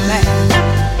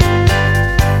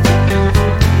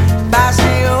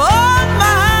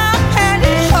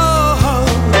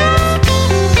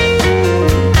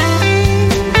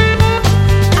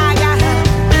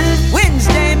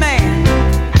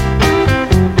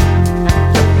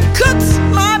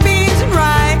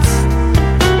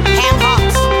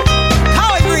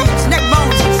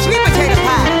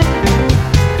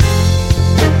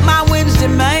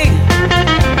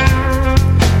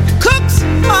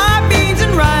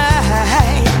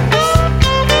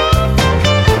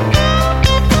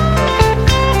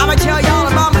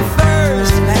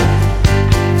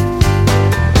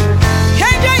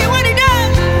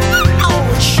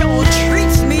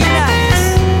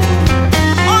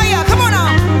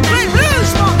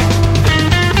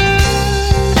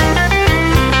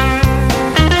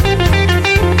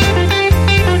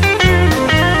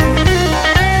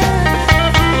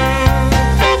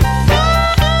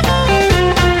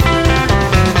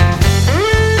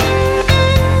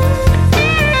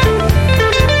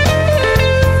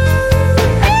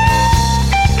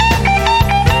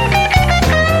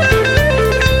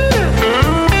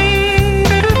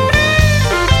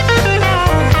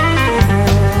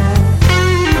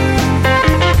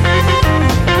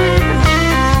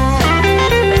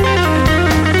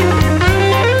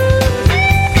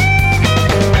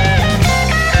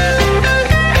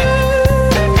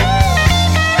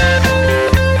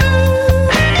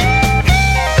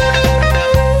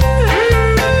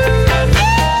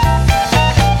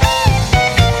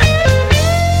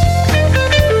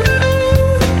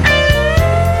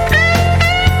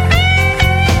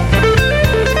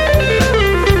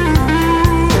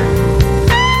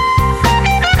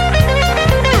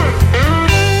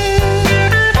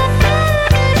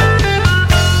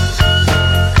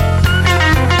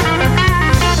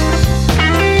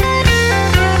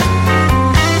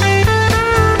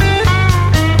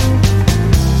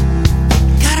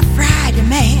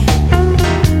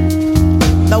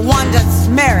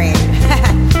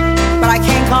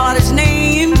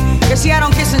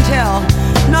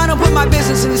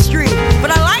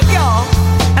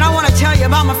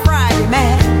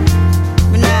man.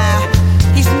 But now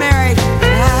he's married.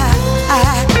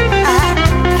 I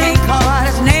can't call out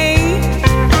his name.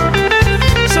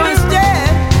 So instead,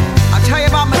 I'll tell you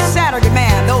about my Saturday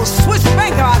man, those Swiss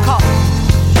banker I call.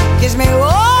 Gives me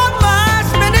all my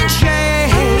spending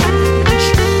change.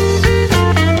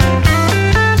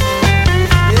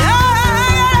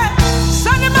 Yeah,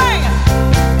 Sunday man,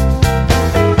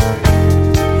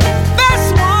 best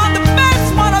one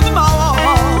of them all.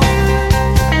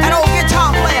 An old guitar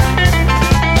player.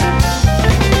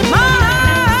 My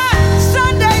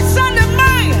Sunday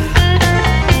man,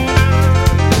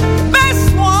 best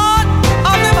one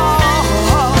of them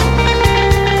all.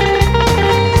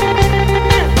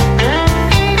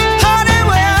 Honey,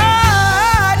 well,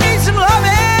 I need some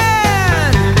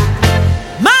loving.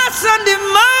 My Sunday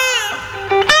man,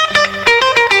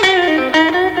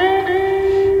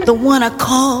 the one I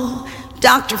call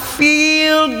Dr.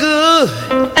 Feelgood,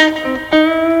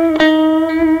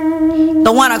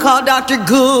 the one I call Dr.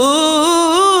 Good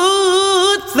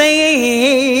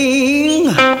Thing.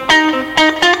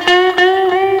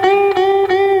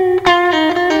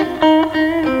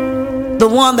 The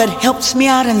one that helps me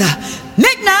out in the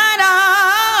midnight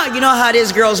hour. You know how it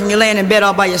is, girls, when you're laying in bed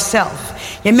all by yourself.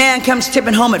 Your man comes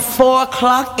tipping home at 4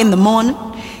 o'clock in the morning.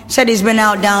 Said he's been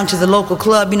out down to the local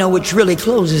club, you know, which really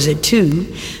closes at 2.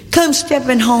 Comes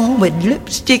stepping home with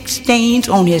lipstick stains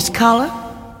on his collar,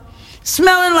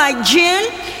 smelling like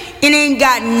gin, and ain't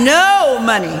got no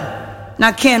money.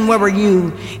 Now, Ken, where were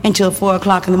you until 4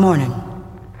 o'clock in the morning?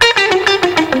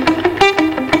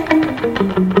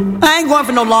 I ain't going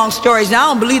for no long stories. Now, I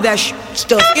don't believe that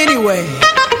stuff anyway.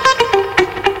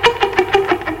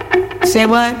 Say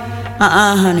what?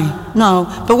 Honey. No,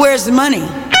 but where's the money?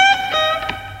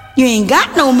 You ain't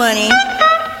got no money.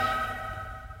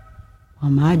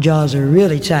 Well, my jaws are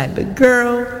really tight. But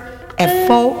girl, at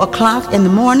 4 o'clock in the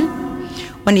morning,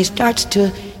 when he starts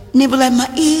to nibble at my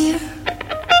ear.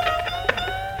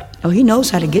 Oh, he knows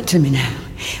how to get to me now.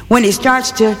 When he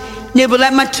starts to nibble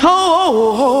at my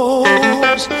toes.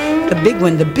 The big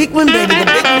one, baby, the big one. Woo,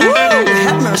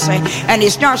 have mercy. And he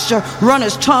starts to run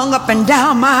his tongue up and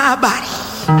down my body.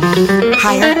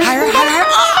 Higher.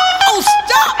 Oh,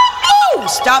 stop. Oh,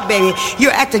 stop, baby.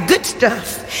 You're at the good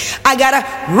stuff. I gotta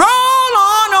roll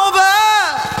on over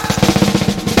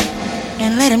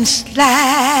and let him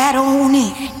slide on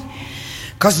in.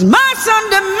 'Cause my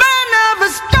Sunday man never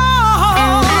stops.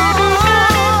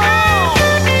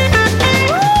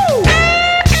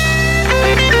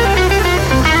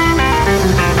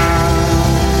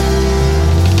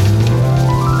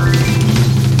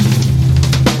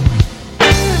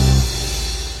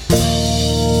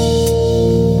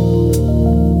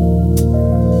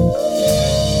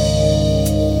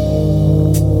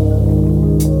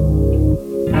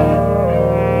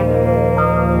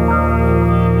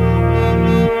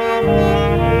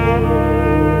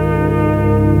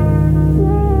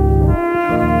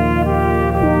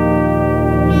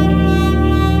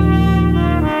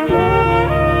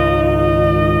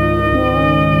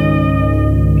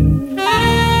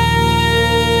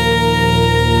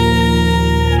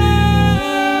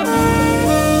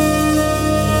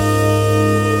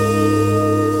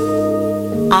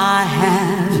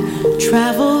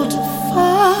 Traveled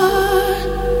far,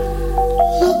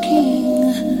 looking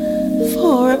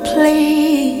for a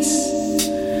place.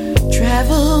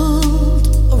 Traveled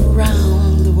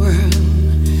around the world,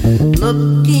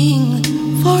 looking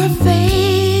for a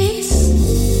face.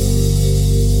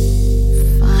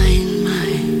 Find my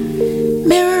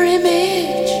mirror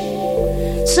image,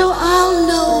 so I'll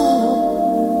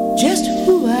know just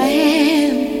who I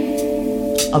am.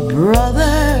 A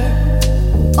brother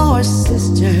or a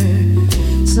sister,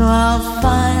 so I'll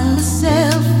find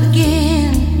myself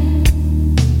again.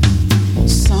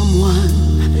 Someone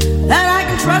that I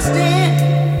can trust in,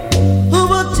 who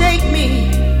will take me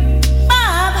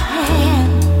by the hand.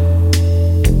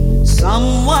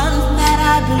 Someone that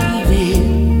I believe in,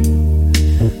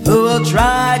 who will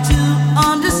try to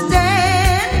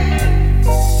understand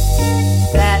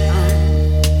that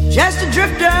I'm just a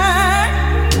drifter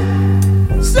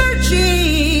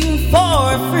searching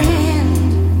for a friend.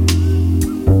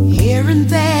 Here and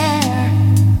there,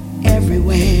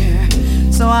 everywhere,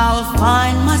 so I'll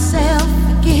find myself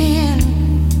again.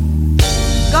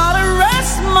 Gotta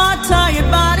rest my tired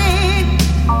body,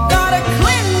 gotta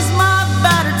cleanse my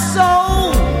battered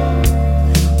soul.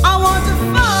 I want to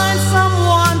find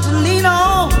someone to lean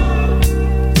on,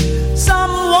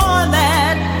 someone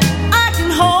that I can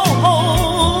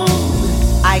hold.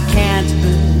 I can't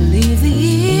believe the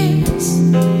years,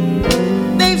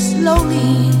 they've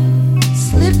slowly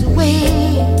slipped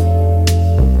away.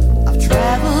 I've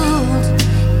traveled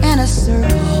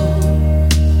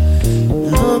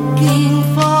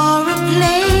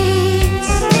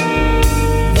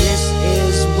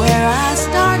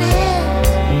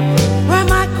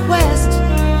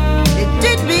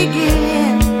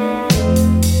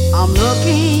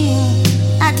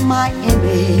my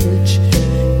image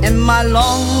and my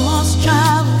long lost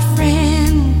childhood friend.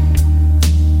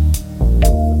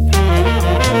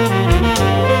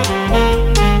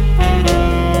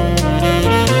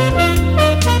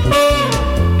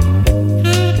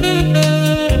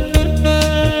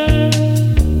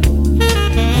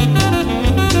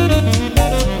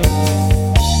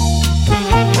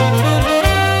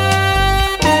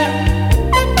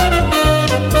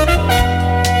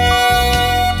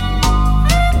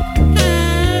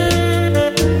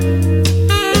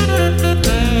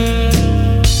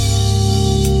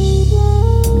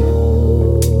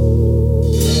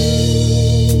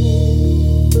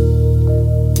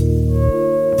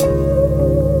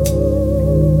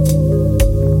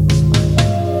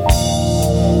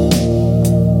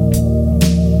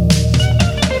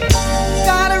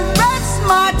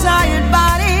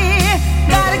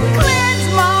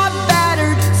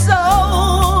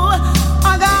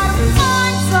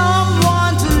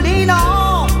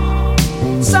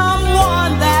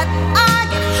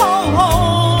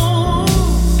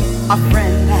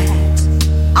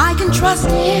 Trust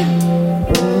him,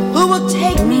 who will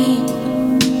take me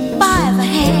by the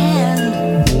hand.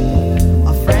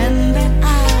 A friend that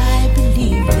I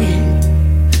believe in,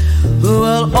 who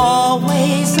will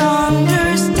always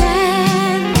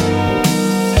understand.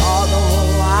 Although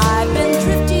I've been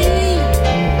drifting,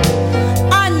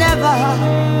 I never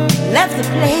left the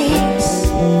place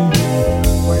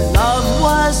where love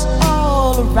was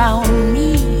all around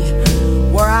me,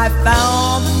 where I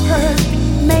found the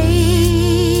perfect mate.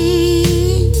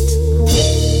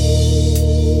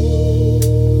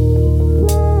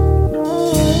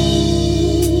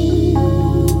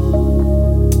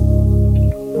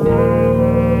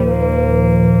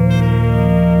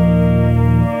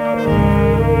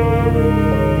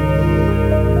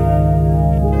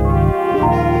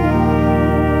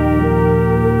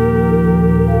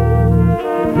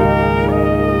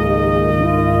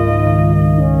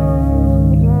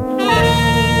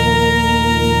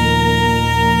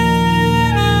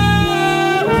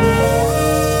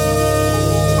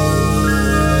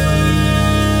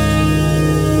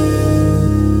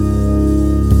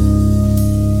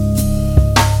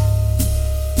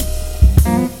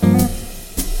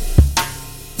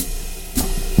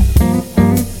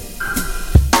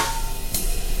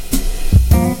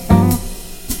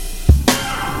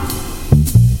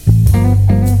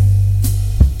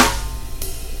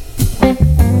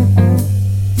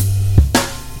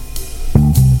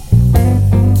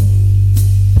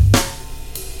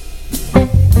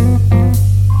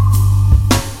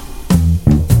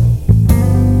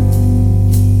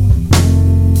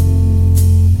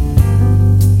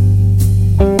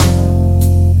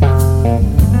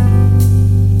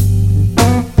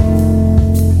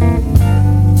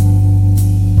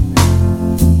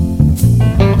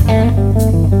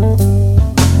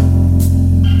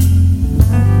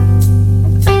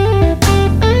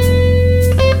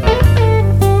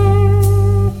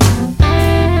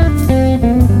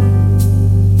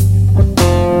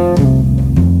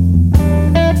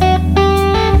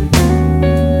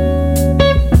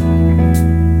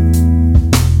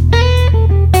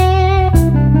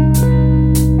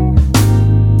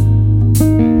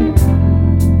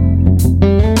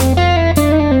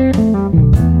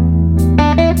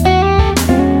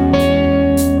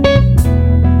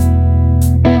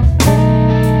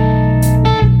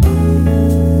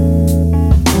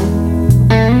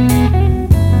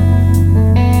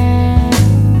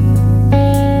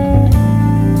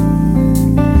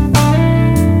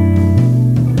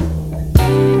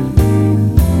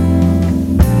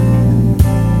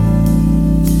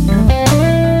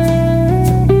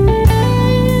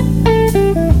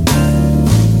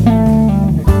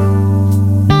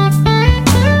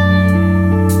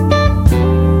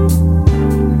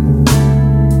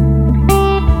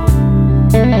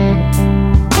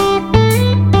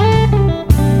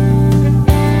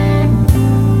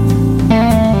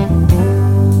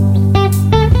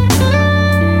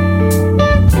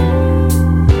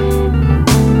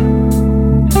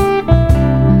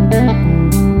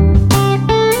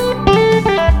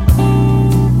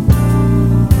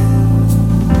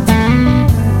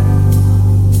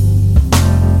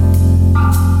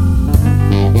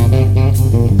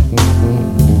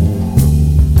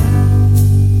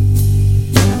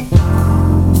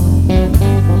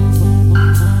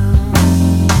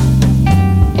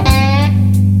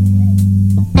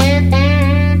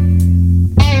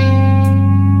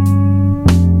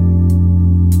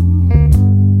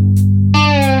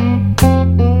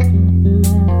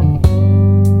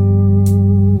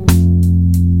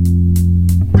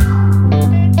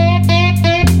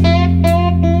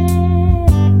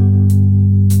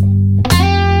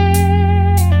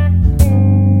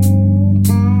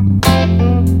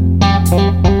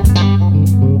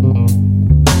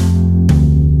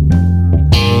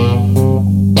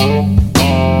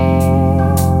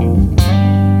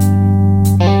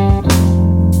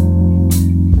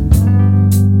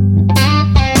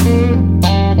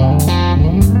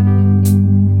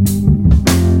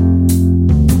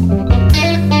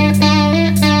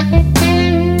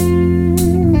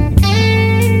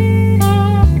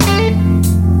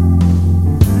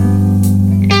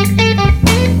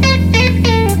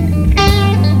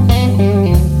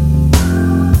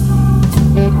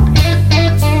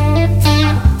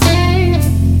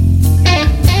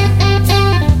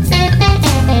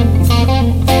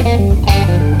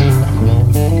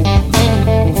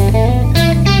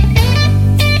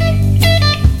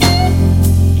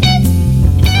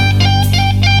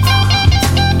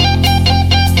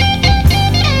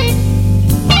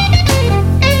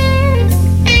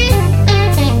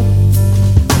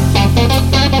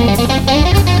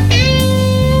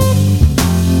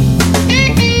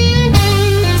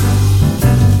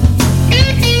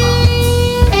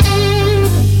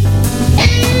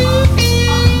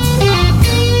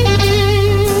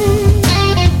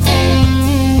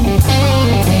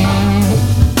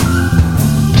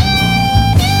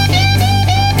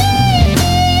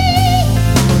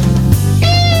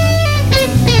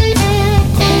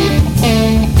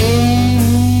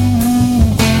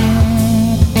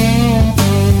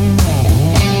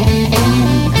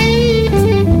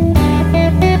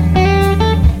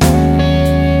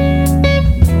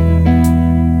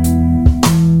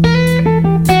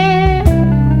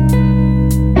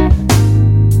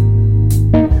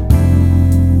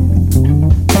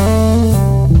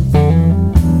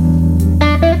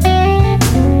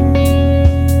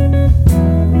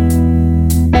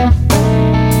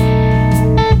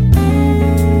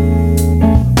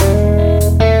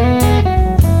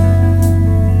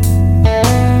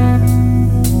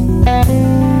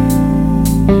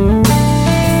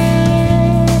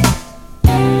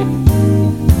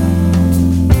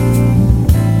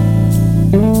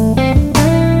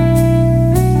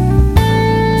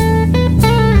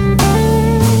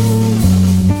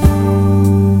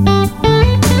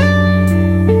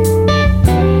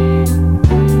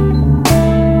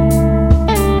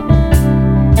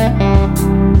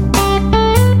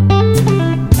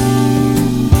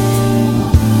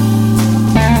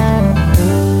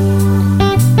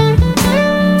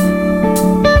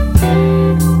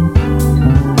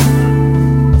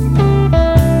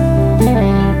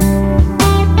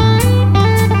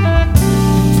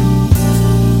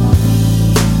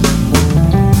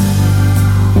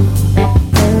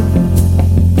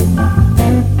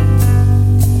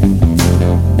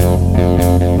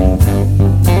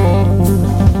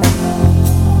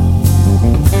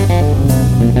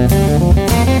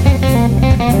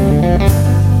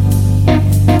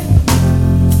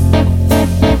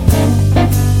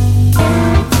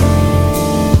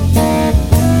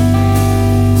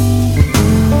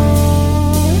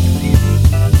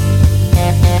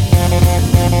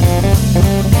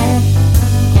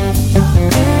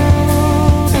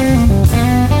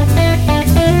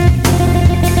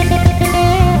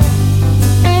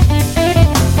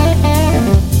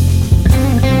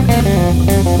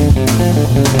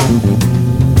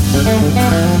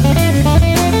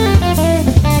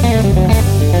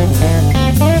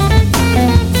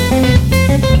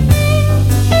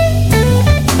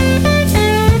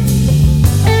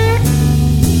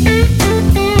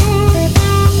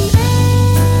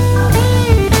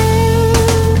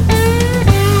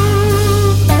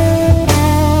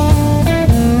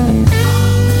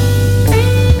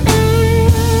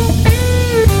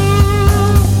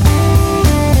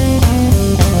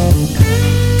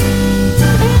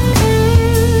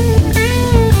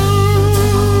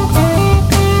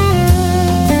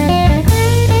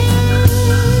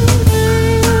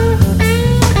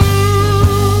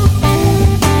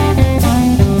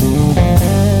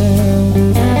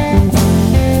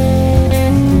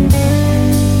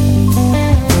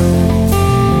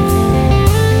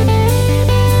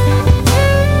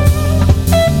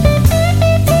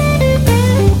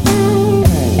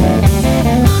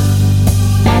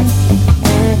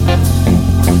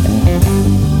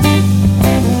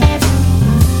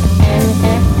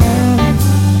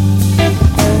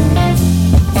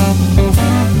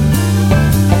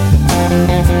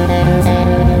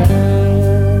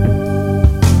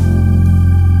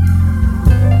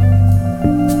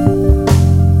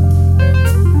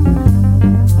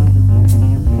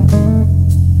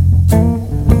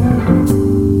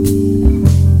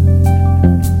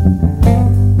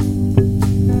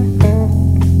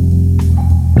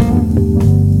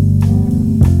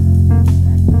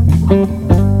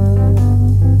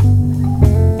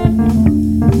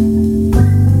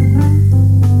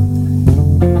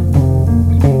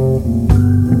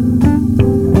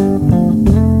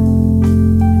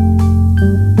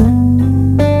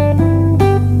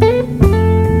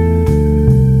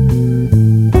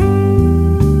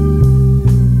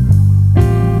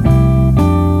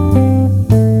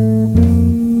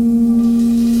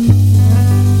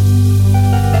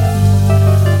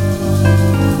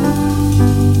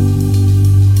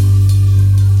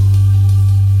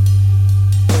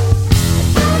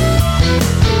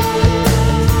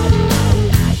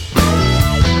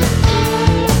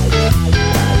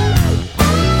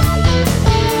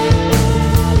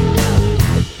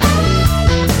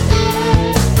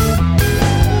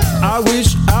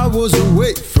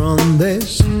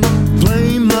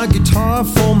 playing my guitar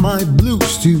for my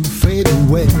blues to fade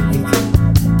away.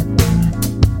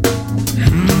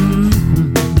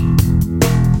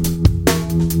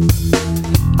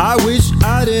 I wish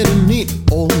I didn't need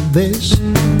all this.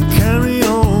 Carry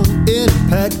on in a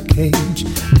package,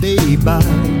 day by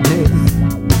day.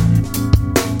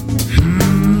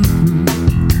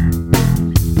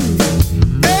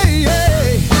 Hey,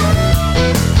 hey.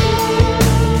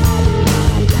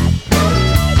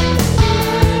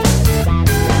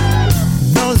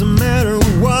 Doesn't matter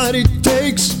what it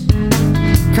takes.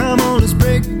 Come on, let's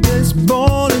break this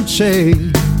ball and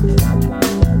chain.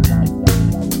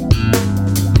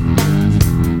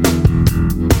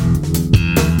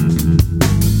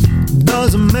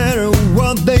 Doesn't matter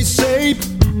what they say.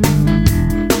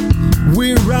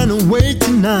 We run away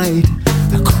tonight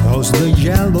across the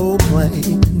yellow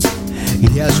plains.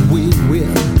 Yes, we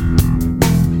will.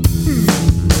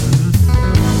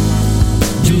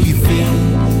 Do you feel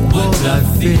what I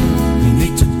feel? We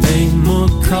need to paint more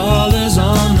colors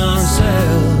on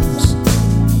ourselves.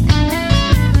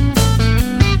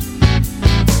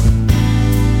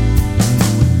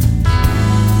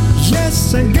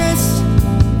 Yes, I guess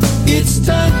it's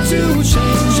time to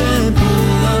change and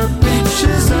pull our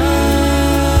pictures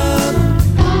out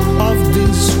of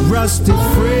this rusty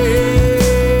frame.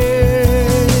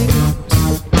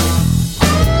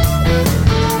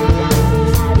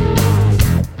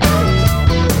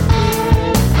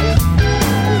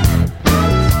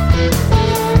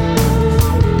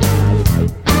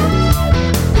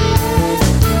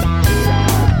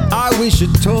 I wish you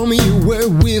told me you were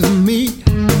with me,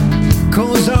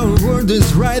 'cause our world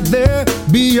is right there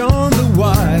beyond the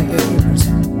wires.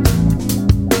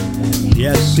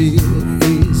 Yes, it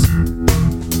is.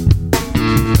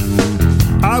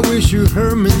 I wish you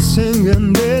heard me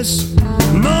singing this.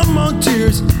 No more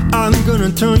tears, I'm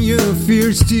gonna turn your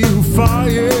fears to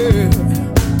fire.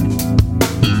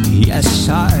 Yes,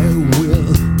 I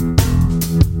will.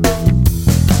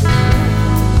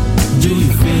 Do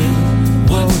you feel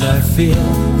what I feel?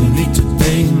 We need to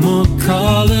paint more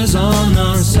colors on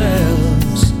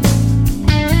ourselves.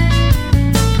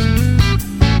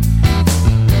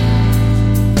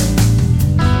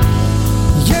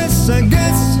 Yes, I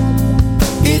guess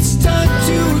it's time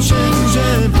to change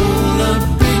and pull the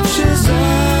pictures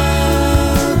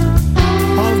out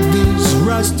of these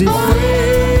rusty frames.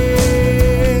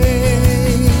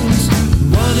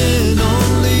 One and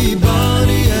only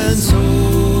body and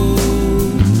soul.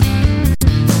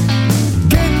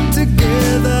 Get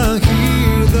together,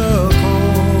 hear the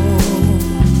call.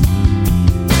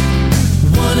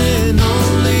 One and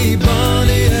only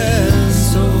body and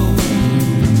soul.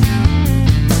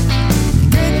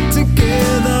 Get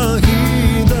together,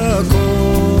 hear the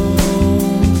call.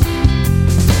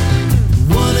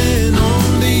 One and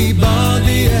only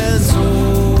body and soul.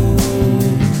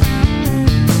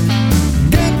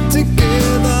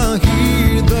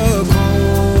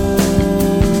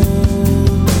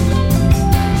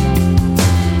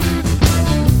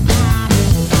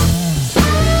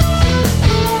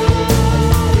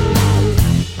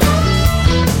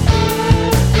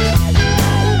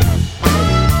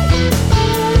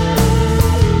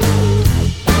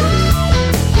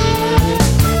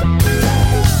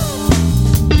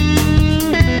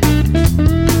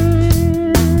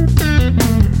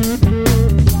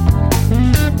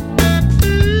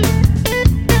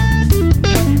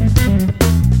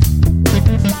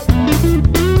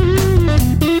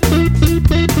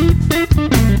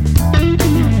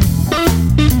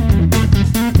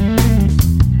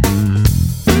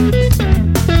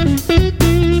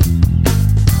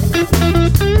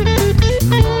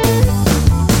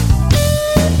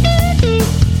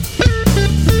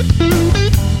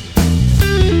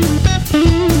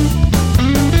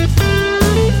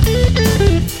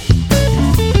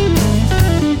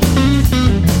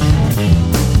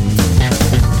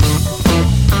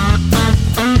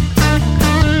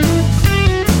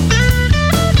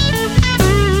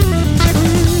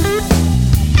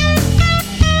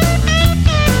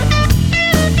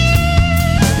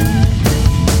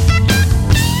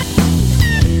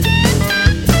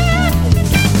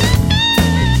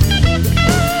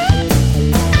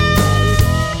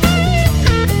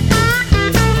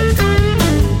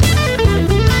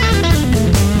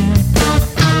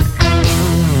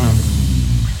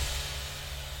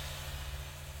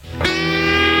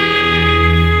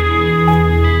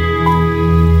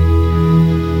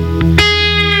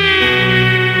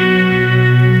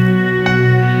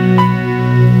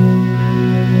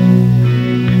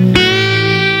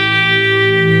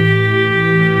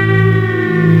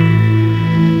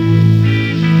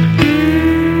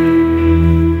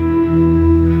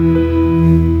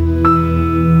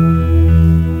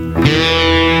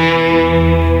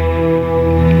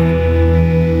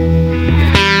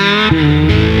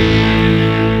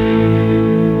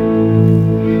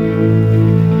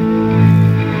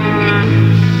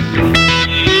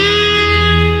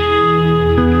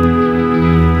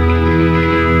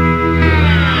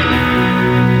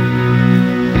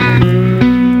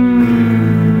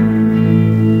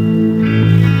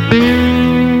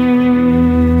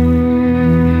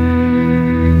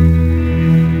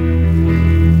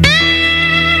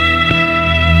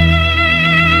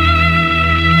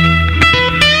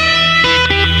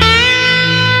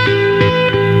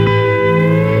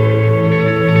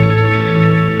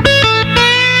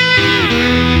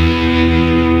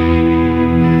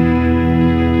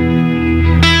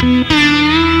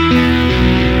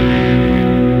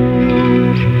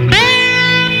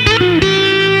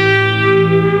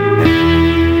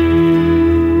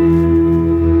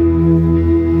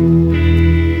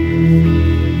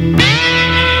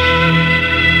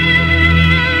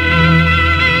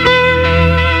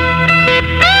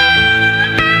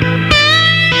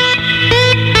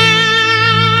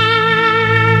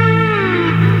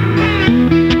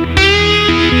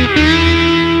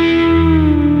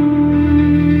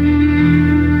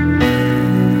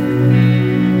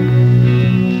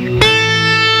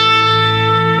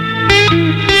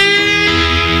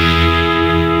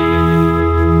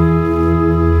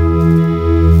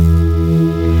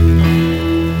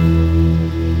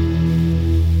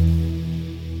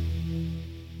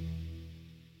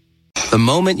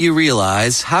 moment you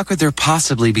realize, how could there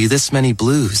possibly be this many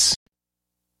blues?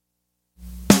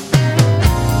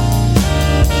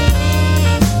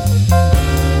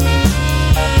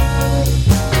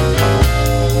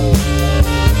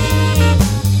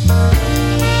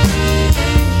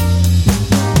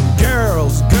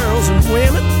 Girls and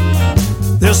women,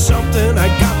 there's something I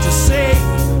got to say.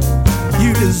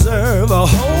 You deserve a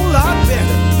whole lot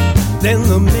better than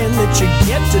the men that you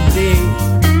get today.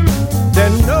 They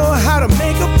know how to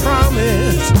make a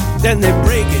promise, then they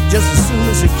break it just as soon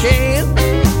as they can.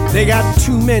 They got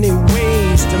too many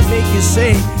ways to make you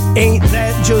say, ain't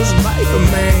that just like a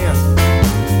man?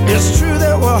 It's true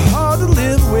that we're hard to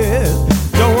live with,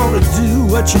 don't want to do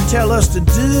what you tell us to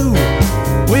do.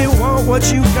 We want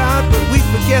what you got, but we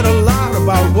forget a lot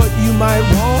about what you might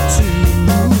want to.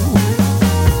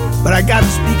 But I gotta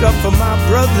speak up for my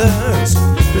brothers,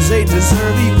 cause they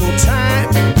deserve equal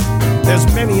time. There's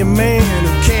many a man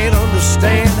who can't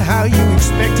understand how you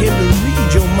expect him to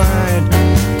read your mind.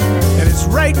 And it's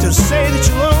right to say that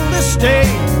you'll only stay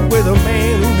with a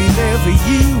man who'll be there for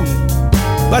you.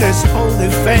 But it's only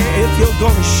fair if you're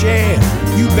gonna share,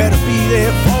 you better be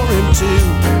there for him too.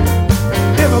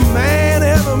 If a man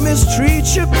ever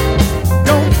mistreats you,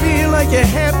 don't feel like you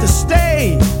have to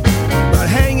stay, but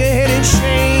hang your head in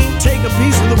shame, take a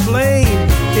piece of the blame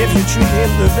if you treat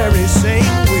him the very same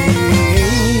way.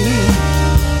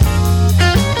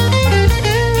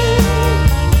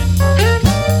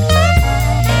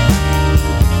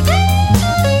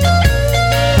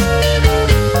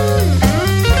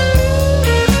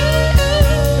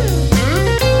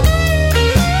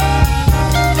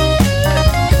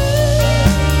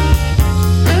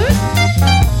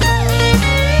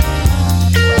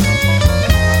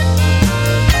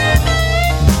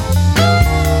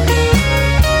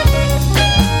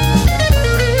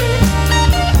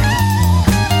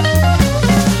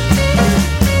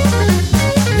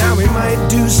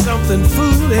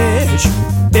 Foolish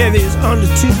if he's under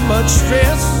too much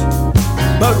stress.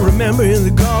 But remember, in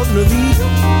the Garden of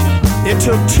Eden, it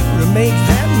took two to make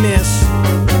that mess.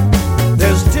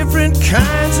 There's different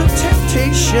kinds of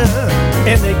temptation,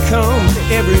 and they come to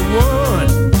everyone.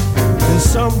 And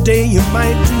someday you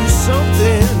might do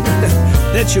something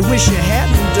that you wish you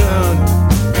hadn't done.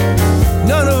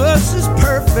 None of us is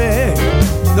perfect,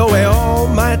 though we all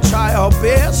might try our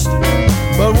best.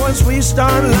 But once we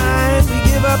start lying, we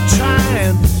give up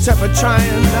trying, except for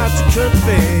trying not to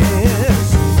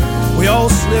confess. We all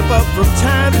slip up from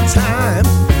time to time.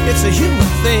 It's a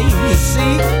human thing, you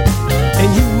see.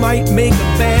 And you might make a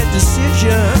bad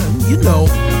decision, you know,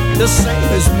 the same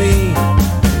as me.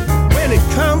 When it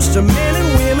comes to men and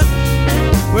women,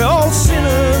 we're all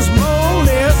sinners, more or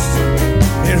less.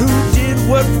 And who did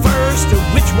what first, or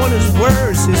which one is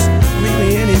worse, is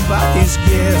really anybody's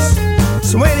guess.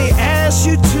 So when he asks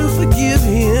you to forgive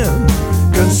him,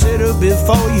 consider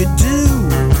before you do.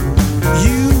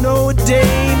 You know a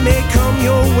day may come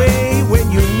your way when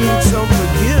you need some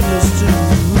forgiveness too.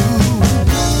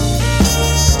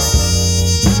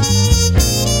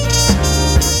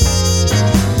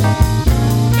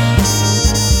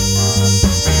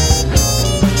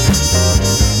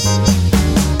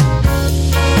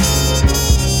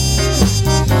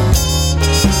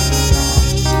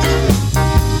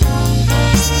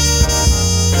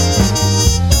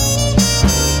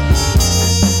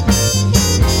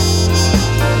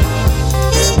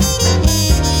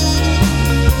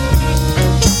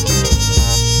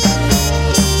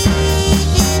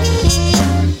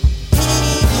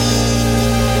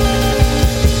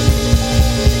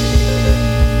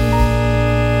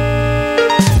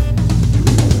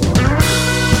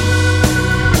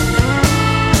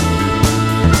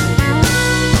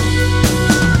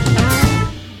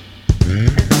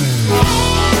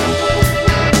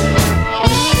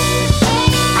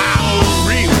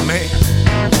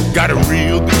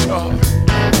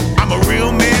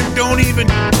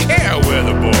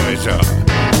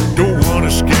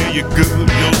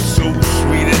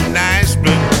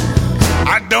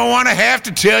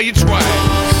 Tell you twice,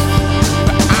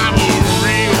 I'm a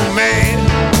real man.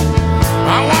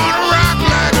 I wanna rock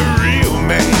like a real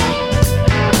man.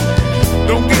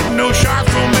 Don't get no shock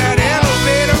from that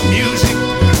elevator music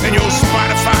and your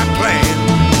Spotify plan.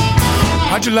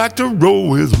 How'd you like to roll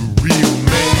with a real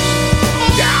man?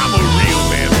 Yeah, I'm a real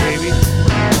man, baby.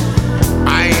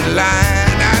 I ain't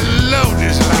lying. I love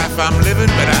this life I'm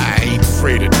living, but I ain't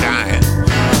afraid of dying.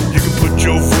 You can put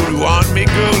your voodoo on me,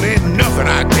 girl. Ain't nothing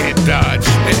I can't dodge.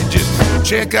 And just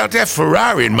check out that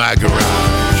Ferrari in my garage.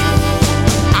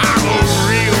 I'm a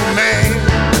real man.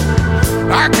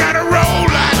 I gotta roll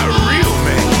like a real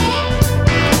man.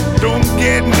 Don't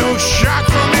get no shock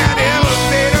from that elevator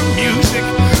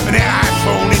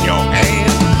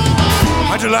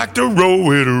How'd you like to roll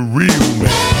with a real man?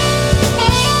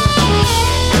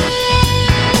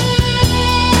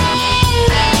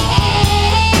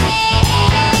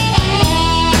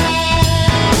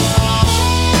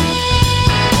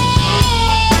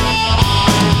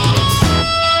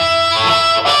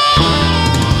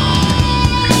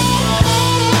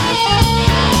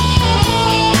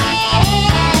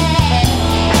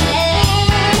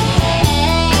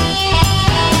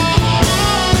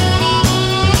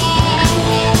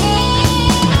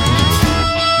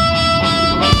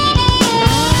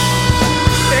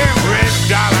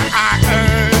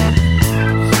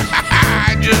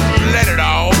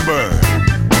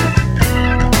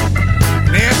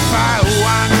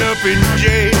 In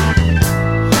jail,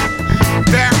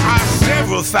 there are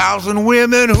several thousand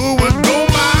women who would go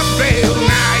my bail.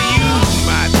 Now you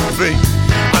might think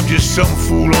I'm just some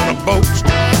fool on a boat,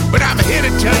 but I'm here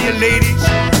to tell you, ladies,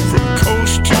 from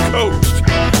coast to coast,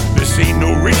 this ain't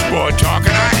no rich boy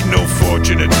talking. I ain't no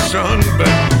fortunate son, but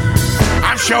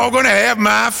I'm sure gonna have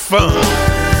my fun,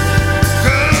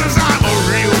 'cause I'm a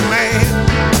real man.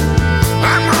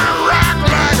 I'm gonna rock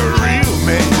like a real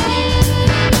man.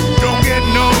 Don't get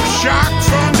no shock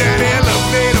from that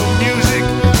elevator music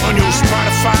on your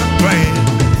Spotify plan.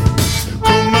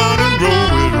 Come on and roll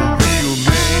with a real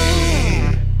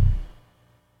man.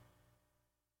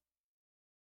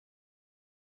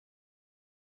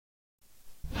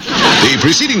 The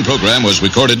preceding program was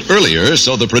recorded earlier,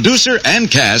 so the producer and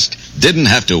cast didn't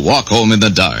have to walk home in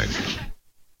the dark.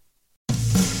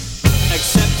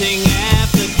 Accepting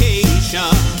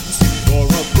applications for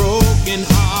a broken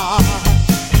heart.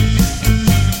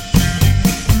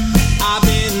 I've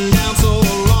been down so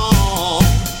long,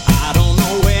 I don't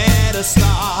know where to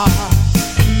start.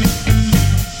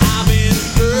 I've been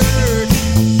hurt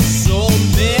so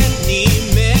many,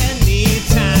 many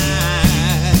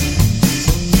times,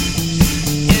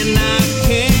 and I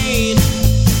can't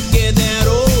get that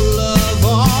old love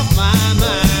off my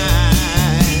mind.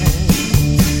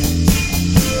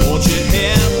 Won't you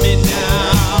help me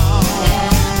now?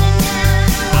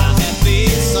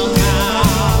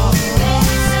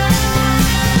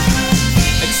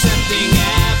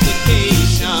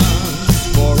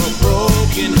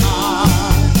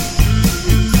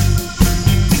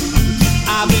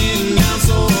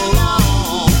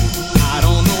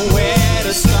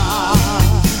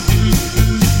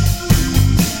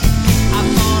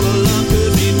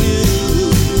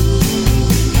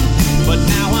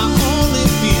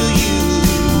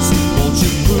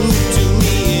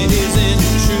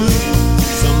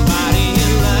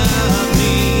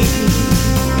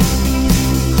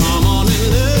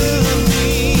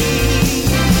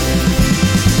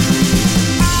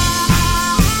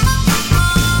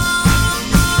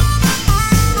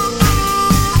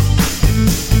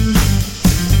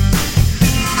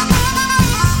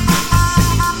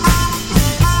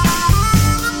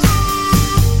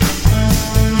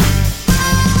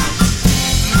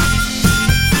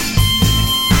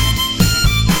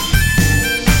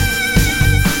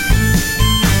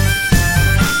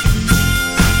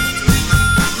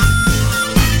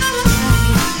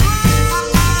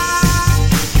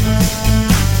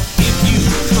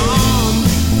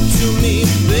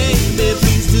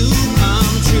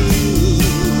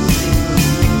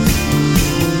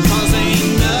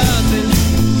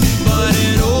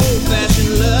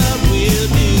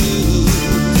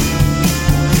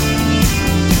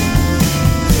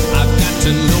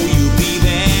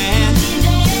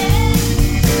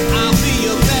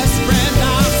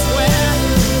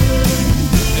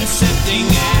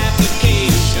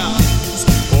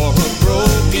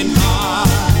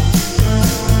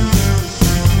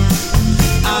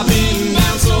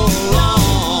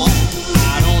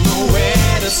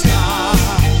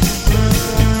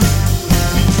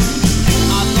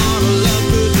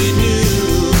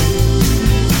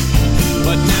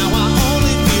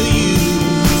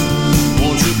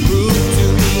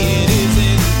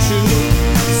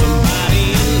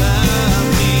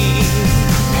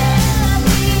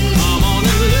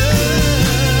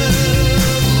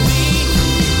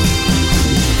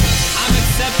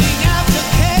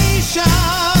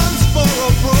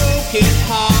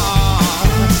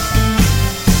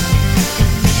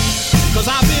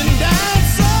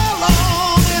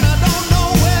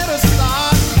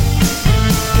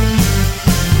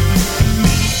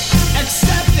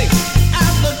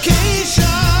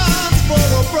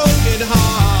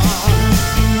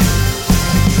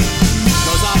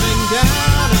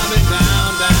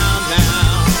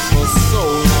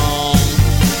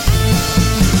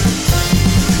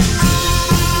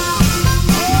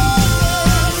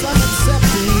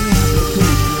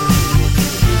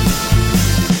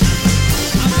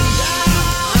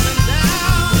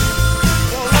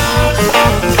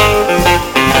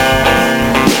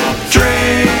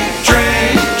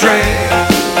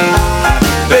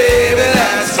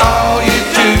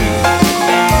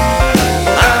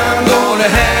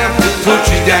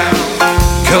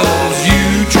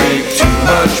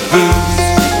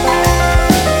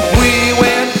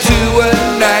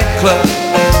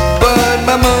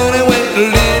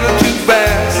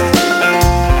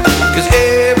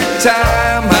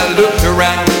 time I looked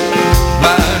around,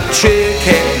 my chick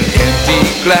had an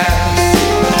empty glass.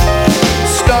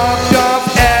 Stalked off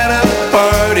at a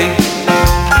party,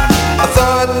 I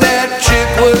thought that chick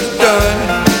was done,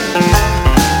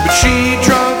 but she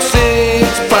drunk 6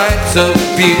 pints of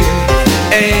beer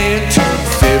and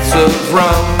 2/5 of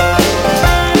rum.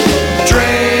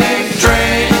 Drink,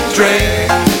 drink,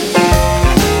 drink,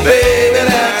 baby,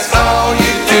 that's all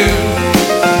you do.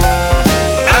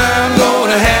 I'm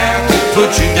gonna have to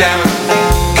put you down,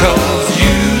 'cause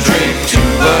you drink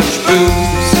too much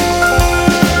booze.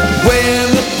 When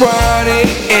the party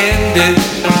ended,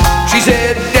 she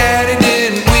said, Daddy,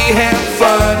 didn't we have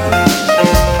fun?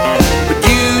 But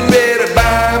you'd better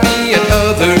buy me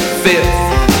another 5th,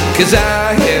 'cause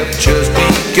I have just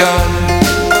begun.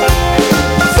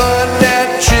 Thought that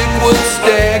chick would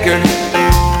stagger,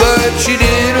 but she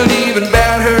didn't even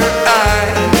bat her eye.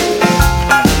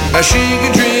 Now she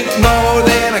can drink more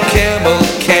than a camel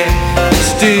can and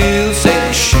still say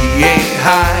she ain't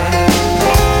high.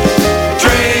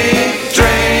 Drink,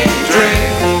 drink,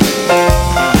 drink,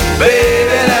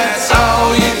 baby, that's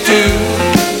all you do.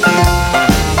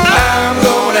 I'm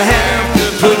gonna have to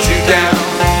put you down,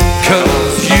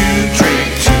 'cause you drink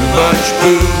too much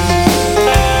booze.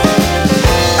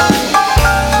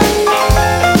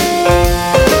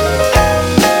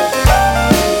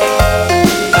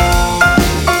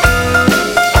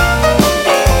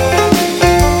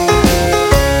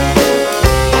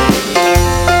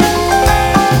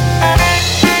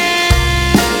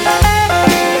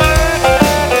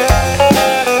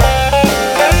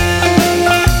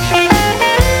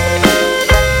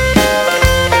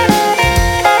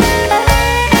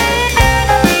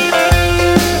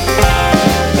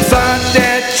 Thought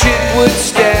that chick would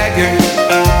stagger,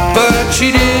 but she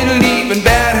didn't even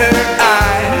bat her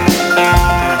eye.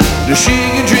 Now she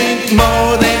can drink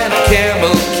more than a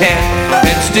camel can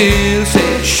and still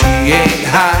say she ain't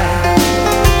high.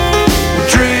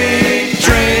 Drink,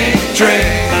 drink,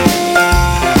 drink,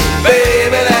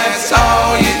 baby, that's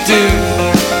all you do.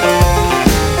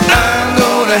 I'm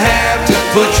gonna have to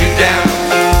put you down,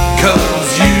 'cause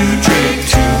you drink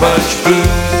too much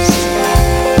booze.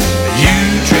 You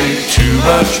drink too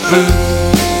much booze.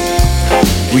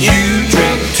 Well, you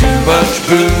drink too much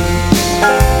booze.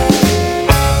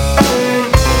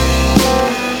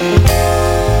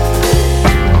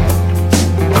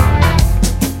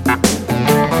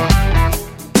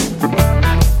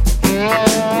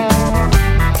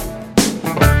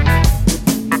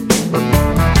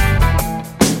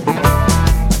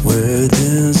 Where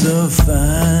there's a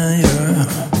fire,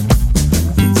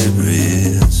 there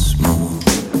is smoke.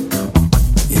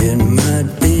 It might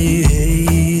be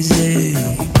hazy,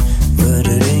 but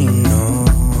it ain't no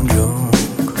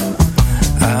joke.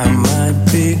 I might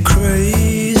be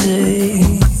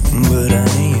crazy, but I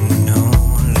ain't no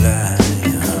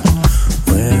liar.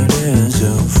 Where there's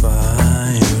a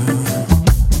fire,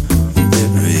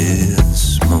 there is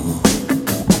smoke.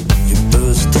 You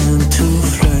burst into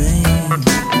flame,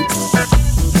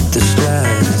 the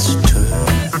slightest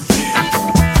touch.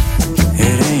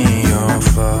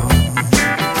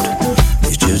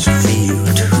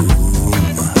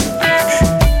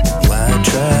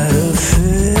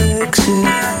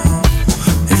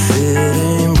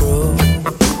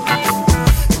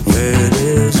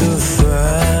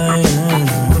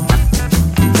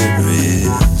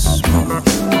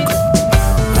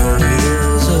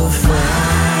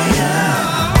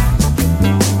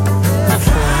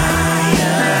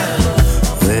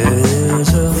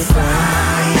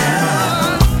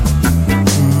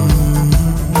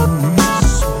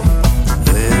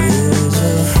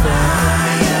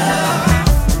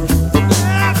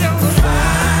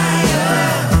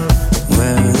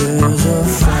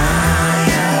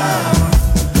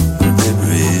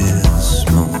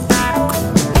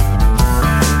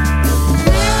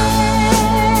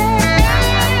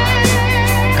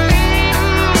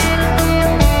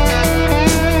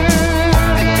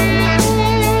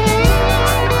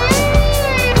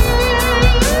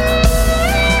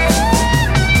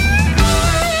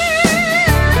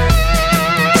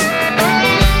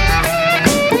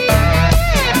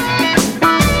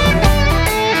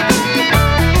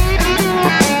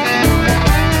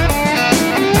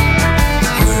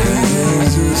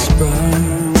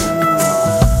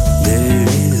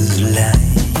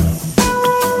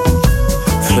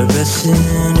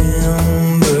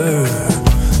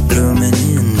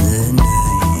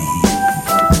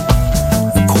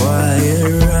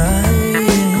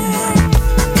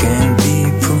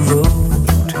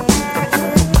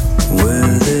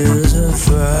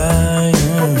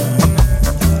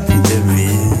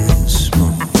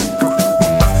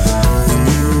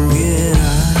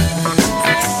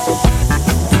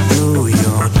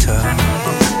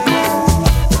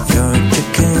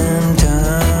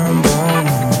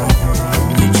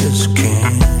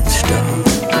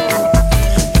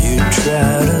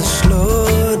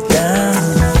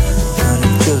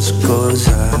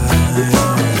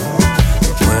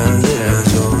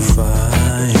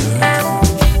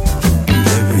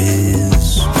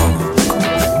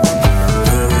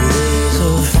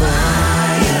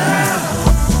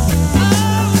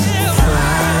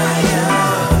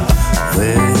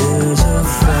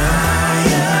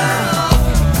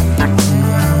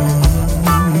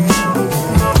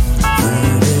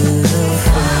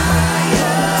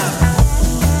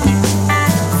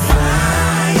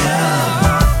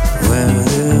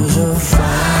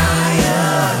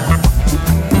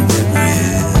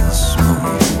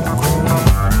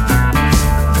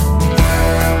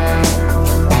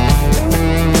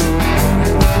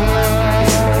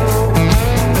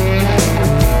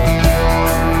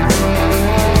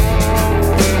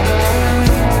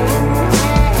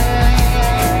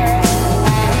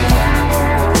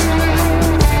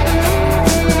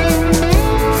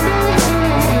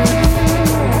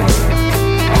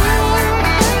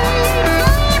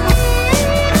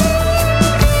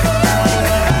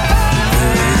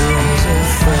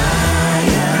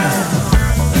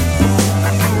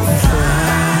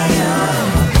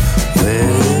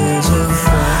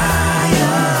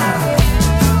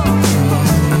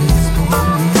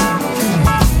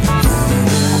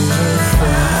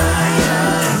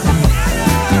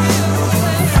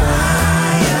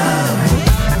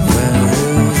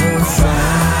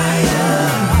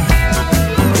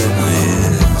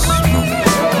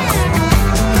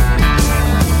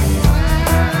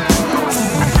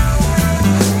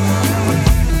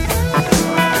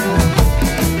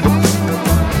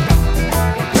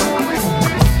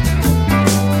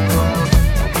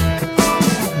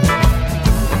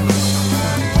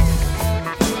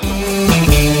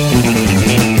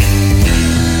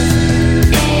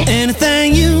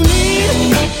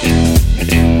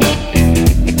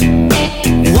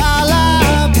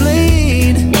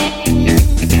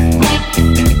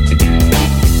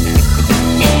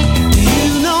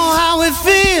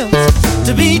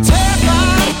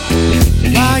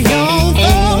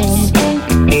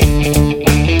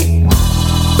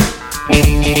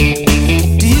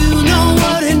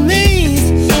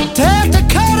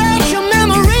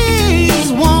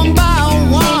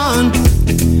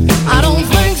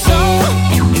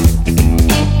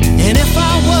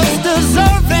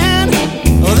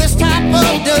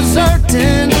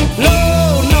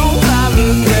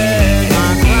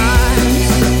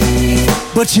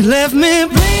 but you left me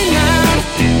bleeding out,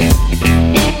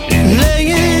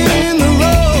 laying in the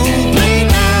road,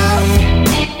 bleeding out,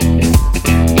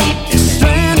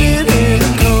 stranded in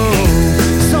the cold.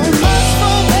 So much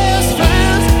for best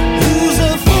friends, who's a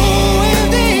fool in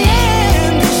the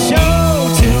end, sure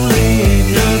to leave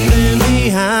nothing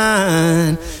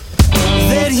behind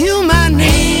that you might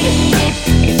need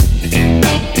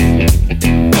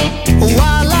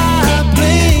while I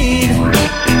bleed.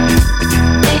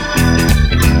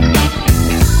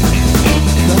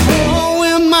 The hole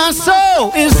in my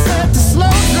soul is set to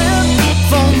slow drip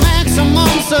for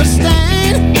maximum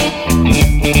sustain.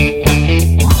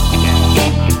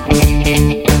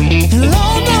 And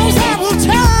Lord knows I will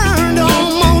turn to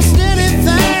almost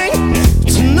anything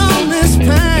to numb this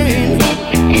pain.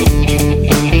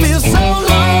 Feels so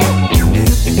low.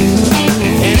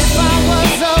 And if I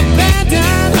was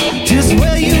abandoned, just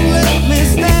where you left me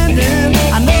standing,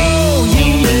 I know you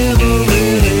never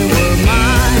really were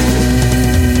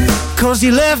mine. 'Cause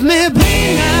you left me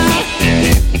bleeding out,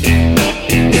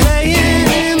 laying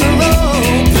in the road,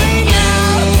 bleeding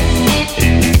out,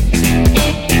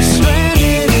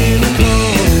 stranded in the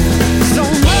cold. So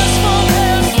much for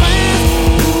best friends,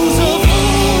 who's a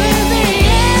fool in the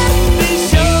end, be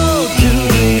sure to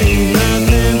leave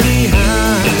nothing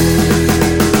behind.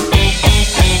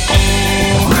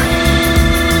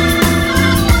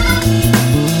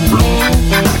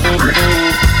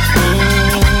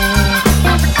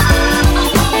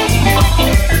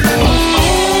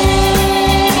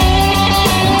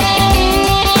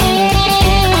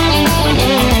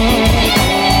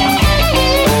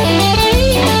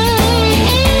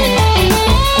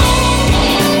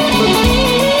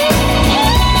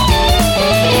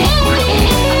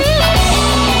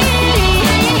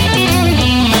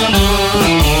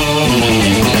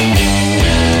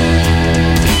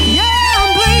 Yeah, I'm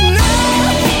bleeding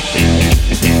out,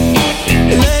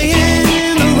 laying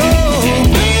in the road,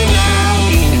 bleeding out,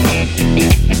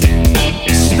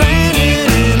 stranded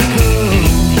in the cold.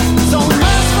 So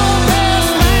much for best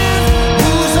friends,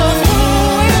 who's a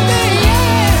fool in the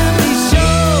end, be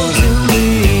sure to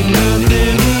leave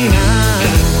nothing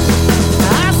behind.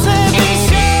 I said be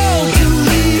sure to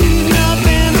leave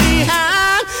nothing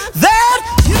behind that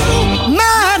you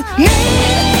might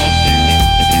need,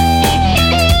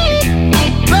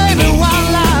 baby,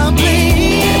 while I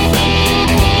bleed.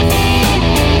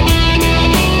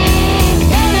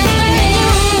 Anything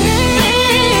you need,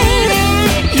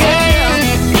 yeah,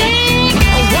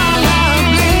 while I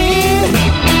bleed,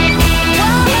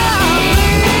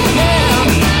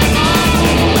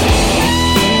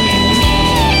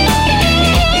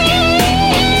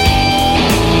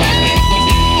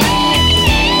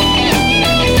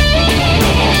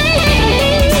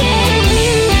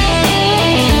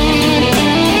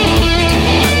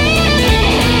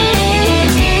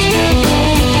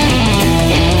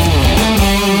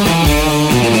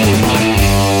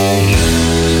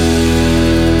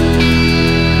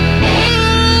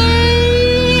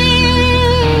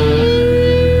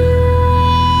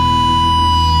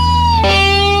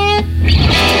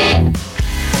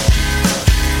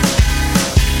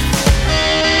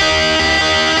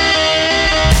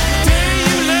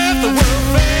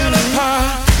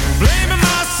 blaming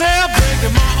myself,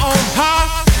 breaking my own heart.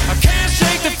 I can't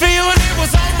shake the feeling it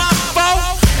was all my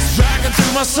fault. It's dragging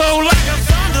through my soul like a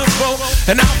thunderbolt,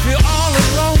 and I feel all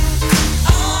alone.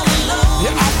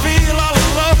 Yeah, I feel all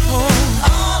alone.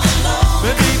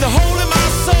 Maybe the hole in my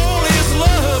soul is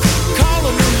love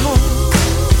calling me home.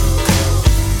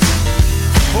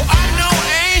 Oh, I'm no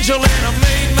angel and I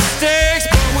made mistakes,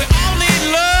 but we all need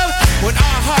love when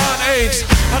our heart aches.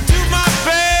 I do my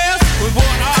best with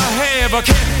what I have. I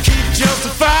can't keep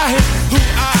justifying who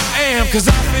I am, 'cause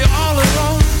I feel all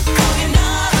alone.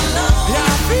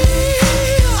 Yeah, I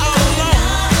feel all alone.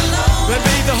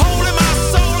 Maybe the hole in my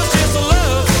soul is just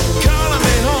love calling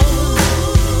me home.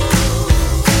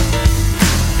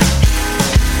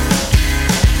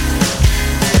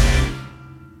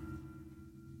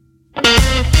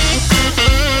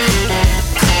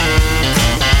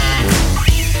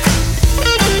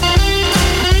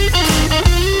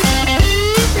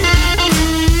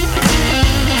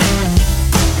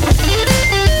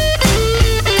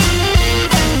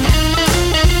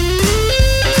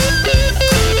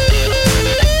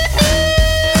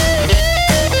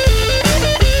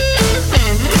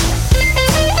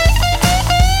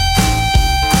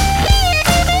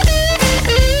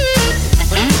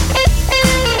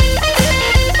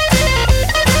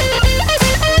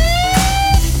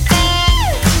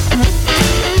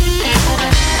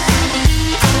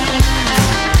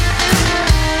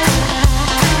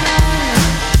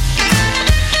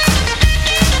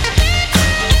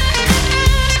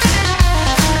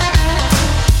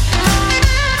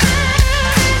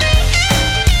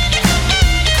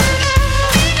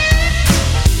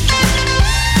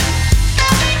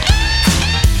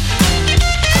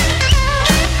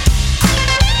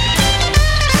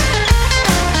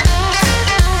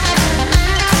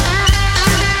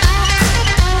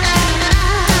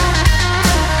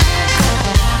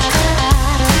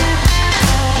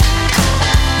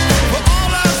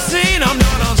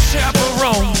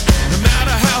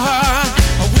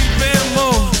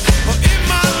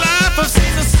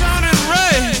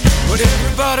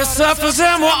 Everybody suffers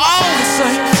and we're all the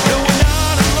same. No, we're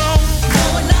not alone.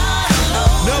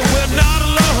 No, we're not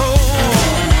alone. No,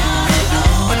 we're not alone.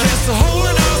 I guess the hole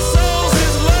in our souls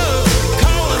is love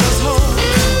calling us home.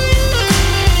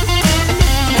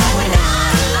 No, we're not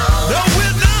alone. No,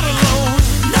 we're not alone.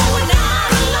 No, we're not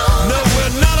alone. No,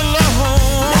 we're not alone.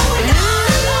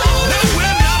 No,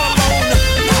 we're not alone.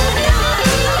 No, we're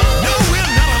not alone. No,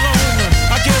 we're not alone.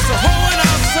 I guess the hole in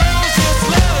our souls is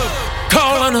love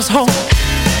calling us home.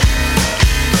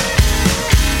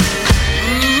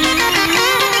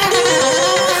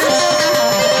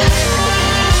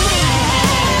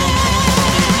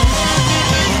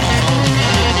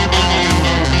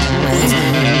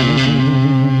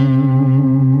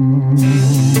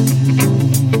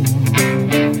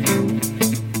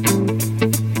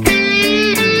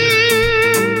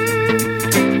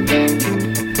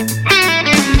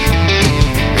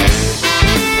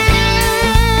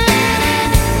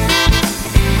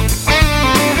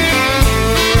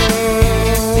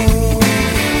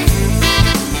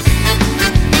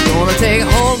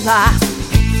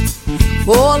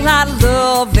 Whole lot of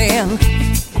loving.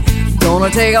 Gonna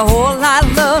take a whole lot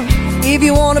of love if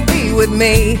you wanna be with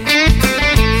me.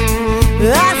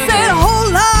 I said a whole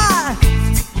lot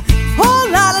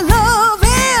of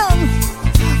loving.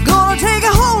 Gonna take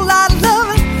a whole lot of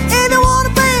loving if you wanna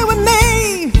be with me.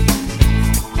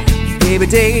 Baby,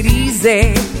 take it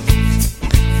easy.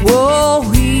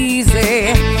 Whoa,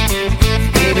 easy.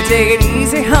 Baby, take it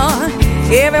easy, huh?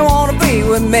 If you wanna be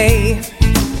with me.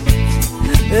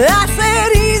 I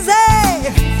said easy,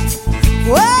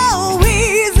 whoa,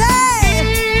 easy.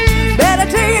 Better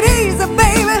take it easy,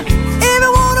 baby, if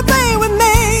you wanna be with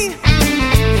me.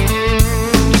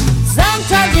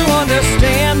 Sometimes you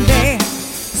understand me,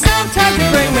 sometimes you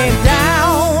bring me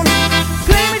down.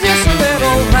 Play me just a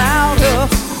little louder.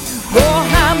 Oh,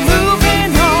 I'm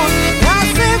moving on. I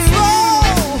said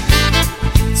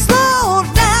slow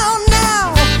down now.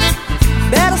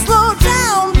 Better slow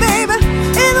down, baby,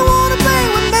 if you wanna be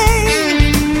with me.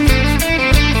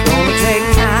 Gonna take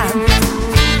time,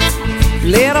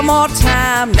 little more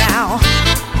time now.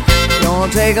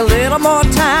 Gonna take a little more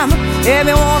time if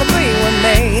you wanna be with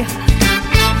me.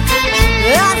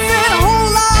 I said a whole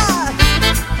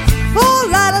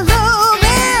lot of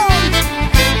loving.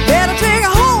 Better take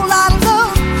a whole lot of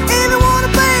love if you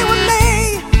wanna be with me.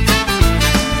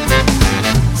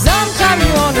 Sometimes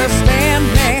you understand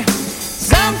me,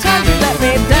 sometimes you let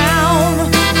me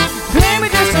down. Play me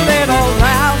just a little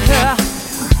louder.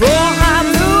 Oh, I'm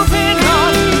moving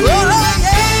on. Oh,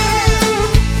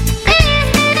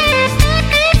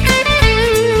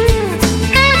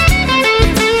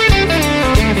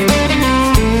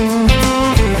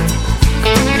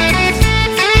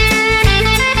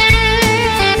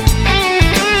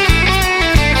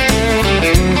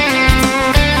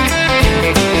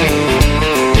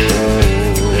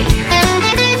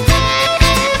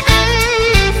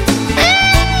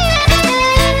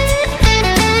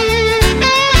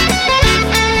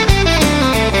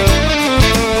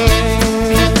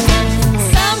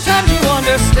 sometimes you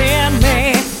understand me,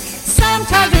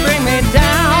 sometimes you bring me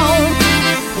down.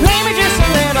 Play me just a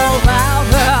little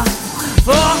louder,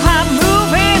 for I'm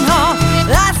moving on.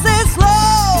 I said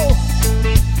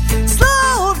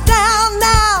slow down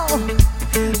now.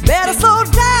 Better slow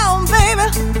down, baby,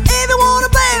 if you wanna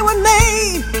be with me.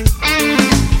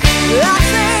 I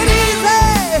said easy,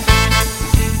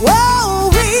 whoa,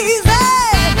 easy.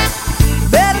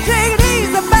 Better take it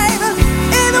easy, baby,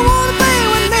 if you wanna be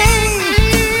with me.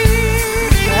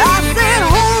 I said a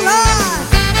whole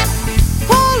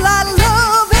lot of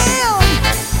loving.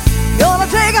 Gonna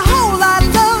take a whole lot of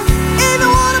love if you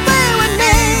wanna be with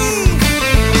me.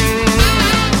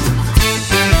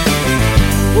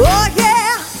 Oh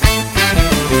yeah,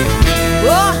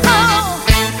 oh.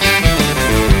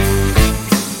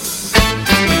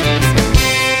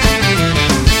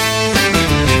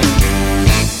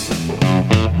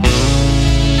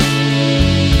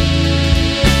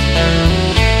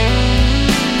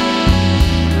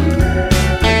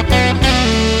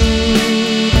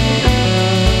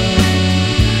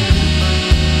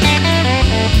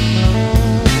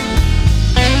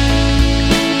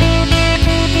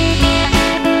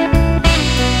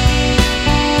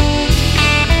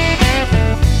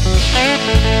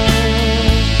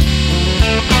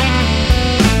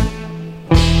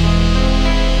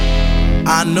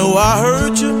 I know I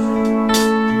hurt you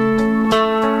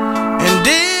and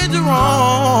did you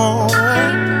wrong,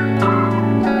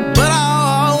 but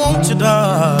I want you,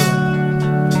 darling.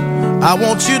 I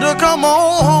want you to come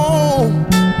on.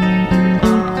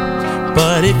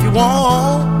 But if you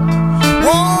want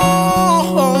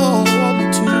me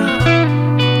to,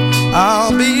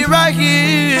 be right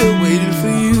here waiting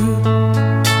for you.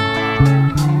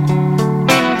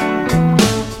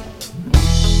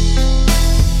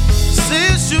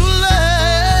 Since you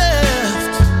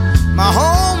left, my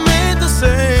home ain't the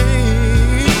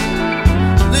same.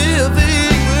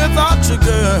 Living without you,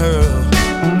 girl,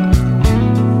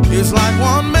 it's like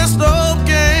one messed up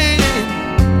game.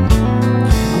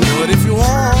 But if you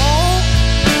want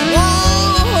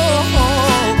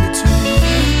me to,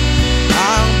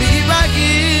 I'll be right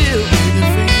here waiting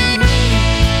for you.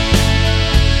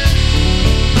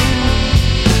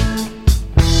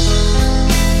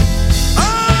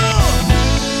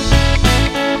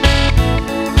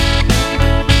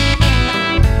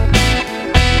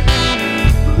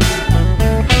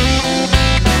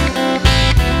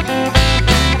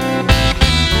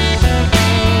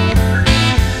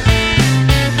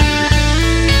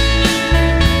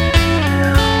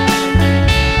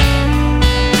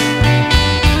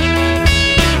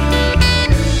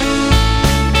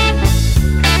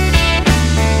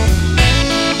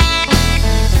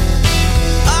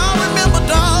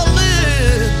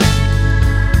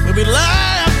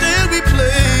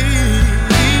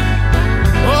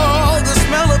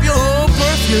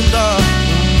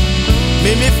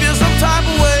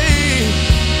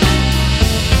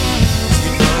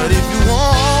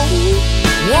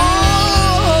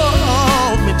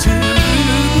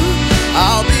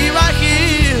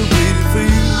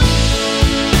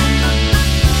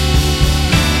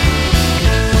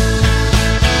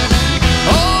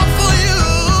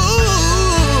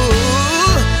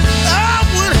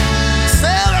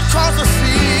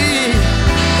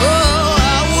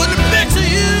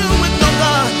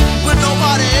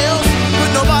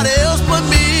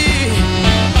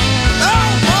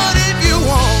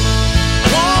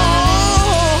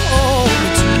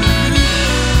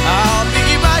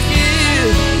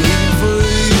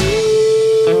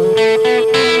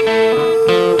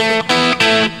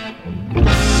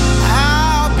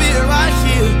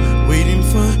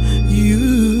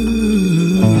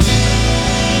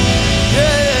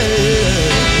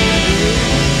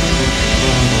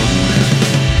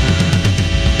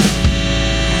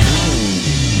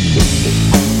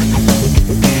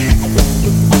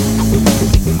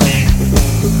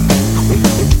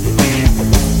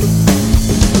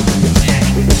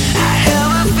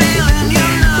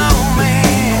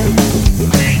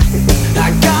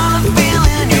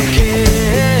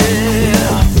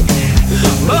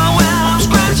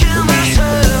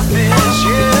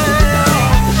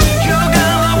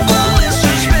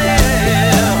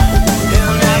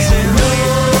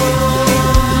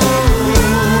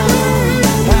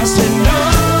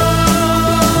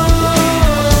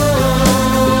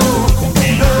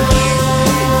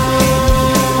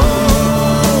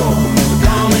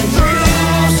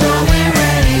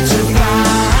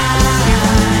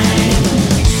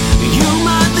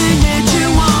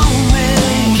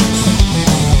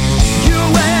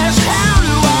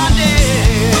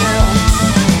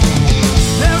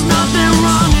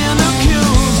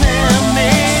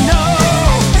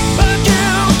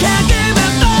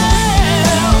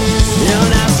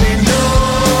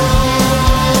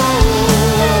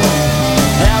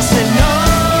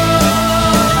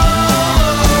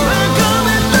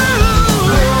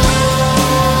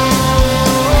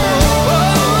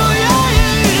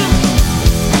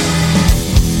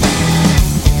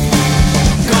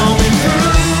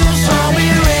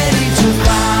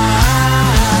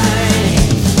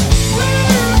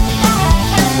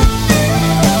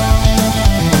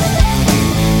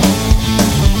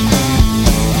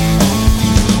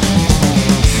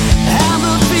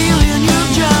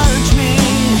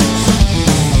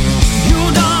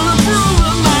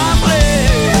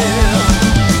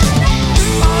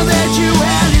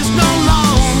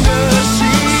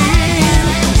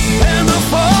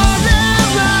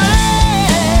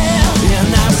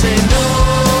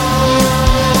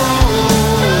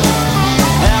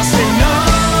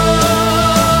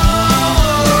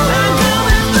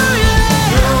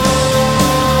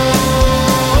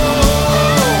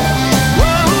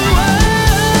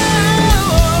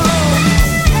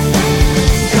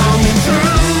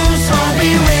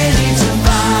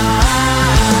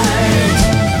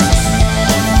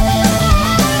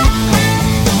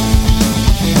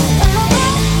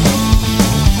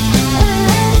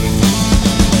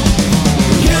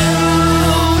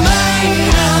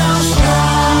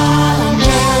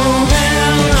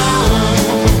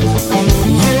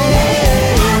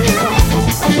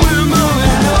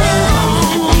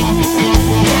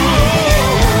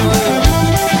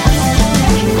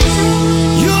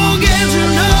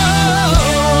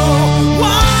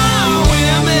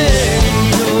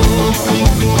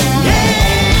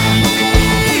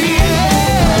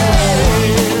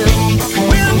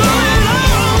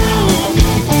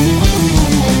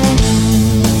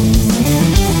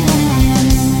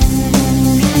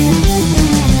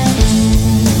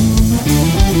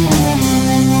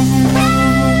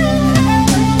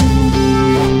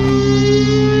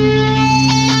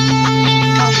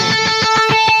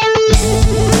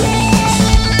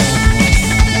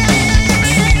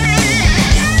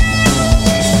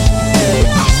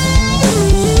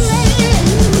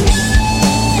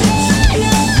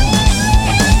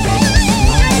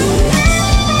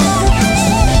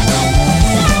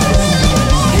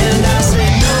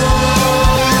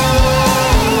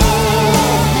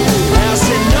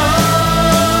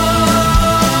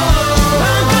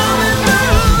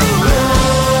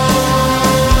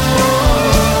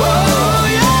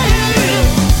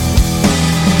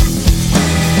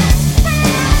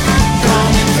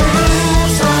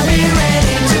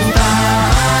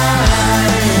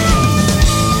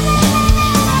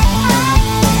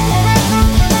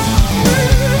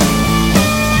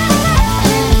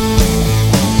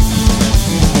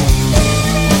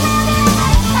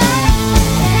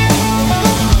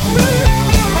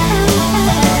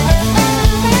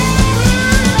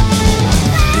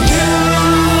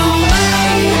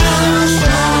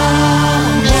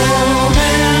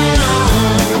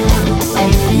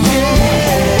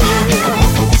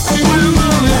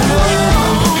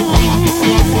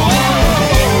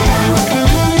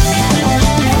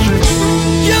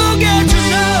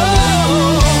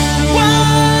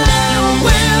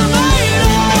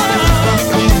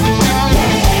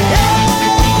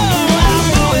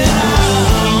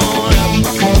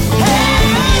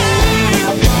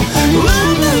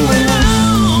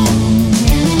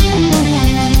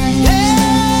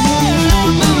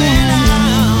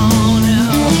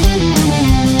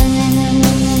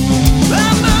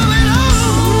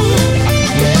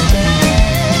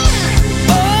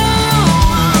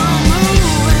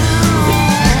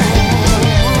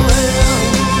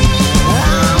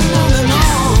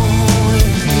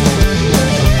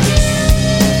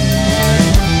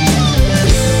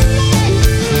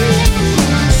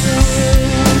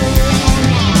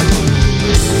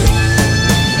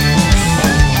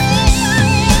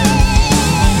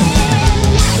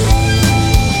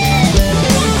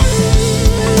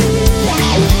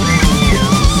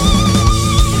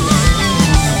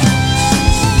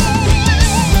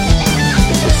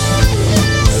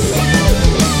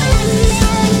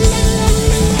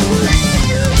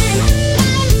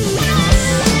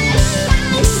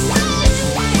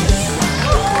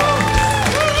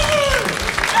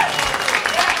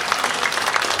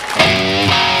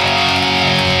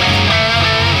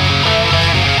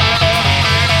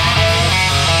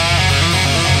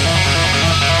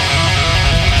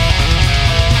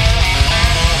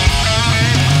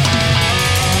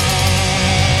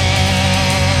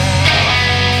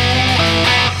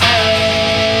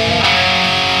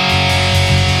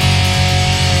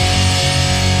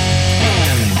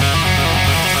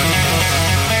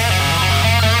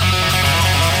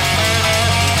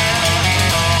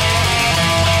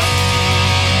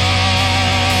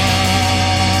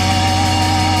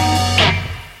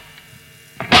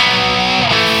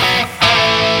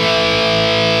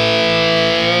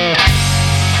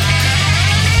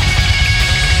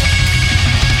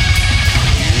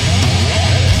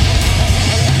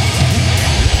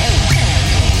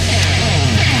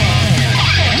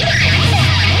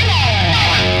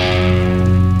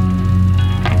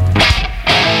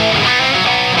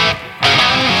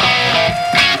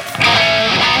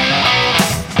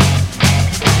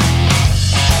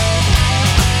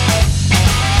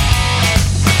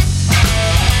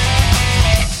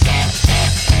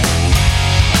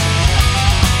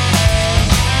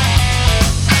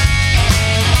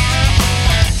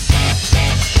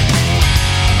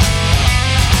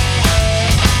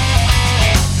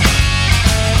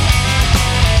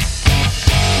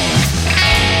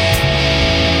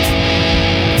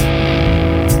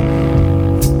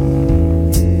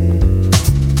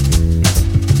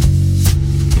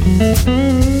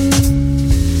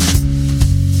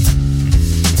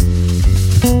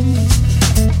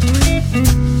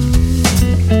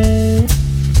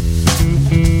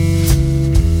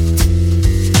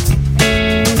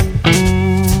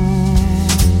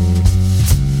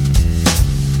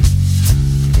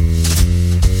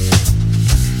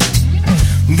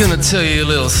 Tell you a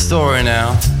little story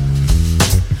now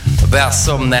about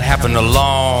something that happened a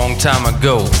long time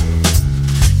ago.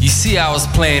 You see, I was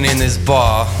playing in this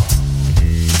bar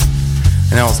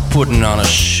and I was putting on a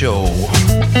show.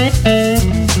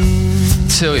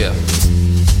 Tell you,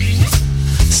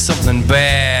 something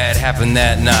bad happened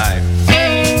that night.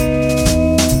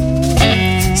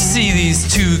 See,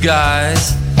 these two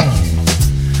guys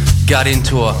got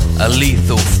into a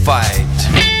lethal fight.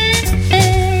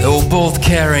 They were both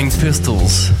carrying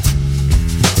pistols,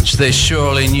 which they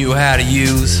surely knew how to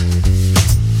use,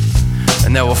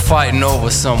 and they were fighting over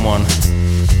someone.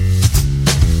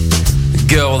 The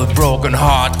girl with a broken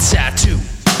heart tattoo.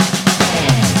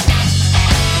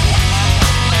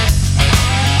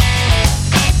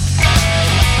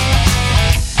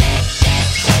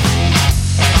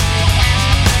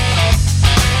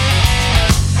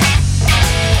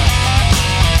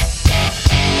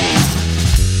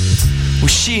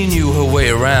 She knew her way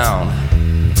around,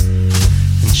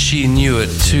 and she knew it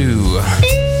too.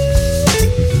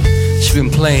 She'd been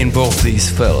playing both these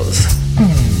fellas.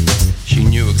 She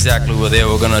knew exactly what they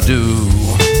were gonna do.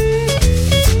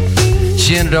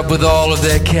 She ended up with all of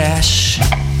their cash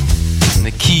and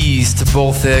the keys to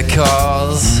both their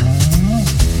cars.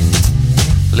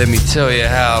 Let me tell you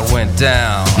how it went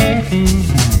down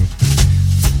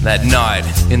that night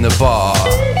in the bar.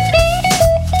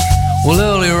 Well,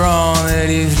 earlier on that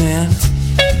evening,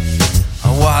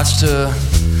 I watched her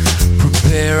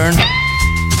preparing.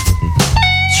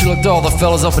 She looked all the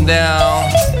fellas up and down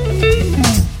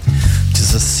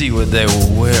just to see what they were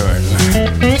wearing.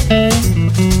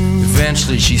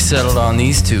 Eventually, she settled on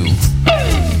these two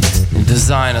in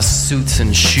designer suits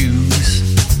and shoes.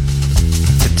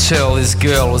 Could tell this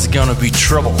girl was gonna be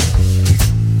trouble.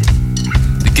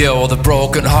 The girl with a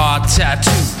broken heart tattoo.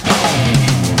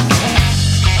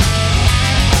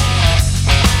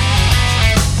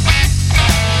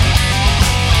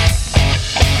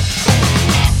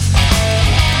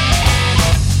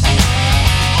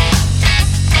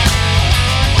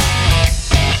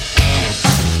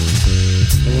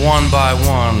 One by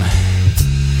one,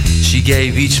 she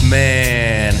gave each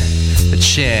man a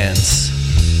chance.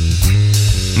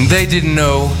 And they didn't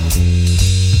know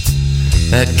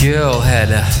that girl had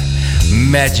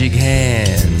magic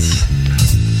hands.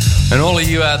 And all of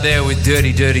you out there with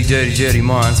dirty, dirty, dirty, dirty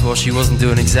minds, well, she wasn't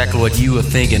doing exactly what you were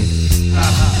thinking.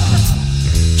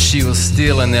 She was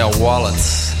stealing their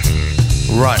wallets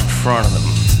right in front of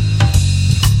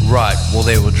them, right while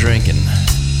they were drinking.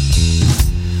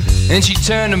 And she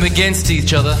turned them against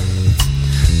each other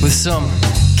with some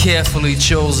carefully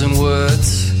chosen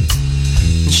words.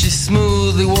 And she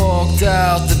smoothly walked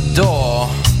out the door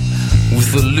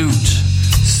with the loot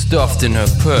stuffed in her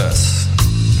purse.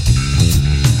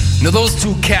 Now those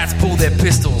two cats pulled their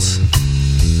pistols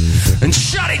and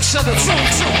shot each other.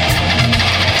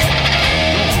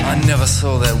 I never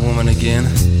saw that woman again.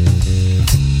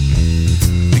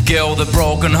 The girl with a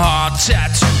broken heart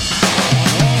tattoo.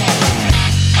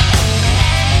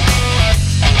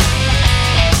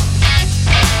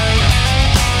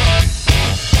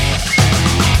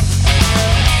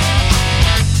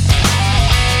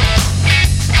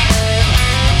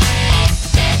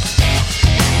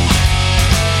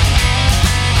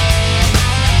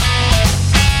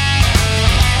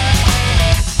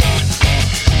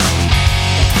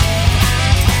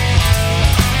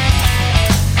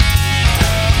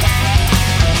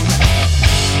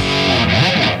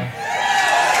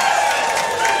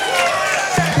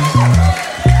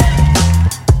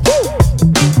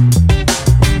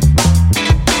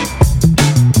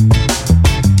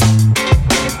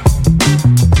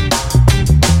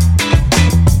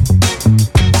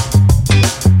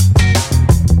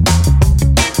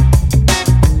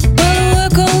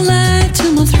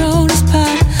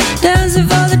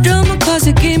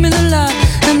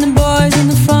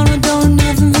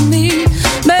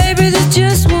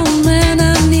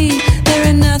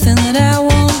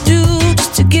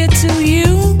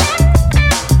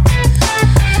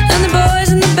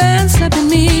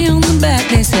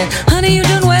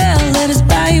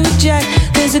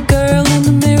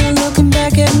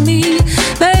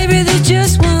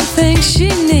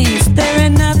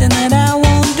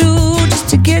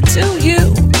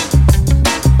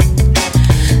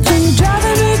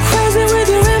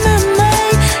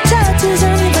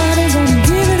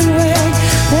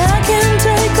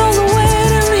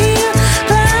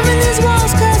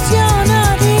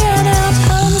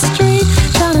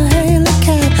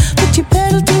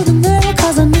 Pedal to the middle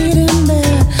 'cause I need him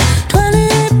there. 20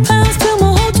 pounds to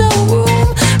my hotel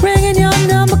room.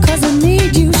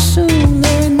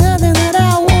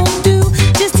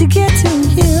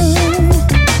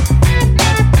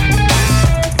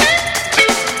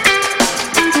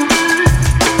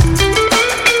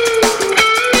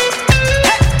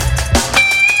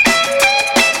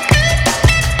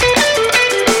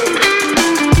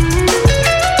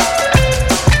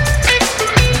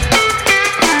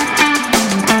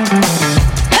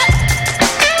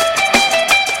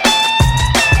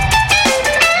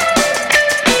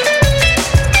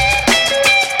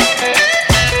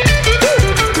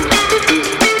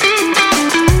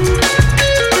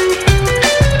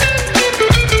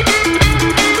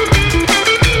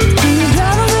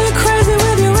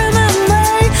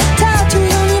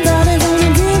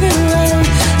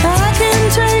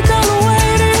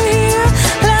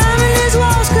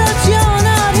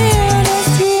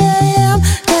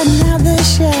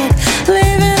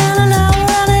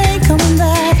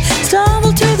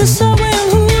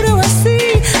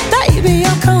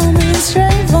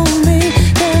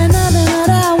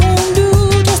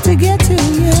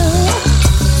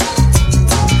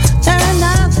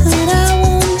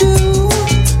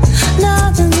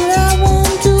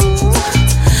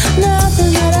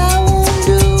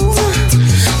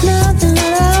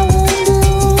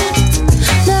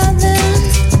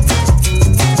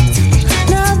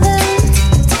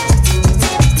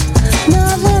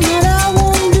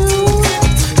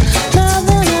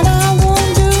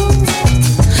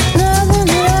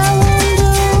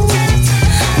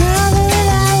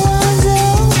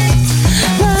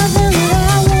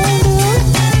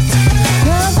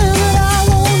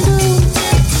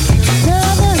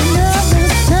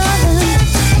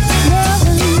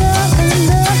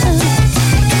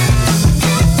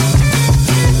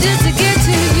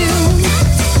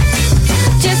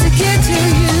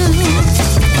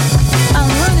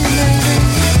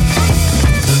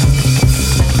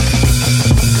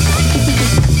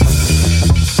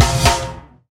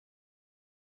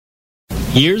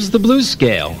 Here's the blues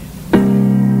scale.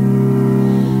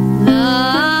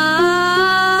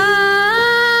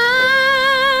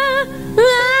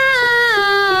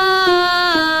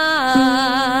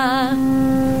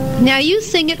 Now you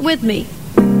sing it with me.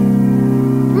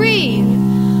 Breathe.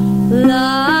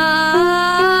 La,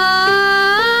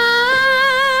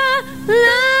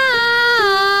 la.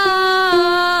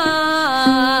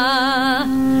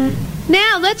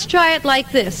 Now let's try it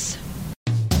like this.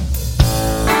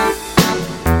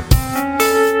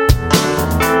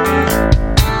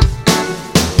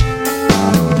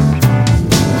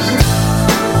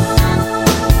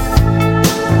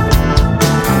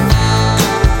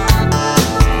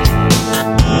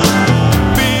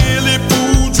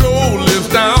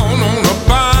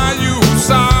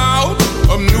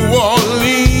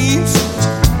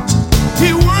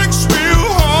 He works real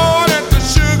hard at the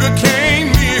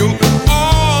sugarcane mill.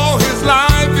 All his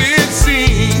life is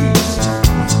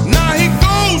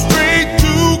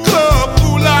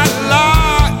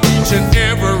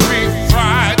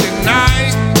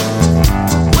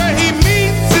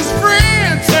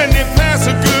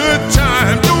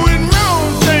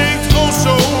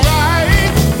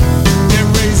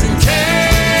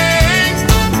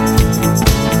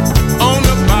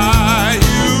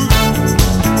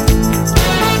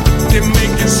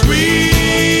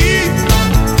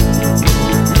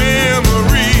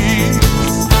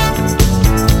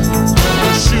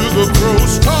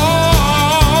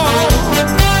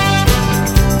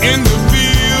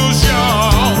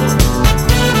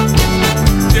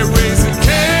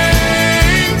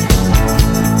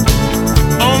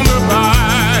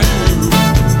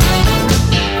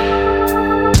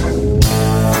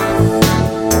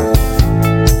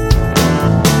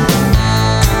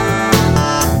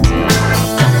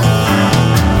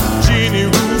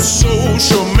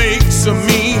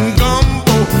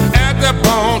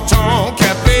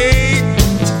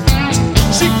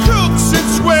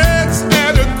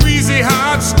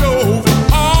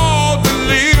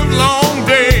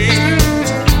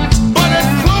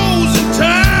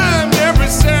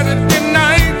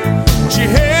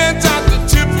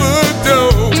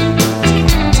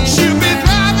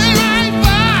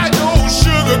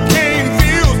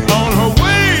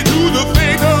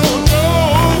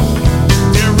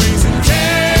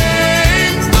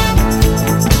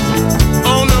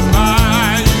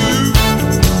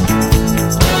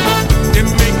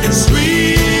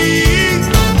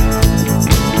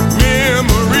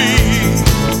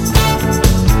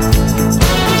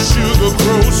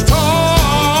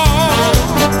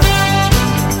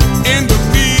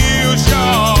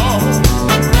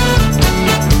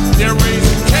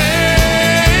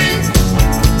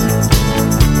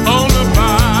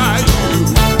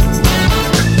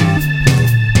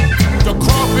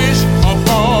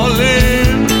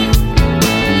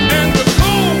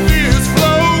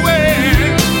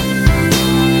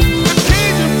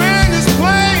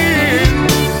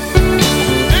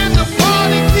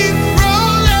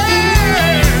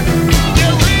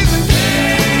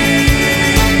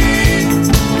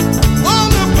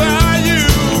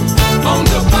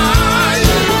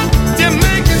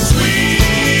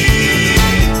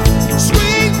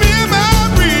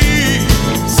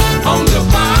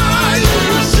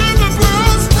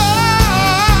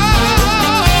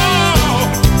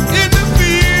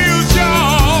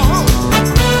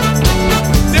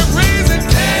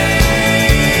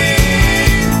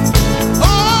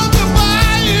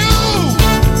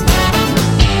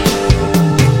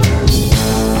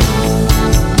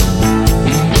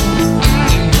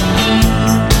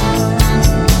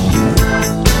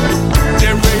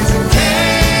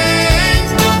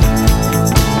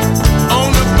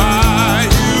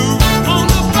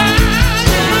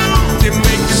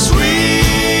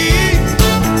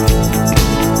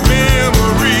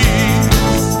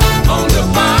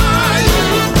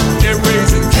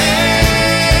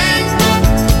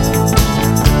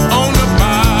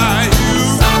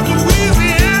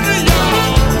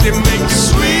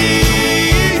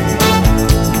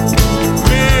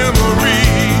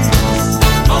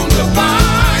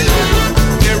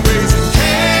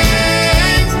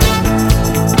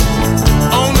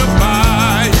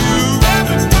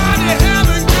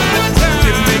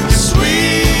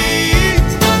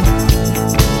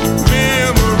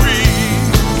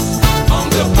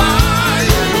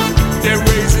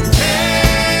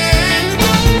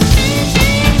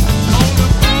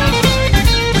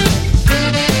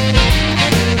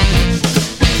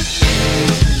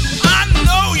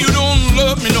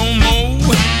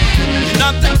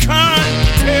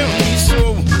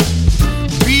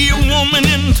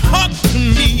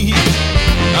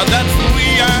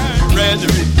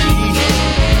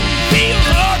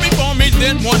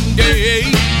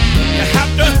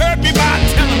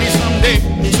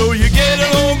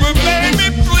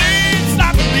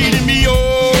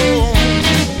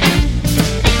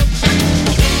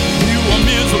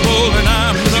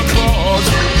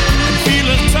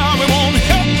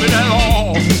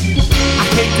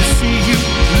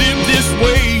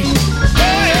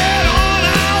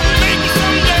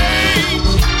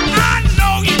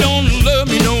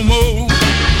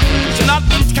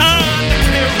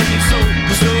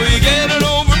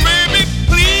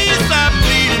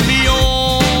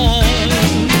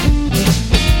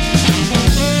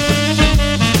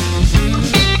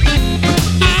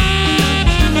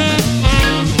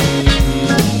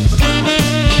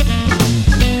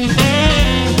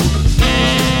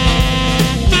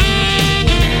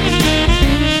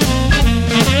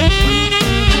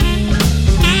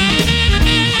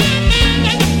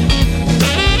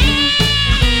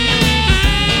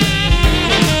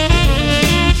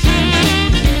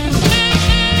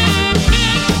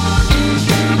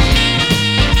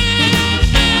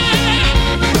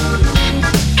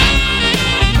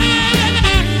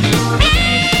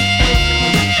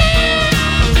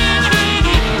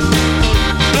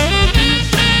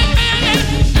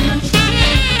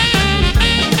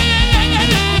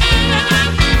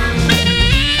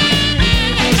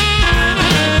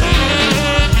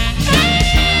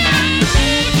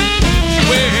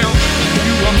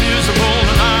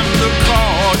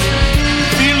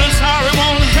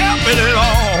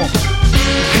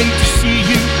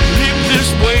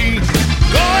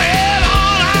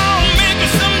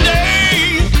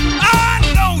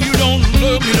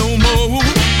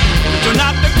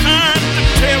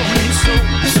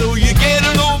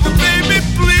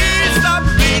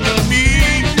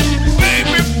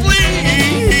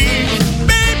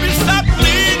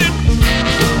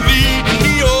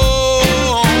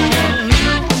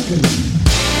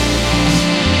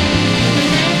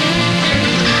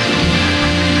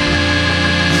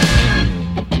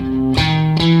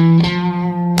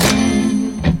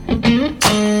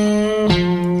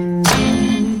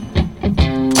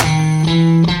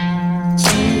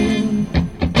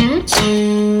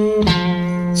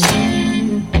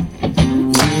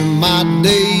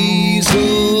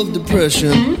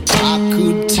depression, I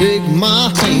could take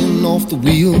my hand off the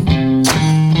wheel.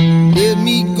 Let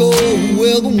me go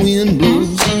where the wind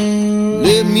blows.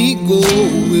 Let me go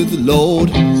with the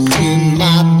Lord. In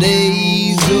my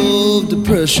days of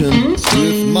depression,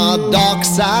 with my dark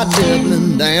side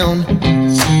doubling down,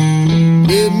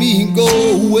 let me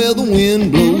go where the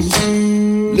wind blows.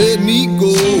 Let me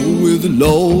go with the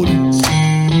Lord.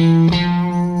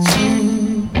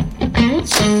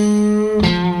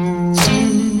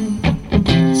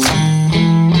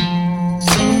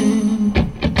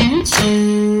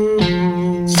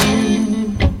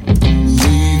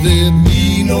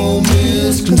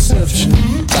 Misconception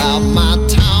about my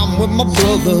time with my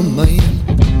brother, man.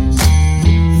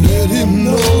 Let him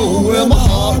know where my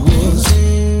heart was.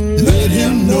 Let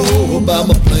him know about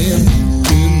my plan.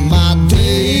 In my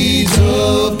days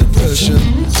of depression,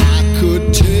 I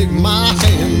could take my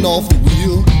hand off the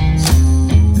wheel.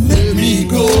 Let me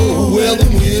go where the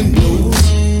wind blows.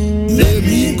 Let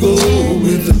me go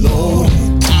with the Lord.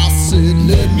 I said,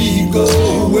 let me go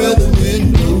where the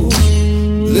wind blows.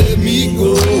 Let me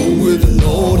go with the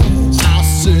Lord. I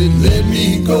said, let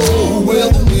me go where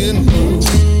the wind blows.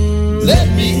 Let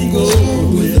me go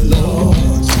with the Lord.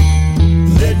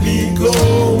 Let me go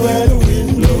where the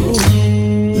wind blows.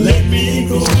 Let me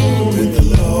go with the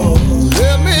Lord.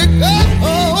 Let me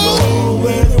go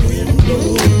where the wind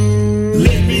blows.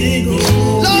 Let me go.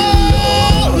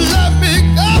 Lord, let me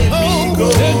go.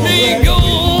 Let me go.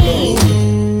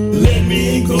 Let me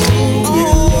go.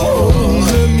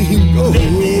 Let me go.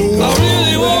 I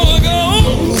really wanna go.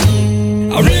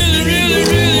 I really, really,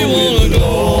 really wanna go.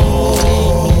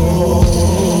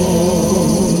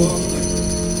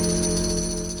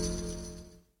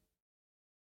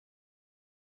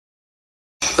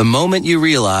 The moment you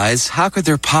realize, how could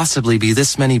there possibly be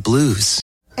this many blues?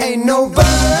 Ain't no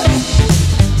bird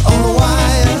on the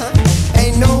wire.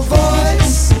 Ain't no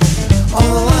voice on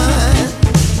the line.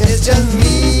 It's just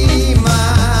me,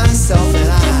 myself, and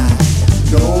I.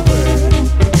 No bird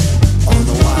on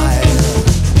the wire.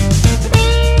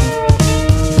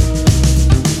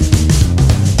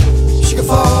 She could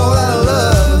fall out of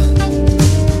love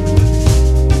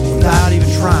without even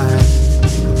trying.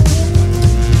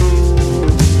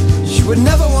 She would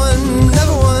never won,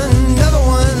 never won, never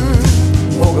won.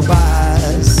 Walk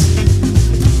goodbyes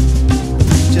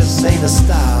just ain't a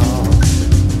style.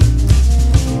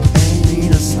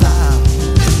 Ain't a style.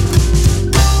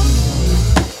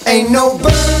 Ain't no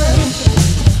bird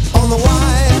on the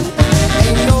wire.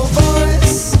 Ain't no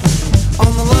voice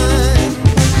on the line.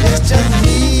 It's just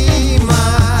me,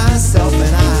 myself,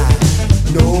 and I.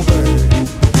 No bird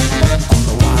on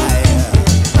the wire.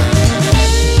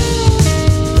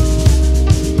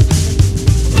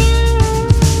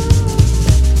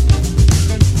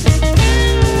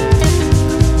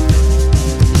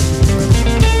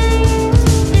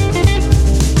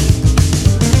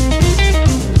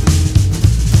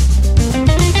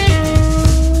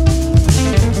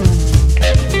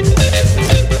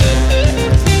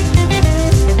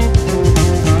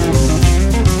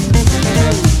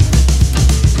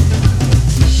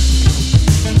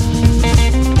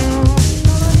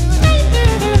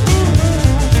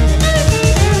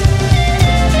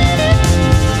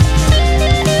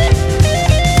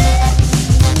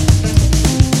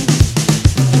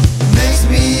 Makes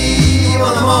me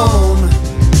wanna moan.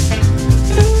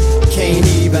 Can't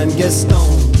even get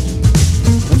stoned.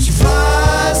 When she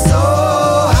flies so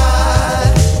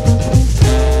high,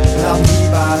 without me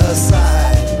by her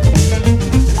side,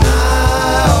 I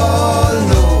ought to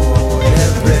know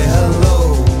every hello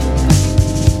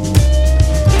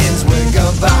ends with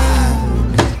goodbye.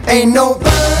 Ain't no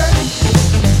bird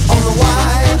on the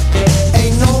wire.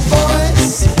 Ain't no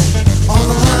voice on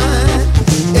the line.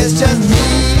 It's just me,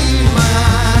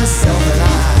 myself, and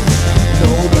I.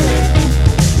 No bird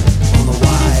on the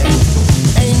wire.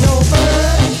 Ain't no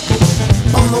bird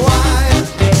on the wire.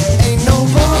 Ain't no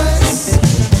voice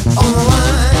on the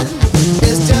line.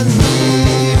 It's just me,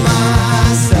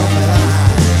 myself, and I.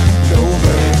 No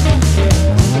bird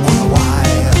on the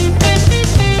wire.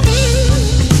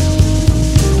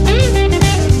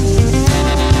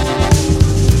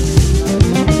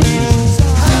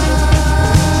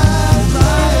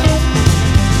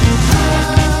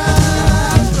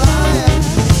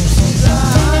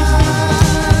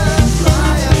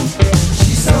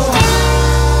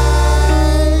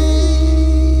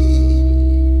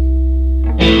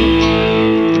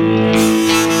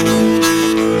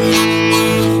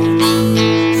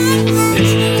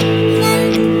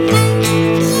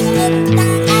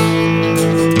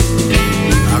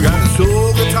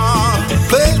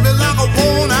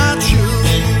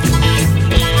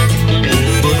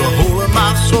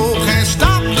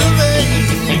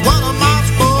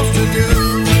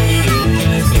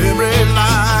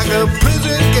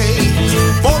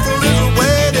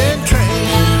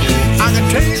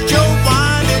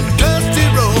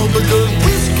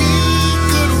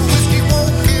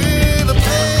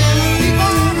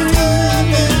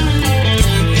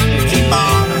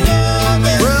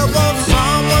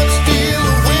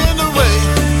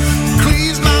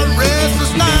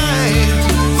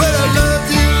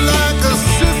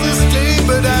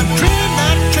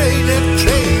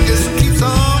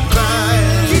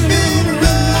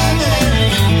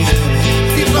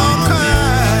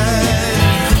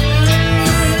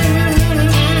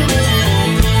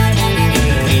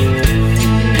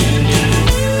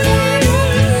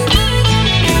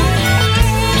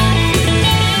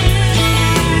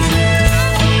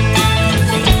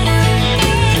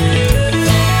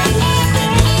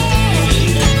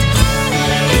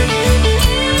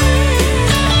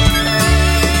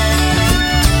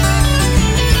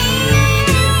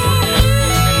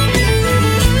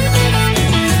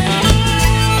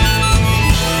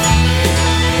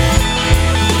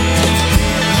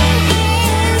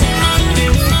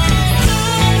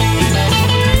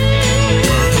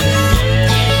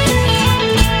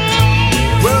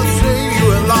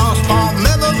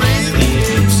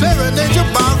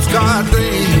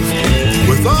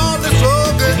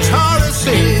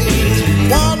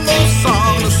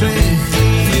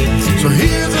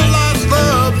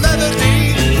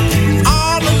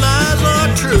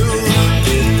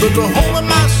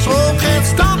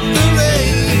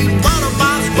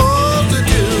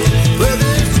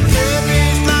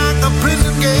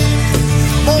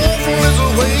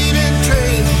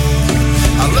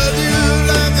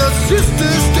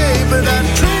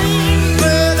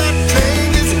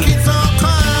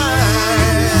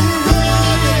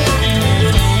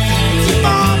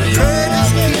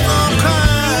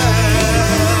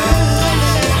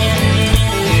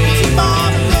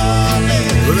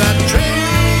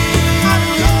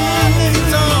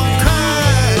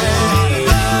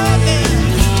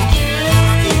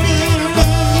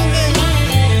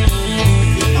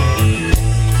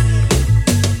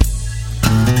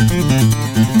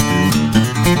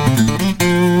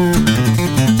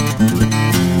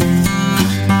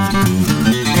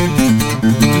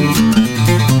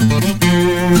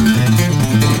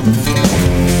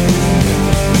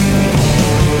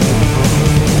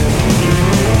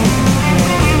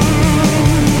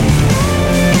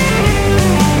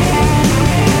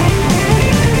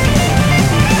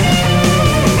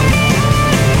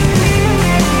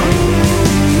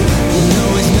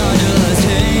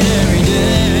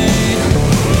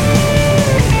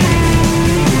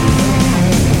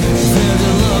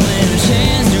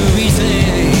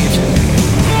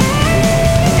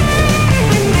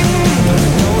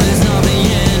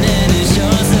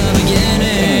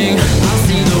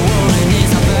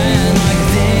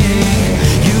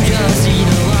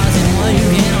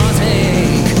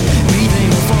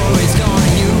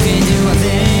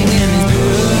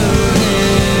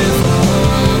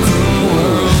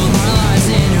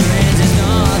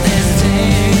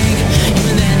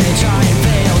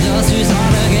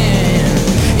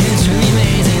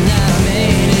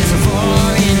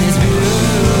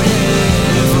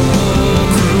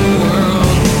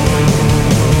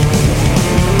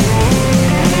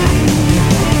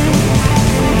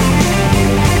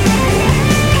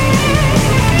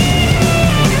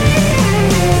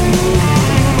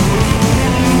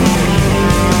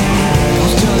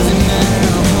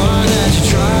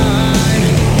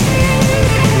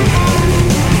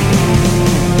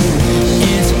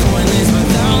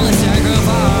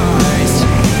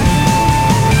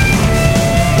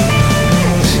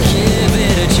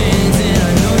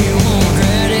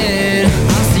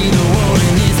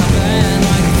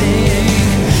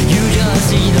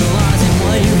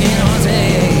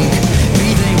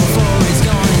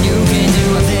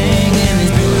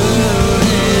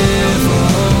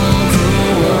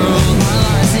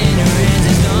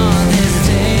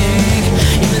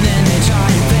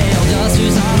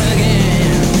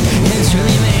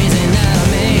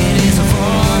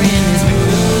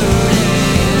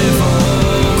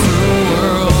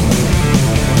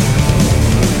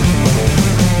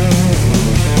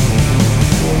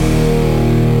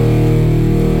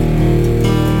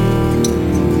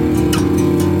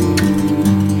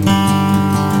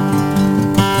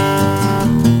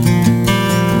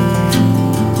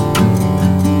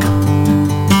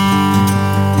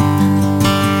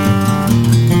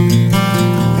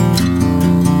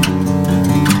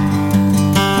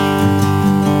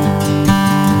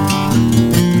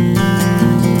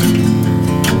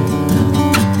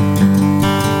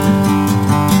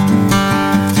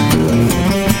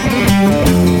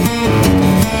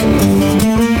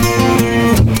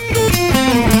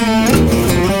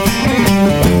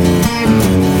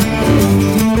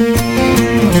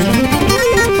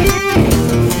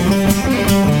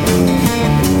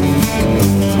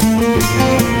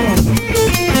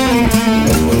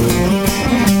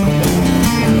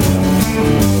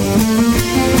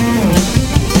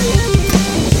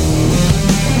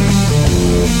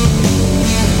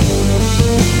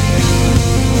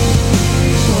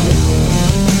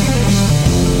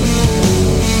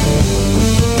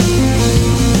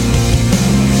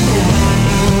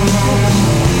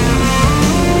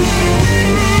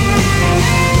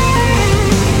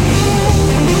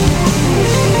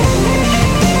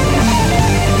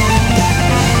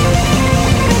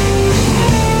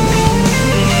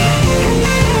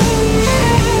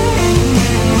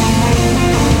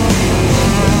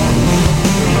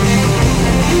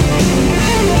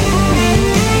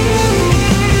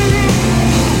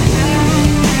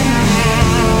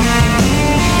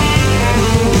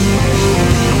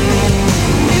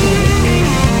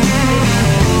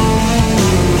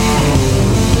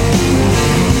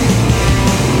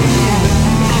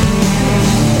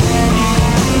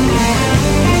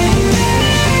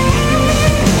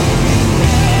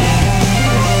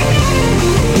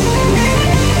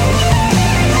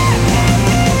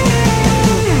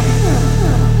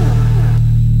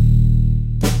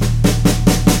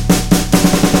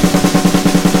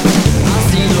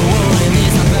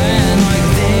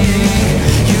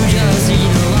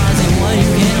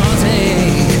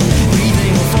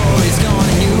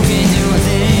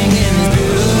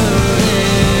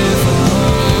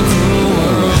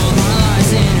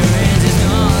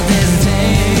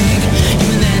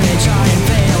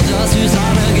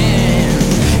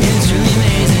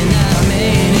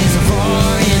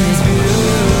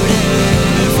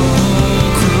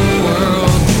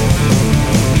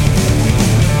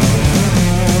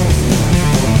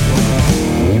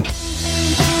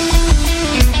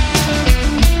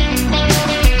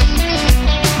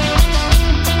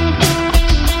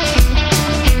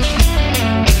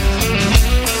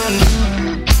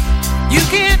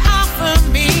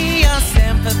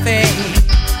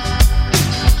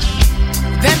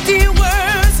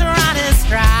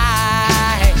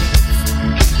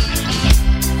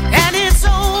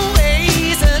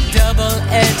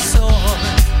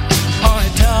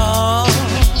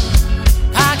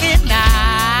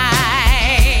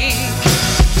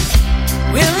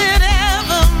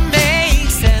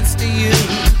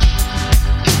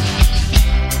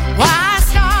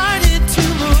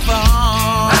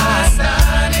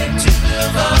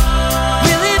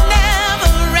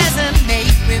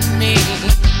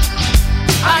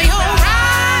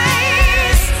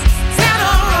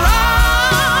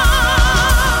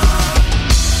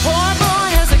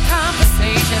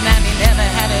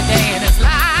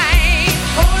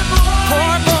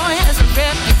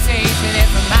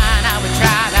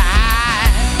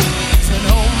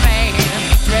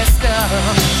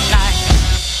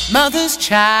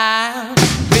 child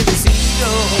with his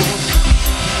ego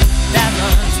that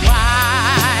runs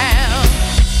wild.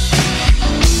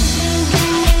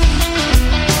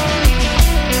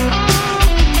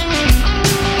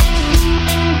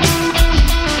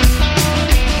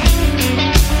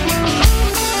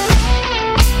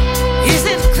 Is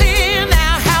it clear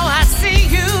now how I see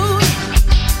you?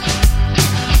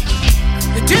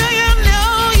 Do you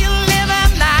know you live a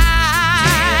lie?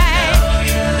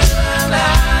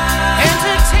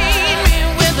 Entertain me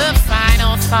with the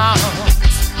final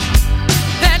thoughts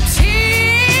that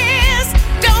tears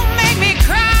don't make me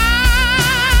cry.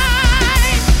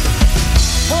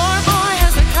 Poor boy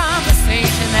has a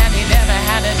conversation that he never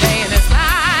had a day in his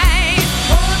life.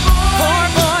 Poor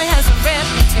boy has a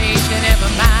reputation, never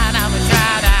mind, I would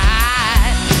try to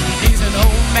hide. He's an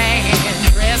old man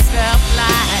dressed up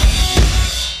like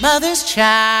mother's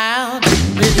child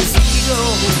with his ego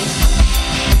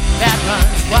that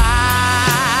runs wild.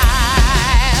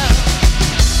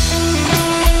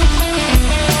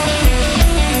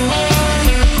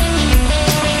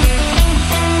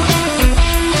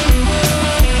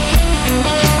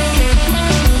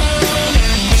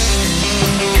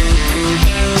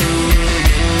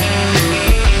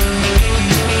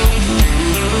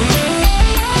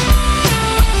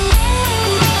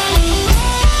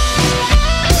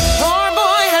 Poor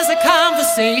boy has a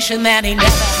conversation that he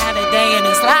never had a day in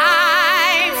his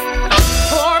life.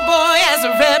 Poor boy has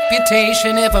a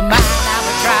reputation, if a mind I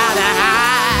would try to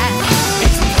hide.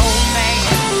 It's an old man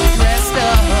dressed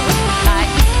up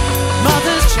like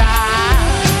mother's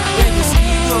child with his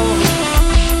ego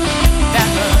that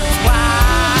runs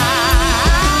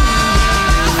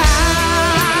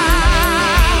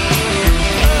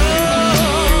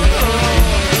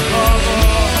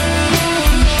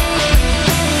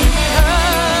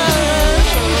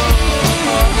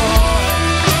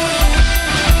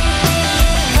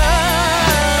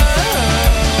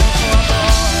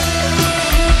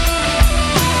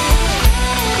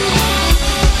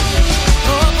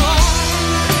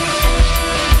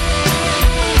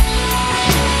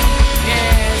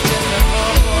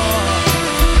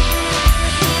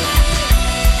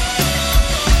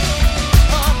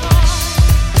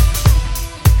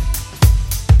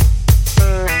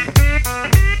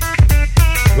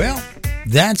Well,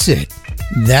 that's it.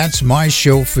 That's my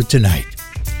show for tonight.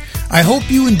 I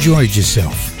hope you enjoyed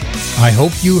yourself. I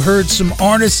hope you heard some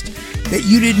artists that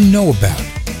you didn't know about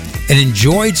and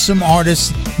enjoyed some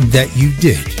artists that you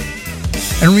did.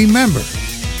 And remember,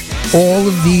 all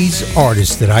of these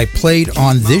artists that I played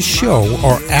on this show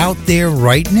are out there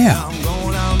right now,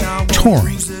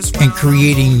 touring and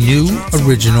creating new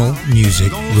original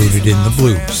music rooted in the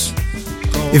blues.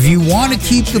 If you want to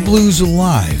keep the blues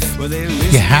alive,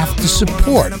 you have to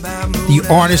support the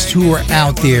artists who are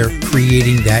out there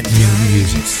creating that new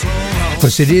music.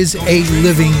 Because it is a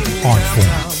living art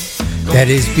form that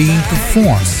is being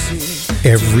performed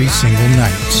every single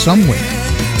night somewhere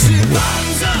in the world.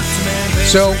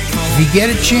 So, if you get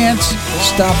a chance,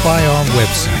 stop by our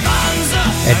website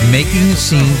at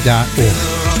makingascene.org.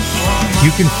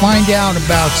 You can find out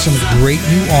about some great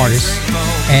new artists,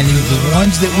 and the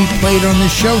ones that we played on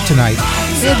this show tonight,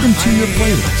 add them to your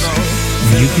playlist,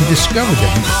 and you can discover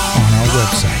them on our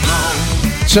website.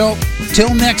 So, till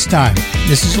next time,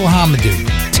 this is Lahamadou.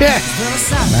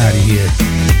 I'm out of here.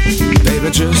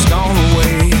 Baby, just gone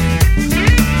away.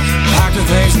 Packed the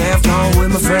things left home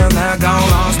with my friend that gone.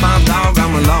 Lost my dog,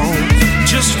 I'm alone.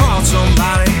 Just called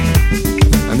somebody,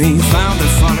 and he found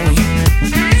it funny.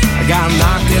 I got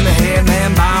knocked in the head,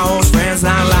 man, by old friends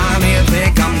not lying here,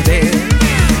 think I'm dead.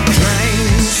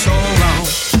 Drank so long,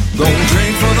 gon'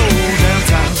 drink for the old damn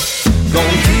time.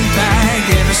 Gon' keep back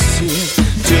every sip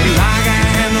till I can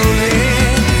handle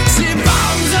it. See,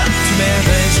 bombs up, too many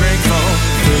things drink for.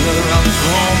 Fill her up,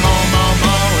 more, more, more,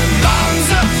 more, and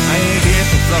bombs up. I ain't get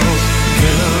the flow.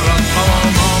 Fill her up, more,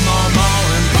 more, more,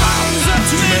 more, and bombs up.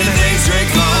 Too many things drink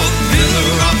for. Fill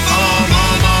her up, more,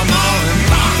 more, more, more, and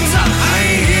bombs up. I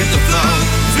ain't get the flow.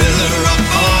 Fill her up,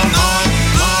 more, more,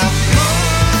 more, more.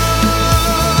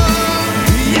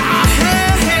 Yeah,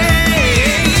 hey,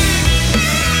 hey.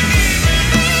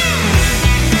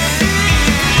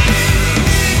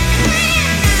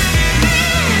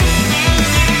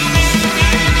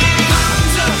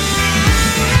 Bombs up,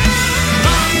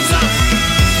 bombs up,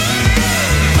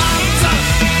 bombs up,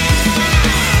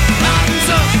 bombs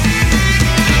up.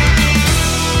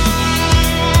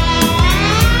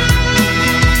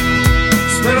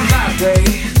 Spent a bad day,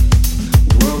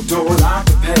 worked overnight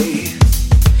to pay.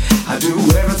 I do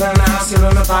everything I sit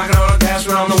in the pocket or the cash,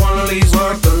 but I'm the one that leaves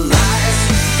work the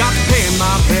last. Got to pay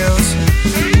my bills,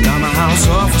 got my house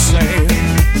up for sale.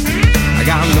 I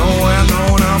Got nowhere,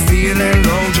 no, not feeling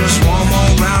low. Just one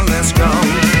more round, let's go.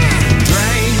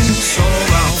 Drain so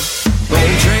long.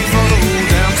 Don't drink for the whole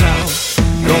downtown.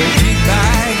 Don't keep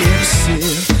back, get a sip.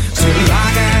 Till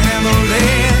I can handle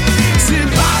it. Sit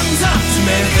bottoms up, too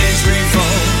many things scream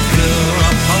for. Fill her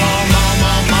up,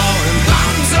 more, and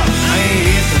bottoms up. I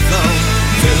ain't hit the floor.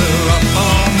 Fill her up,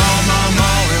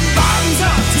 more, and bottoms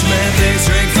up. Too many things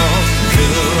scream for.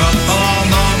 Fill her up,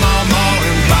 more,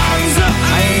 and bottoms up.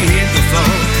 I ain't hit the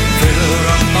floor. Fill her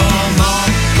up, more.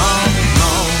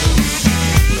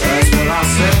 That's what I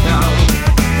said now.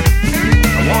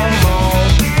 I want more.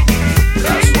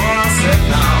 That's what I said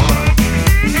now.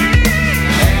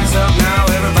 Hands up now,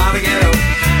 everybody get up.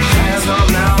 Hands up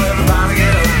now, everybody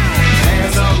get up.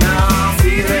 Hands up now, I'm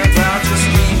feeling proud. Just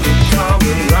keep it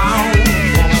coming round.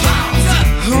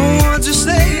 Oh, what'd you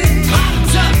say?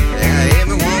 Yeah,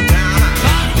 everyone down.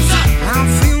 I'm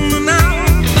feeling now.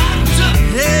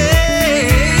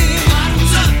 Hey,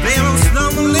 babe, I'm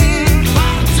stumbling.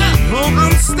 Oh,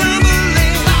 I'm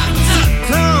stumbling.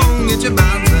 Come on, get your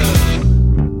body.